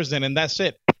 12 hours then, and that's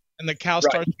it. And the cow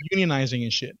starts unionizing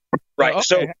and shit. Right. Okay,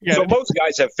 so most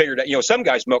guys have figured out, some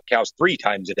guys milk cows 3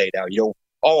 times a day now.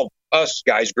 All of us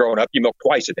guys growing up, you milk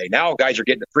twice a day. Now guys are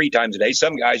getting it 3 times a day.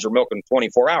 Some guys are milking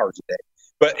 24 hours a day.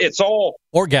 But it's all...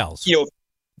 Or gals.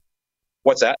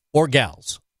 What's that? Or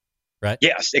gals, right?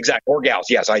 Yes, exactly. Or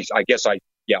gals. Yes, I guess I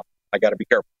got to be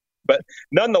careful. But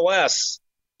nonetheless,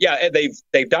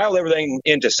 they've dialed everything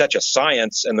into such a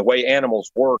science and the way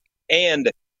animals work, and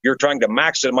you're trying to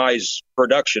maximize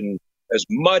production as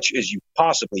much as you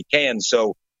possibly can.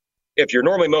 So if you're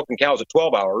normally milking cows at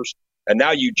 12 hours, and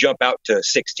now you jump out to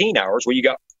 16 hours, well, you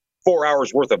got 4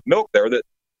 hours worth of milk there that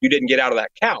you didn't get out of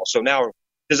that cow. So now,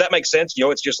 does that make sense?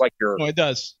 It's just like you're... Oh, it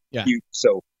does. Yeah.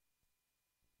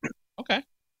 Okay.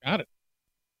 Got it.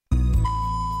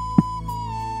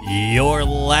 Your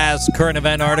last current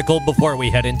event article before we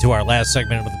head into our last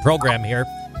segment of the program here.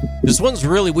 This one's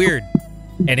really weird,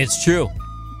 and it's true.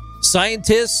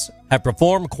 Scientists have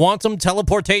performed quantum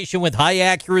teleportation with high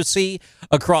accuracy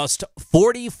across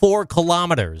 44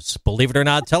 kilometers. Believe it or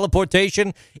not,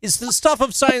 teleportation is the stuff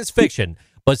of science fiction,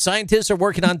 but scientists are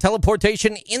working on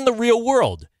teleportation in the real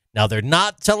world. Now, they're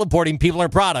not teleporting people or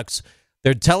products.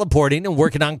 They're teleporting and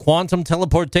working on quantum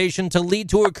teleportation to lead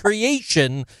to a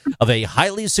creation of a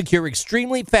highly secure,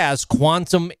 extremely fast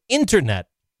quantum internet.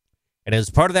 And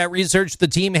as part of that research, the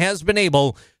team has been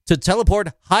able to teleport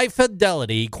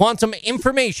high-fidelity quantum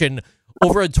information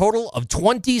over a total of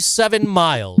 27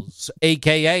 miles,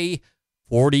 a.k.a.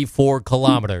 44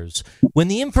 kilometers. When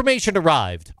the information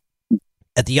arrived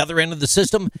at the other end of the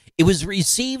system, it was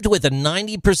received with a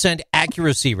 90%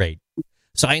 accuracy rate.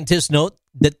 Scientists note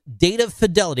that data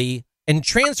fidelity and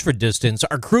transfer distance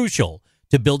are crucial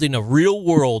to building a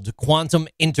real-world quantum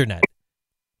internet.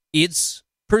 it's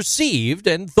perceived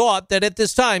and thought that at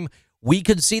this time we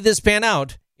could see this pan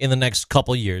out in the next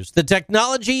couple years. The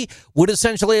technology would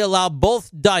essentially allow both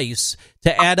dice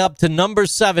to add up to number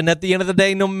 7 at the end of the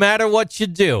day, no matter what you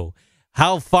do.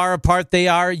 How far apart they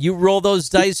are, you roll those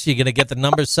dice, you're going to get the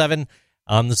number 7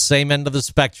 on the same end of the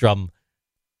spectrum,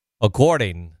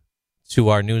 according to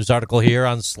our news article here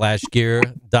on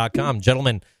slashgear.com.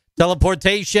 Gentlemen,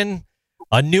 teleportation,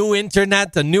 a new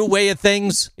internet, a new way of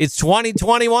things. It's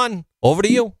 2021. Over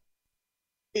to you.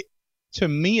 To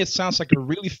me, it sounds like a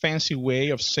really fancy way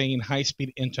of saying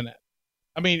high-speed internet.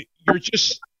 I mean, you're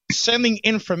just sending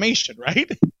information, right?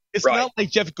 It's not like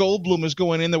Jeff Goldblum is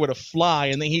going in there with a fly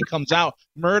and then he comes out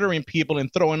murdering people and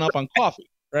throwing up on coffee,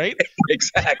 right?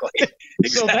 Exactly.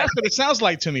 So that's what it sounds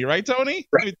like to me, right, Tony?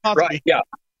 Right. Yeah,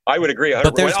 I would agree.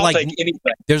 But there's I'll take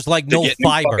anything. There's like no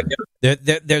fiber.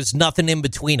 There's nothing in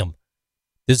between them.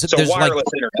 There's wireless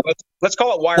internet. Let's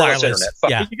call it wireless internet.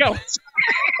 Yeah. There you go.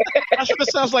 That's what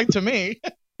it sounds like to me.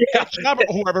 Yeah.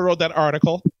 Whoever wrote that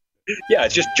article. Yeah,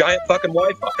 it's just giant fucking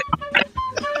Wi-Fi.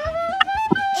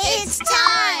 It's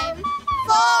time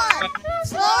for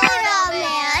Florida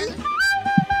Man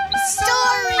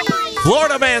Stories.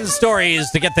 Florida Man Stories.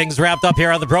 To get things wrapped up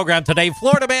here on the program today,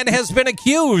 Florida Man has been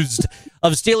accused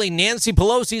of stealing Nancy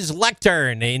Pelosi's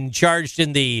lectern charged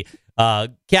in the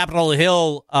Capitol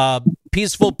Hill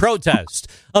peaceful protest.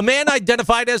 A man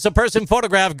identified as a person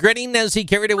photographed grinning as he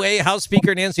carried away House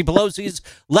Speaker Nancy Pelosi's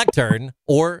lectern,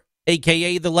 or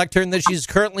AKA the lectern that she's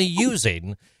currently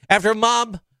using, after a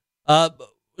mob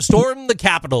stormed the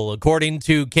Capitol, according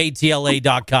to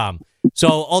KTLA.com. So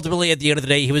ultimately, at the end of the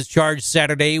day, he was charged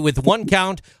Saturday with 1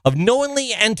 count of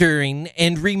knowingly entering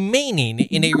and remaining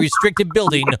in a restricted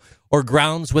building or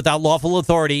grounds without lawful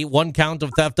authority, 1 count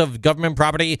of theft of government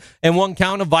property, and 1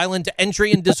 count of violent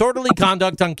entry and disorderly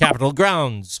conduct on Capitol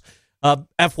grounds.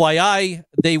 FYI,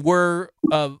 they were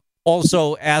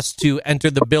also asked to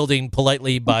enter the building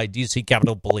politely by D.C.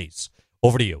 Capitol Police.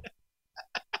 Over to you.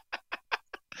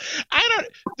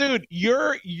 Dude,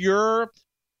 your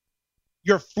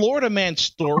Florida Man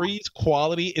Stories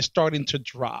quality is starting to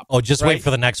drop. Oh, just wait for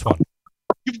the next one.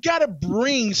 You've got to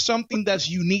bring something that's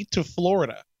unique to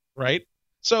Florida, right?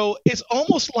 So it's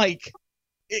almost like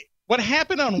what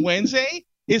happened on Wednesday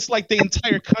is like the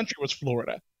entire country was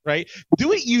Florida, right?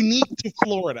 Do it unique to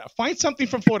Florida. Find something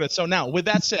from Florida. So now, with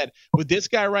that said, with this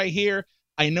guy right here,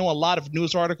 I know a lot of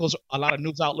news articles, a lot of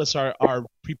news outlets are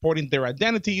reporting their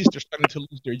identities. They're starting to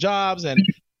lose their jobs. And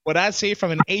what I say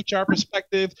from an HR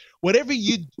perspective, whatever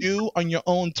you do on your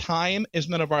own time is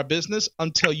none of our business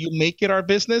until you make it our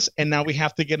business. And now we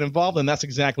have to get involved. And that's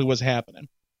exactly what's happening.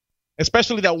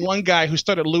 Especially that one guy who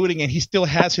started looting and he still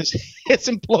has his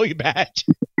employee badge.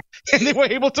 And they were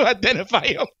able to identify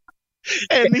him.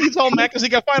 And he's all mad because he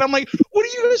got fired. I'm like, what do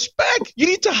you expect? You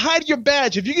need to hide your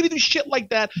badge. If you're going to do shit like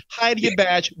that, hide your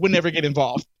badge. We'll never get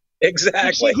involved.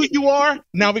 Exactly. You see who you are?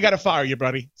 Now we got to fire you,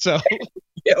 buddy. So,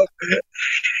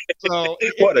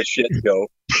 what a shit show.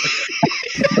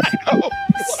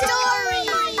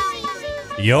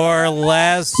 Your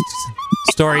last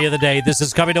story of the day. This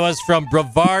is coming to us from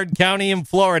Brevard County in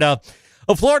Florida.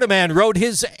 A Florida man rode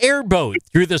his airboat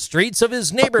through the streets of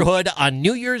his neighborhood on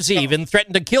New Year's Eve and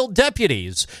threatened to kill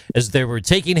deputies as they were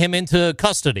taking him into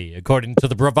custody, according to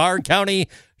the Brevard County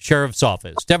Sheriff's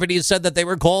Office. Deputies said that they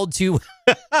were called to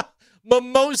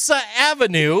Mimosa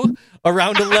Avenue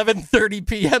around 11:30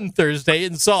 p.m. Thursday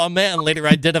and saw a man later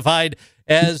identified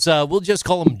as, we'll just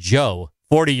call him Joe,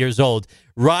 40 years old,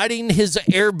 riding his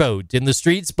airboat in the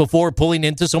streets before pulling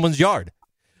into someone's yard.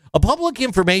 A public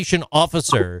information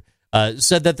officer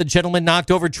said that the gentleman knocked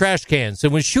over trash cans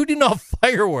and was shooting off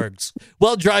fireworks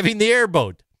while driving the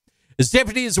airboat. As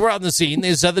deputies were on the scene,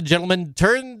 they said the gentleman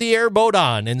turned the airboat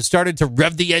on and started to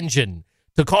rev the engine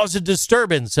to cause a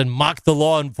disturbance and mock the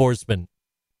law enforcement.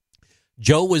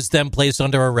 Joe was then placed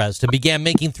under arrest and began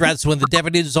making threats when the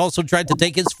deputies also tried to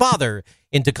take his father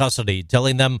into custody,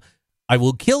 telling them, "I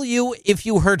will kill you if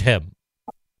you hurt him."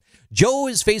 Joe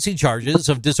is facing charges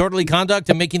of disorderly conduct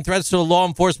and making threats to a law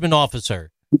enforcement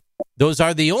officer. Those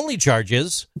are the only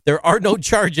charges. There are no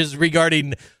charges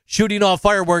regarding shooting off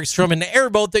fireworks from an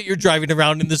airboat that you're driving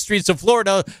around in the streets of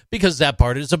Florida, because that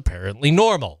part is apparently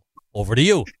normal. Over to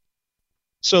you.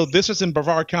 So this is in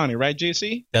Brevard County, right,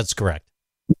 JC? That's correct.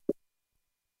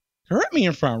 Correct me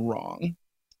if I'm wrong.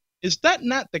 Is that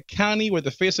not the county where the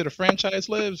face of the franchise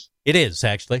lives? It is,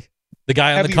 actually. The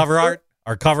guy on the cover art,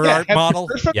 our cover art model.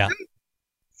 Yeah.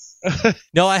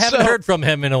 No, I haven't heard from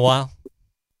him in a while.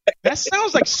 That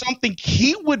sounds like something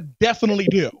he would definitely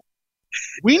do.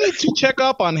 We need to check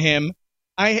up on him.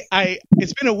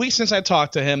 It's been a week since I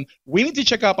talked to him. We need to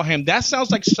check up on him. That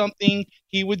sounds like something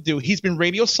he would do. He's been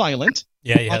radio silent.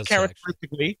 Yeah, he has.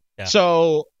 Characteristically. Yeah.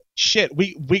 So shit,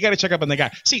 we got to check up on the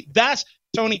guy. See, that's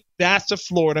Tony. That's the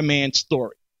Florida man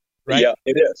story, right? Yeah,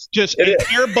 it is. Just It an is.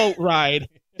 airboat ride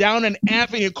down an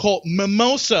avenue called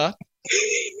Mimosa.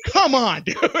 Come on,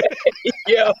 dude.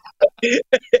 Yeah.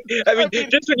 I mean,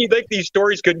 just when you think these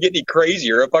stories couldn't get any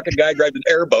crazier, a fucking guy drives an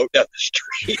airboat down the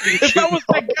street. If I was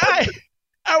that guy,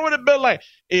 I would have been like,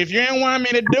 if you ain't want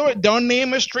me to do it, don't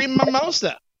name a street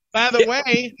Mimosa. By the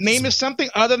way, name it something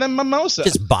other than Mimosa.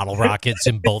 Just bottle rockets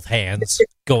in both hands,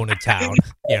 going to town,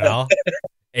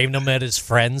 aiming them at his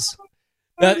friends.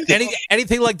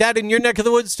 Anything like that in your neck of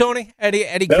the woods, Tony?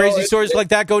 Any crazy stories like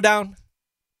that go down?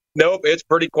 Nope, it's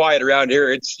pretty quiet around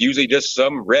here. It's usually just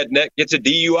some redneck gets a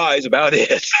DUI is about it.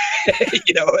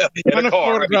 In a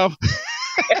car. Florida, bro.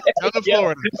 Down to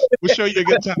Florida. We'll show you a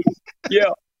good time. Yeah.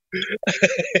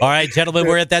 All right, gentlemen,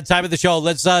 we're at that time of the show.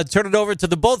 Let's turn it over to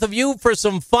the both of you for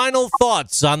some final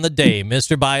thoughts on the day.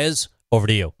 Mr. Baez, over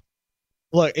to you.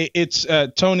 Look, it's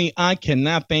Tony, I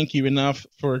cannot thank you enough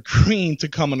for agreeing to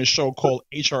come on a show called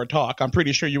HR Talk. I'm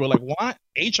pretty sure you were like, what?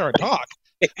 HR Talk?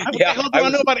 What the hell do I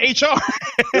know about HR?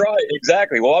 Right,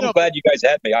 exactly. Well, I'm glad you guys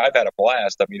had me. I've had a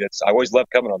blast. I mean, I always love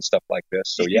coming on stuff like this.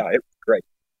 So, yeah, it was great.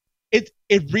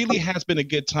 It really has been a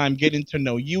good time getting to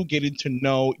know you, getting to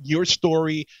know your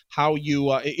story, how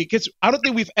you it gets. I don't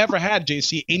think we've ever had,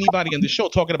 JC, anybody on the show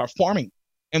talking about farming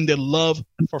and their love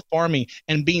for farming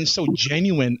and being so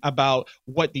genuine about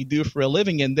what they do for a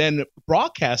living and then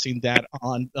broadcasting that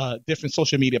on different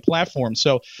social media platforms.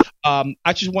 So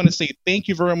I just want to say thank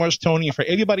you very much, Tony. And for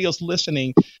everybody else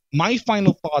listening, my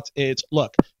final thoughts is,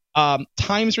 look,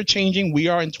 times are changing. We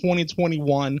are in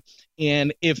 2021.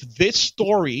 And if this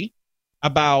story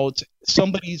about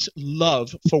somebody's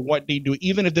love for what they do,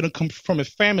 even if they don't come from a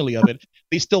family of it,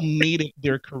 they still made it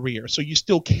their career. So you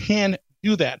still can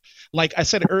do that. Like I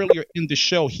said earlier in the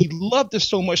show, he loved it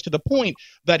so much to the point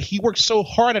that he worked so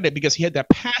hard at it because he had that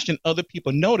passion other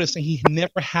people noticed, and he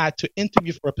never had to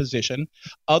interview for a position.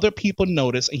 Other people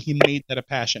noticed, and he made that a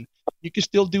passion. You can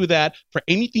still do that for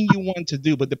anything you want to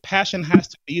do, but the passion has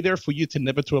to be there for you to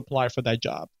never to apply for that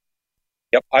job.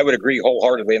 Yep, I would agree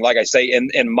wholeheartedly. And like I say,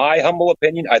 in my humble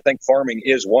opinion, I think farming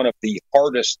is one of the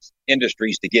hardest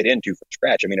industries to get into from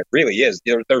scratch. I mean, it really is.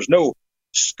 There's no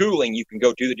schooling you can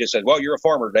go to that just says, well, you're a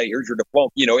farmer today, here's your diploma.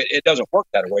 It doesn't work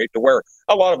that way, to where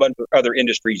a lot of other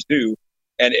industries do.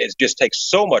 And it just takes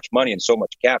so much money and so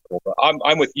much capital. But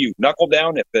I'm with you. Knuckle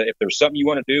down. If there's something you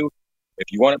want to do,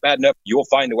 if you want it bad enough, you'll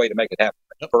find a way to make it happen.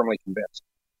 I'm firmly convinced.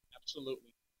 Absolutely.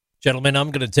 Gentlemen, I'm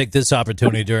going to take this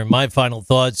opportunity during my final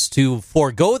thoughts to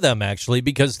forego them, actually,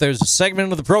 because there's a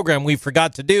segment of the program we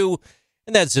forgot to do,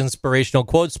 and that's Inspirational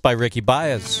Quotes by Ricky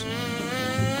Baez.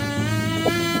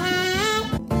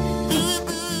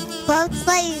 Quotes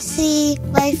let you see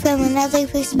life from another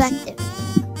perspective.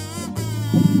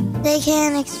 They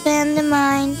can expand the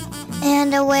mind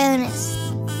and awareness.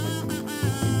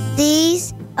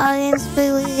 These are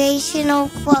inspirational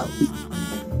quotes.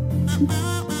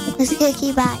 With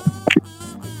Ricky Baez.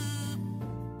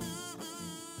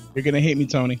 You're going to hate me,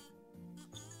 Tony.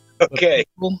 Okay.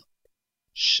 But people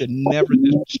should never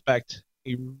disrespect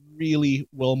a really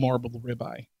well-marbled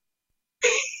ribeye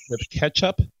with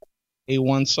ketchup,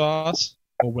 A1 sauce,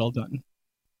 or well done.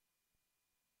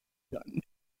 Done.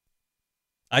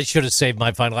 I should have saved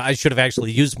my final. I should have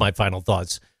actually used my final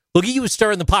thoughts. Look at you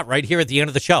stirring the pot right here at the end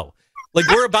of the show. Like,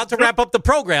 we're about to wrap up the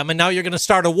program, and now you're going to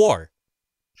start a war.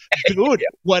 Dude,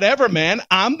 whatever, man.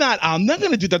 I'm not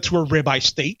going to do that to a ribeye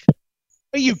steak.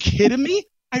 Are you kidding me?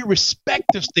 I respect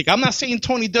the steak. I'm not saying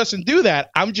Tony doesn't do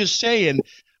that. I'm just saying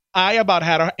I about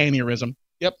had an aneurysm.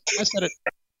 Yep, I said it.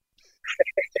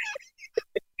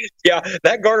 Yeah,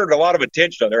 that garnered a lot of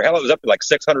attention on there. Hell, it was up to like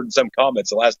 600 and some comments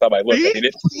the last time I looked. I mean,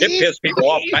 it pissed people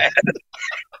off bad.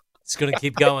 It's going to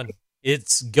keep going.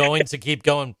 It's going to keep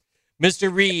going.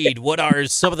 Mr. Reed, what are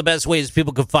some of the best ways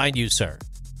people can find you, sir?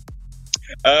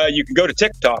 You can go to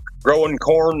TikTok, Growing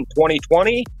Corn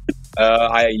 2020.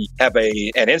 I have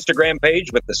an Instagram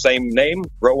page with the same name,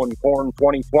 Growing Corn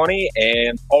 2020,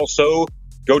 and also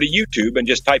go to YouTube and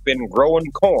just type in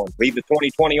Growing Corn. Leave the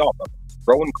 2020 off of it.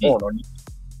 Growing Corn on YouTube.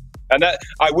 And that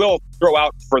I will throw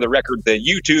out for the record, the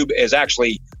YouTube is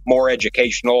actually more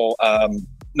educational,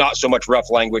 not so much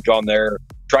rough language on there.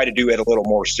 Try to do it a little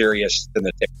more serious than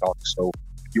the TikTok. So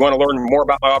if you want to learn more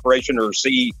about my operation or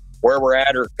see where we're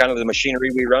at or kind of the machinery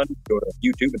we run, go to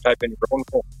YouTube and type in Growing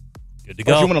Corn. Good to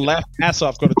go. If you want to laugh your ass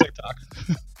off, go to TikTok.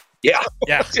 Yeah.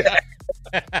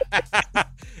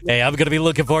 Hey, I'm going to be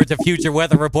looking forward to future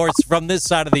weather reports from this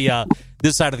side of the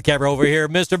This side of the camera over here,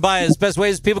 Mr. Baez. Best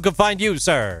ways people can find you,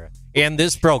 sir, and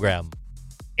this program.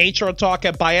 HR Talk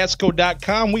at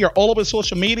Biasco.com. We are all over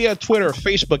social media, Twitter,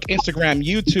 Facebook, Instagram,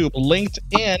 YouTube,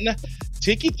 LinkedIn,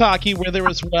 Tiki-Taki, we're there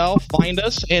as well. Find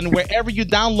us, and wherever you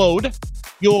download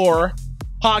your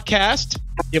podcast,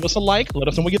 give us a like. Let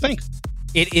us know what you think.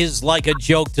 It is like a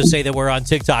joke to say that we're on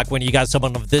TikTok when you got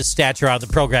someone of this stature on the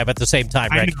program at the same time,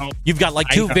 Rick. You've got like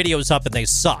 2 videos up and they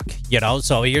suck,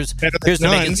 So here's to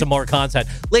making some more content.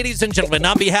 Ladies and gentlemen,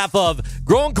 on behalf of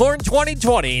Growing Corn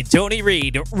 2020, Tony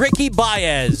Reed, Ricky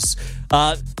Baez,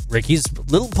 Ricky's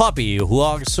little puppy, who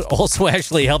also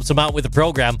actually helps him out with the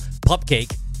program,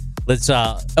 Pupcake. Let's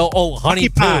Honey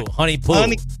Poo. Honey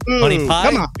Pie.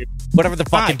 Come on. Whatever the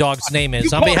fucking dog's name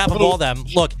is. On behalf of all them,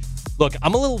 look,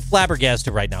 I'm a little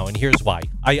flabbergasted right now, and here's why.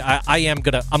 I'm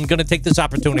gonna take this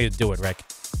opportunity to do it, Rick.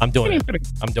 I'm doing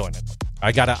it.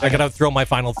 I gotta throw my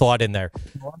final thought in there.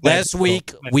 Last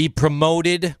week we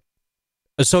promoted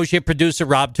associate producer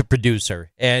Rob to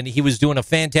producer, and he was doing a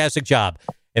fantastic job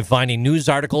in finding news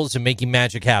articles and making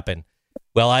magic happen.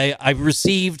 Well, I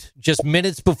received just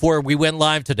minutes before we went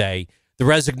live today the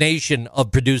resignation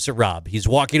of producer Rob. He's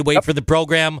walking away from the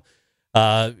program.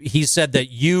 He said that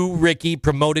you, Ricky,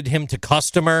 promoted him to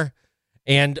customer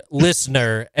and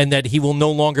listener, and that he will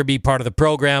no longer be part of the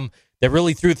program. That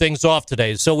really threw things off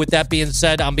today. So with that being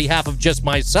said, on behalf of just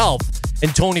myself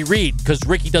and Tony Reed, because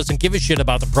Ricky doesn't give a shit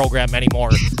about the program anymore,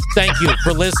 thank you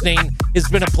for listening. It's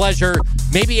been a pleasure.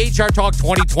 Maybe HR Talk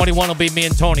 2021 will be me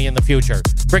and Tony in the future.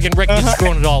 Friggin' Ricky's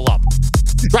screwing it all up.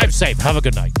 Drive safe. Have a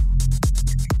good night.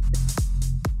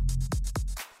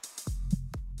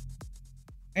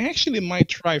 I actually might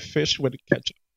try fish with ketchup.